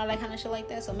Prime and all that kind of shit like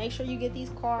that. So make sure you get these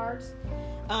cards.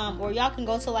 Or y'all can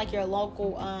go to like your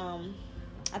local, I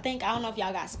don't know if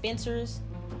y'all got Spencer's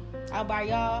out by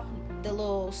y'all, the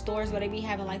little stores where they be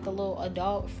having like the little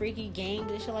adult freaky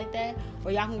games and shit like that.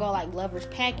 Or y'all can go like Lover's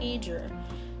Package or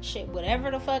shit,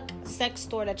 whatever the fuck sex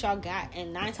store that y'all got.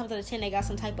 And 9 times out of 10 they got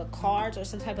some type of cards or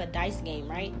some type of dice game,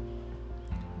 right?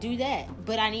 Do that.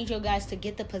 But I need you guys to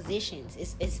get the positions.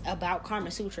 It's about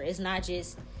Karma Sutra. It's not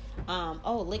just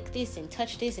lick this and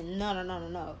touch this and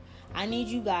no. I need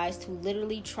you guys to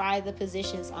literally try the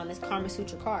positions on this Karma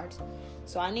Sutra cards.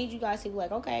 So I need you guys to be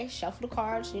like, okay, shuffle the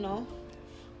cards,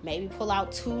 maybe pull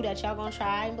out 2 that y'all gonna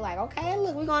try and be like, okay,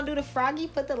 look, we're gonna do the froggy,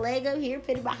 put the leg up here,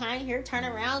 put it behind here, turn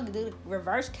around, do the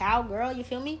reverse cowgirl, you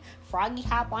feel me? Froggy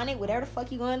hop on it, whatever the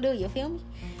fuck you gonna do, you feel me?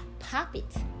 Pop it.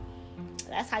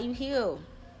 That's how you heal.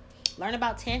 Learn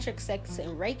about tantric sex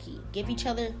and Reiki. Give each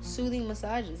other soothing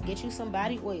massages. Get you some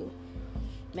body oil.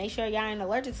 Make sure y'all ain't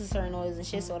allergic to certain oils and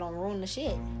shit so it don't ruin the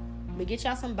shit. But get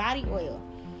y'all some body oil.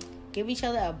 Give each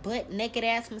other a butt naked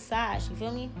ass massage. You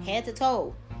feel me? Head to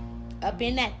toe. Up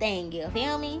in that thing. You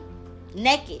feel me?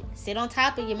 Naked. Sit on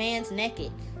top of your man's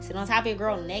naked. Sit on top of your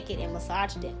girl naked and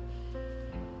massage them.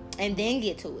 And then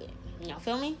get to it. Y'all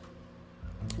feel me?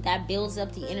 That builds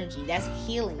up the energy. That's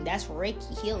healing. That's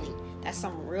Reiki healing. That's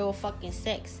some real fucking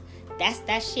sex. That's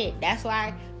that shit. That's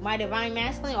why my divine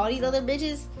masculine, all these other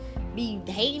bitches be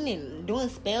hating and doing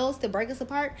spells to break us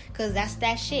apart. Because that's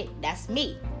that shit. That's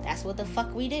me. That's what the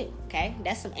fuck we do. Okay?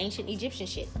 That's some ancient Egyptian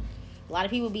shit. A lot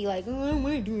of people be like, oh, I don't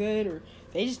want to do that. Or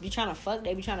they just be trying to fuck.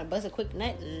 They be trying to bust a quick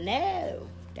nut. No.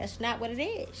 That's not what it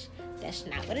is. That's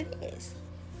not what it is.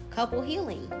 Couple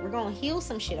healing. We're going to heal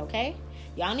some shit, okay?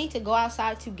 Y'all need to go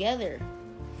outside together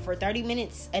for 30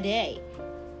 minutes a day.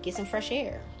 Get some fresh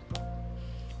air.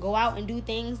 Go out and do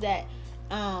things that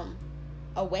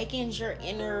awakens your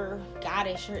inner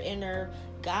goddess, your inner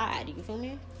God. You feel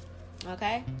me?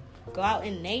 Okay? Go out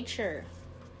in nature.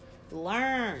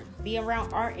 Learn. Be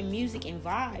around art and music and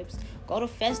vibes. Go to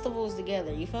festivals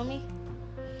together. You feel me?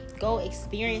 Go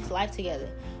experience life together.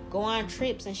 Go on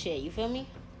trips and shit. You feel me?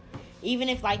 Even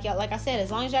if, like I said, as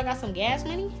long as y'all got some gas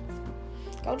money,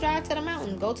 go drive to the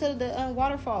mountain. Go to the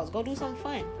waterfalls. Go do something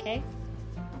fun, okay?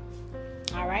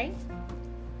 All right?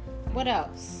 What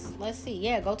else? Let's see.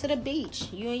 Yeah, go to the beach.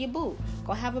 You and your boo.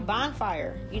 Go have a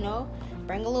bonfire,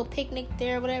 Bring a little picnic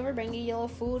there or whatever. Bring your little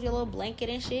food, your little blanket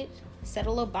and shit. Set a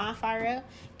little bonfire up.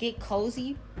 Get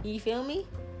cozy. You feel me?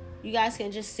 You guys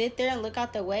can just sit there and look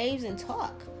out the waves and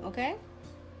talk, okay?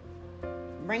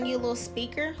 Bring you a little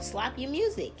speaker. Slap your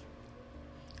music.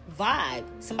 Vibe.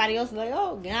 Somebody else is like,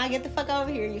 oh, now get the fuck over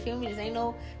here. You feel me? This ain't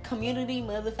no community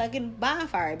motherfucking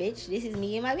bonfire, bitch. This is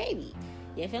me and my baby.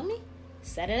 You feel me?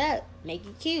 Set it up. Make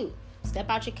it cute. Step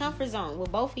out your comfort zone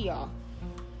with both of y'all.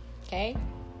 Okay?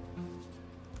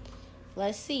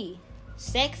 Let's see.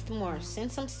 Sext more.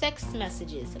 Send some sext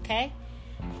messages, okay?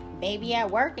 baby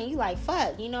at work and you like,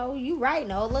 fuck, you right,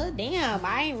 Nola. Damn,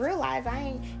 I ain't realize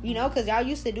because y'all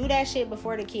used to do that shit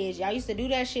before the kids. Y'all used to do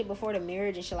that shit before the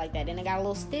marriage and shit like that. Then it got a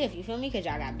little stiff, you feel me? Because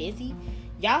y'all got busy.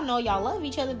 Y'all know y'all love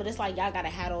each other, but it's like y'all gotta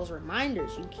have those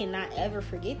reminders. You cannot ever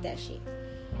forget that shit.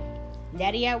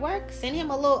 Daddy at work, send him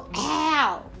a little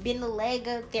ow, bend the leg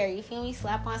up there, you feel me?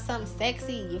 Slap on something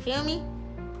sexy, you feel me?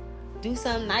 Do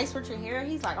something nice with your hair.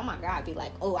 He's like, oh my God. Be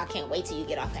like, oh, I can't wait till you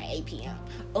get off at 8 p.m.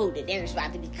 Oh, the dinner's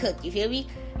about to be cooked. You feel me?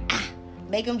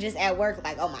 Make him just at work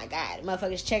like, oh my God.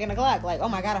 Motherfuckers checking the clock. Like, oh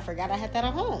my God, I forgot I had that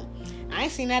at home. I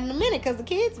ain't seen that in a minute because the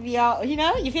kids be all, you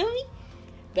feel me?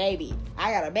 Baby,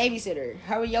 I got a babysitter.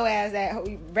 Hurry your ass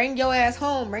at. Bring your ass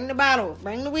home. Bring the bottle.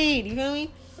 Bring the weed. You feel me?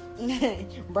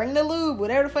 Bring the lube.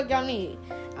 Whatever the fuck y'all need.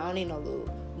 I don't need no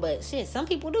lube. But shit, some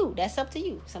people do. That's up to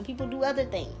you. Some people do other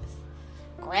things.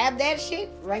 Grab that shit,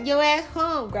 run your ass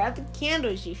home, grab the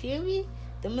candles, you feel me?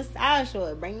 The massage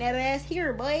oil, bring that ass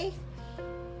here, boy.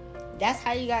 That's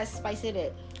how you guys spice it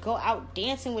up. Go out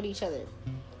dancing with each other.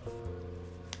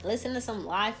 Listen to some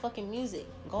live fucking music.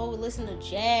 Go listen to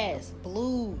jazz,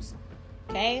 blues,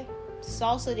 okay?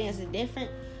 Salsa dance is different.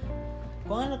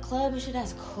 Going to the club and shit,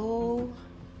 that's cool.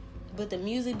 But the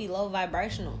music be low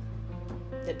vibrational.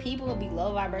 The people will be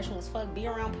low vibrational as fuck. Be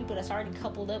around people that's already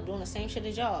coupled up doing the same shit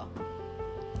as y'all.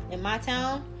 In my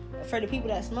town, for the people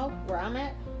that smoke, where I'm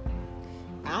at,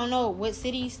 I don't know what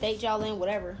city, state y'all in,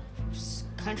 whatever,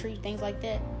 country, things like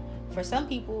that. For some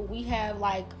people, we have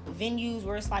like venues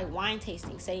where it's like wine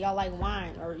tasting. Say y'all like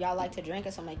wine or y'all like to drink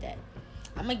or something like that.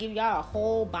 I'm gonna give y'all a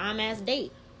whole bomb-ass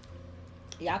date.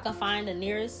 Y'all can find the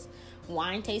nearest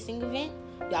wine tasting event.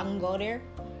 Y'all can go there.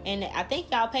 And I think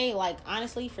y'all pay, like,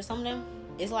 honestly, for some of them,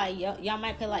 it's like y'all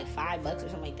might pay like $5 or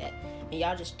something like that. And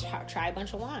y'all just try a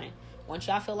bunch of wine. Once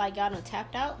y'all feel like y'all done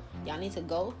tapped out, y'all need to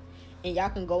go, and y'all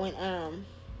can go and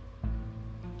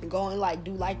like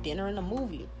do like dinner in a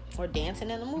movie or dancing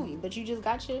in a movie. But you just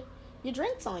got your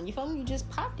drinks on, you feel me? You just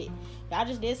popped it. Y'all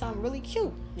just did something really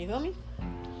cute, you feel me?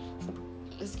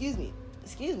 Excuse me.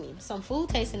 Some food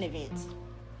tasting events,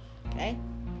 okay?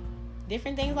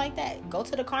 Different things like that. Go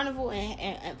to the carnival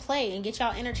and play and get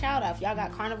y'all inner child out. If y'all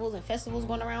got carnivals and festivals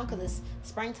going around because it's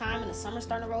springtime and the summer's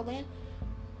starting to roll in,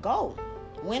 go.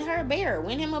 Win her a bear.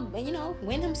 Win him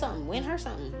something. Win her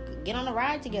something. Get on a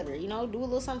ride together. Do a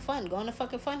little something fun. Go in the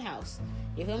fucking fun house.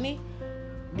 You feel me?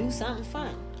 Do something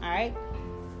fun. Alright?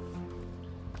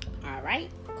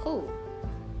 Alright? Cool.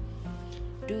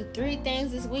 Do 3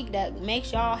 things this week that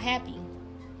makes y'all happy.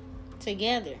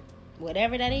 Together.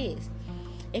 Whatever that is.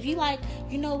 If you like,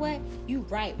 you know what? You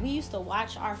right. We used to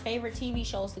watch our favorite TV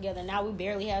shows together. Now we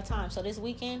barely have time. So this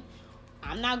weekend,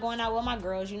 I'm not going out with my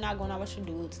girls. You're not going out with your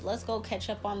dudes. Let's go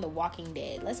catch up on The Walking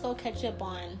Dead. Let's go catch up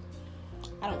on,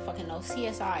 I don't fucking know,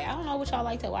 CSI. I don't know what y'all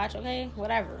like to watch, okay?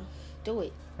 Whatever. Do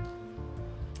it.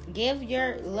 Give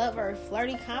your lover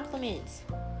flirty compliments.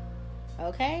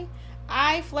 Okay?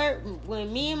 I flirt.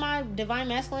 When me and my divine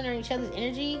masculine are in each other's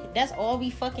energy, that's all we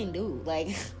fucking do.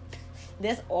 Like,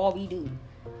 that's all we do.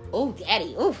 Oh,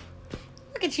 daddy. Oof.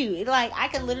 Look at you. It's like, I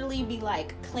can literally be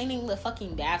like cleaning the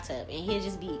fucking bathtub and he'll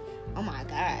just be, oh my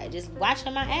God, just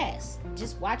watching my ass.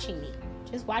 Just watching me.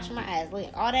 Just watching my ass. Look,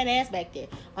 all that ass back there.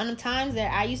 On the times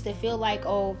that I used to feel like,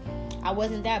 oh, I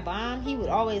wasn't that bomb, he would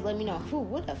always let me know,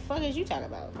 what the fuck is you talking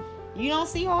about? You don't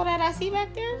see all that I see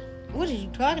back there? What are you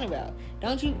talking about?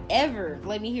 Don't you ever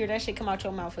let me hear that shit come out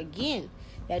your mouth again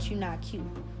that you not cute.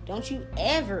 Don't you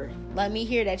ever let me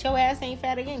hear that your ass ain't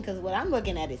fat again, because what I'm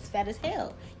looking at is fat as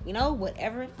hell.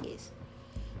 Whatever it is.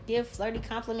 Give flirty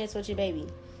compliments with your baby.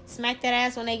 Smack that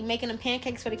ass when they making them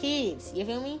pancakes for the kids. You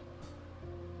feel me?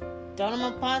 Throw them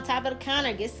up on top of the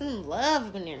counter. Get some love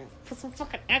up in there. Put some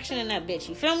fucking action in that bitch.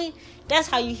 You feel me? That's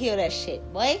how you heal that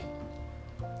shit, boy.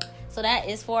 So that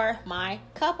is for my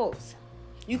couples.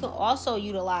 You can also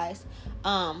utilize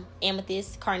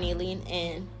amethyst, carnelian,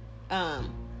 and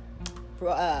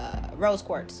rose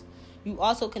quartz. You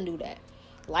also can do that.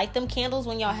 Light them candles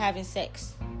when y'all having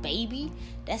sex. Baby,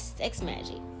 that's sex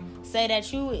magic. Say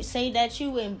that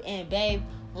you and babe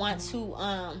want to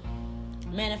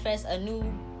manifest a new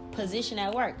position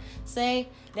at work. Say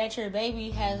that your baby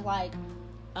has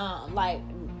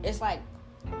it's like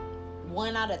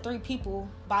 1 out of 3 people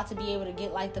about to be able to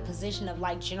get like the position of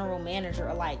like general manager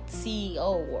or like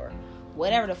CEO or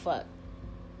whatever the fuck.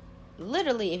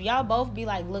 Literally, if y'all both be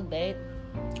like, look, babe,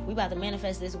 we about to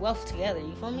manifest this wealth together.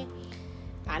 You feel me?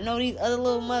 I know these other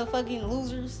little motherfucking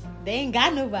losers, they ain't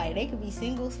got nobody. They could be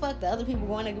single as fuck. The other people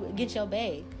going to get your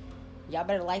bag. Y'all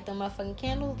better light them motherfucking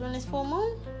candles during this full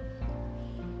moon.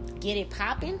 get it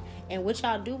popping. And what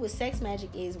y'all do with sex magic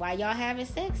is while y'all having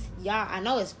sex, y'all, I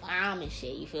know it's bomb and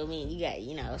shit, you feel me? You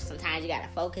got, sometimes you gotta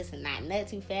focus and not nut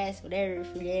too fast,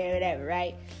 whatever,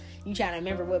 right? You trying to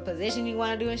remember what position you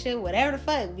want to do and shit, whatever the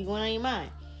fuck be going on in your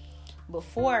mind.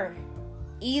 Before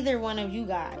either one of you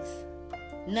guys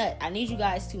nut, I need you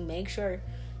guys to make sure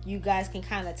you guys can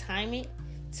kind of time it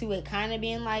to it kind of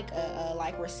being like a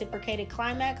like reciprocated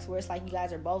climax, where it's like you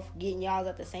guys are both getting y'all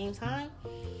at the same time.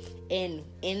 And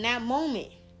in that moment,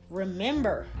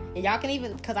 remember, and y'all can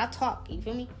even, because I talk, you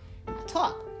feel me? I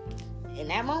talk. In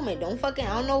that moment, don't fucking,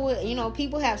 I don't know what,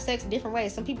 people have sex different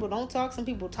ways. Some people don't talk, some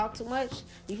people talk too much,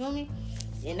 you feel me?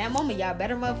 In that moment, y'all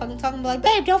better motherfucking talk and be like,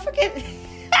 babe, don't forget.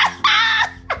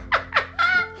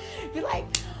 Be like,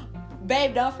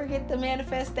 babe, don't forget the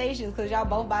manifestations, because y'all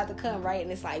both about to come, right?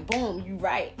 And it's like, boom, you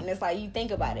right. And it's like, you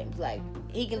think about it. Like,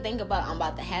 he can think about, I'm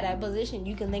about to have that position.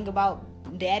 You can think about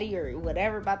daddy or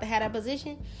whatever about to have that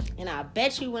position. And I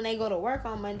bet you when they go to work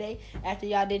on Monday, after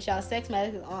y'all did y'all sex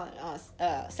magic on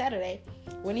Saturday,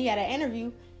 when he had an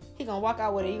interview, he gonna walk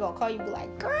out with it. He gonna call you, be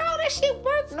like, girl, that shit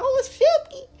worked. Nola's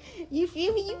filthy. You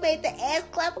feel me? You made the ass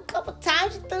clap a couple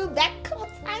times. You threw back a couple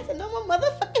times. And I'm a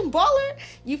motherfucking baller.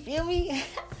 You feel me?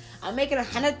 I'm making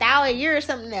 $100,000 a year or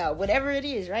something now. Whatever it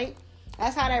is, right?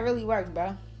 That's how that really works,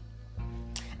 bro.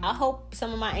 I hope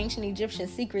some of my ancient Egyptian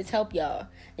secrets help y'all.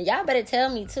 And y'all better tell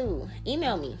me too.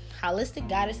 Email me,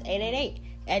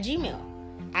 holisticgoddess888@gmail.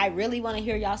 I really want to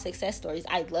hear y'all success stories.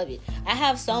 I love it. I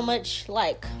have so much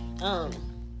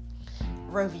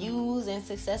reviews and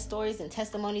success stories and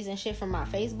testimonies and shit from my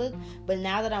Facebook. But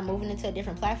now that I'm moving into a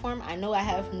different platform, I know I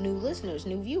have new listeners,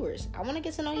 new viewers. I want to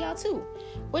get to know y'all too.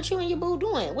 What you and your boo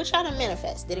doing? What y'all done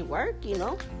manifest? Did it work?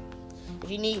 If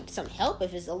you need some help,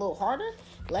 if it's a little harder,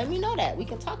 let me know that. We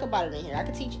can talk about it in here. I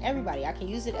can teach everybody. I can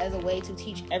use it as a way to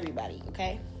teach everybody,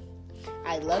 okay?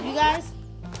 I love you guys.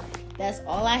 That's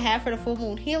all I have for the full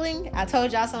moon healing. I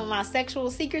told y'all some of my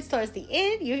sexual secrets towards the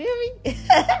end. You hear me?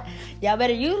 Y'all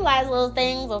better utilize those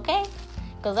things, okay?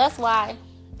 Because that's why,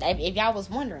 if y'all was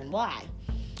wondering why,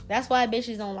 that's why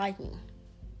bitches don't like me.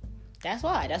 That's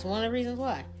why. That's one of the reasons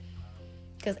why.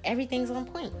 Because everything's on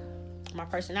point. My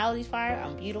personality's fire.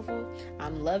 I'm beautiful.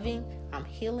 I'm loving. I'm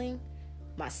healing.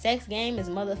 My sex game is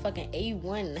motherfucking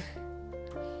A1.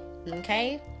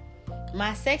 Okay?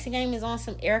 My sex game is on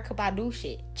some Erykah Badu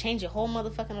shit. Change your whole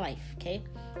motherfucking life, okay?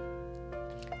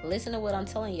 Listen to what I'm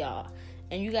telling y'all.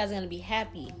 And you guys are going to be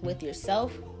happy with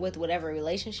yourself, with whatever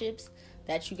relationships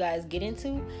that you guys get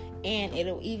into. And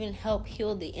it'll even help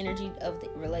heal the energy of the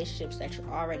relationships that you're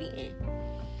already in.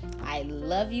 I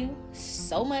love you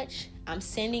so much. I'm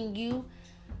sending you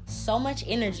so much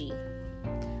energy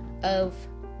of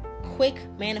quick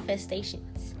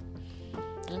manifestations.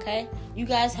 Okay? You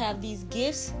guys have these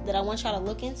gifts that I want y'all to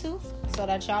look into so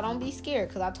that y'all don't be scared.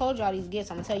 Because I told y'all these gifts.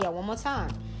 I'm going to tell y'all one more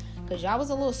time. Because y'all was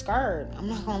a little scared. I'm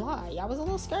not going to lie. Y'all was a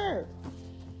little scared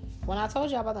when I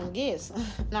told y'all about them gifts.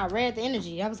 And I read the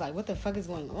energy. I was like, what the fuck is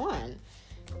going on?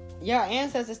 Your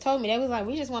ancestors told me. They was like,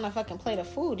 we just want to fucking plate of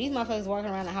food. These motherfuckers walking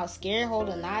around the house scared,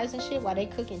 holding knives and shit while they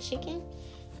cooking chicken.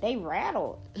 They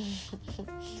rattled.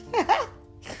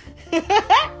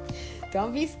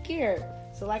 Don't be scared.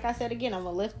 So like I said again, I'm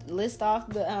going to list off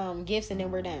the gifts and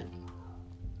then we're done.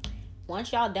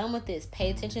 Once y'all done with this,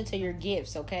 pay attention to your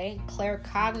gifts, okay?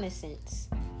 Claircognizance.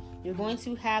 You're going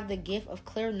to have the gift of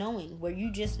clear knowing, where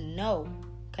you just know,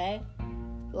 okay?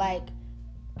 Like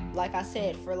I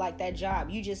said, for like that job,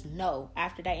 you just know.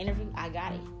 After that interview, I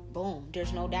got it. Boom.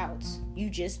 There's no doubts. You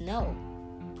just know.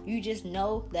 You just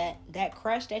know that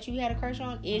crush that you had a crush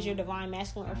on is your divine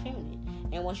masculine or feminine.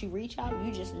 And once you reach out,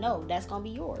 you just know that's going to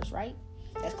be yours, right?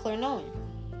 That's clear knowing.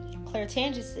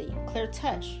 Clairtangency, clear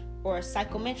touch, or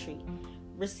psychometry.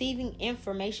 Receiving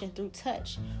information through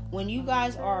touch. When you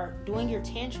guys are doing your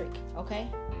tantric, okay?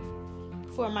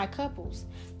 For my couples,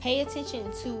 pay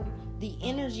attention to the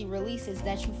energy releases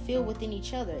that you feel within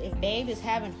each other. If babe is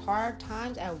having hard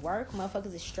times at work,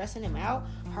 motherfuckers is stressing him out,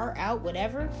 her out,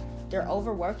 whatever, they're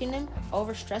overworking them,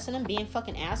 overstressing them, being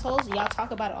fucking assholes. Y'all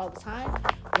talk about it all the time.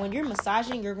 When you're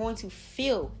massaging, you're going to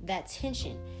feel that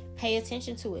tension. Pay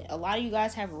attention to it. A lot of you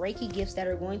guys have Reiki gifts that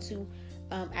are going to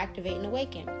activate and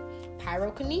awaken.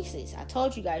 Pyrokinesis. I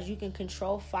told you guys you can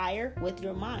control fire with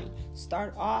your mind.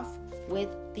 Start off with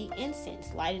the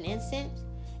incense. Light an incense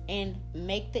and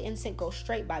make the incense go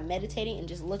straight by meditating and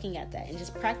just looking at that. And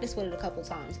just practice with it a couple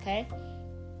times, okay?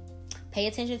 Pay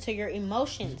attention to your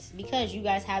emotions because you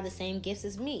guys have the same gifts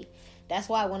as me. That's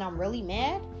why when I'm really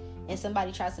mad, and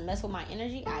somebody tries to mess with my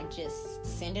energy, I just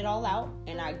send it all out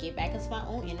and I get back into my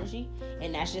own energy,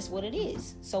 and that's just what it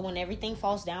is. So when everything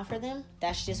falls down for them,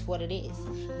 that's just what it is.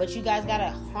 But you guys gotta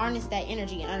harness that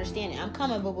energy and understand it. I'm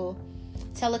coming, boo-boo.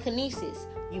 Telekinesis.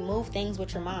 You move things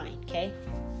with your mind, okay?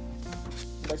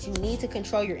 But you need to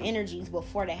control your energies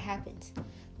before that happens.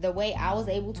 The way I was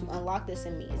able to unlock this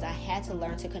in me is I had to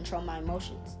learn to control my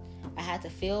emotions. I had to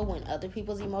feel when other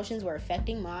people's emotions were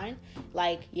affecting mine.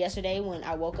 Like yesterday when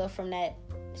I woke up from that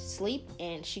sleep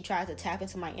and she tried to tap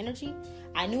into my energy,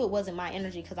 I knew it wasn't my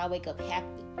energy because I wake up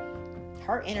happy.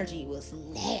 Her energy was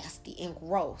nasty and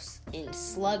gross and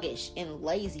sluggish and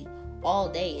lazy all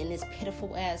day in this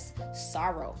pitiful ass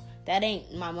sorrow. That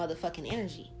ain't my motherfucking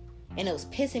energy. And it was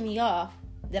pissing me off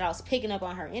that I was picking up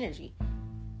on her energy.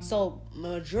 So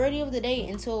majority of the day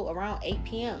until around 8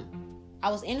 p.m., I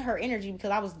was in her energy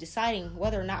because I was deciding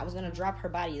whether or not I was going to drop her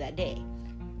body that day.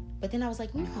 But then I was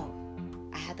like, no,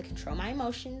 I had to control my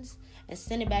emotions and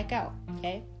send it back out,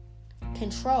 okay?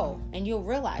 Control, and you'll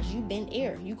realize you bend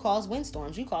air. You cause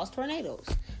windstorms. You cause tornadoes.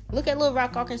 Look at Little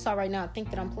Rock, Arkansas right now and think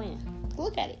that I'm playing.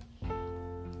 Look at it.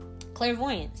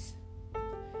 Clairvoyance.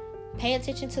 Pay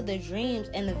attention to the dreams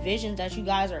and the visions that you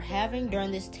guys are having during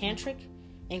this tantric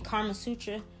and Kama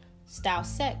Sutra style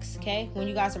sex, okay? When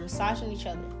you guys are massaging each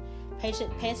other. Pay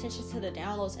attention to the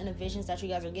downloads and the visions that you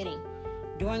guys are getting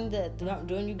during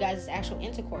you guys' actual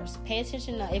intercourse. Pay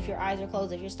attention to if your eyes are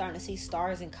closed, if you're starting to see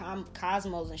stars and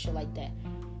cosmos and shit like that.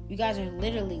 You guys are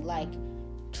literally like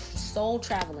soul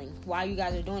traveling while you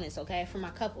guys are doing this, okay? For my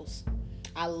couples,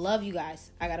 I love you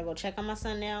guys. I gotta go check on my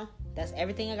son now. That's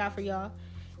everything I got for y'all.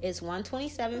 It's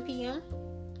 1:27 p.m.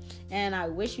 and I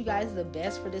wish you guys the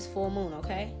best for this full moon,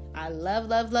 okay? I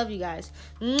love you guys.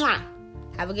 Mwah!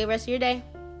 Have a good rest of your day.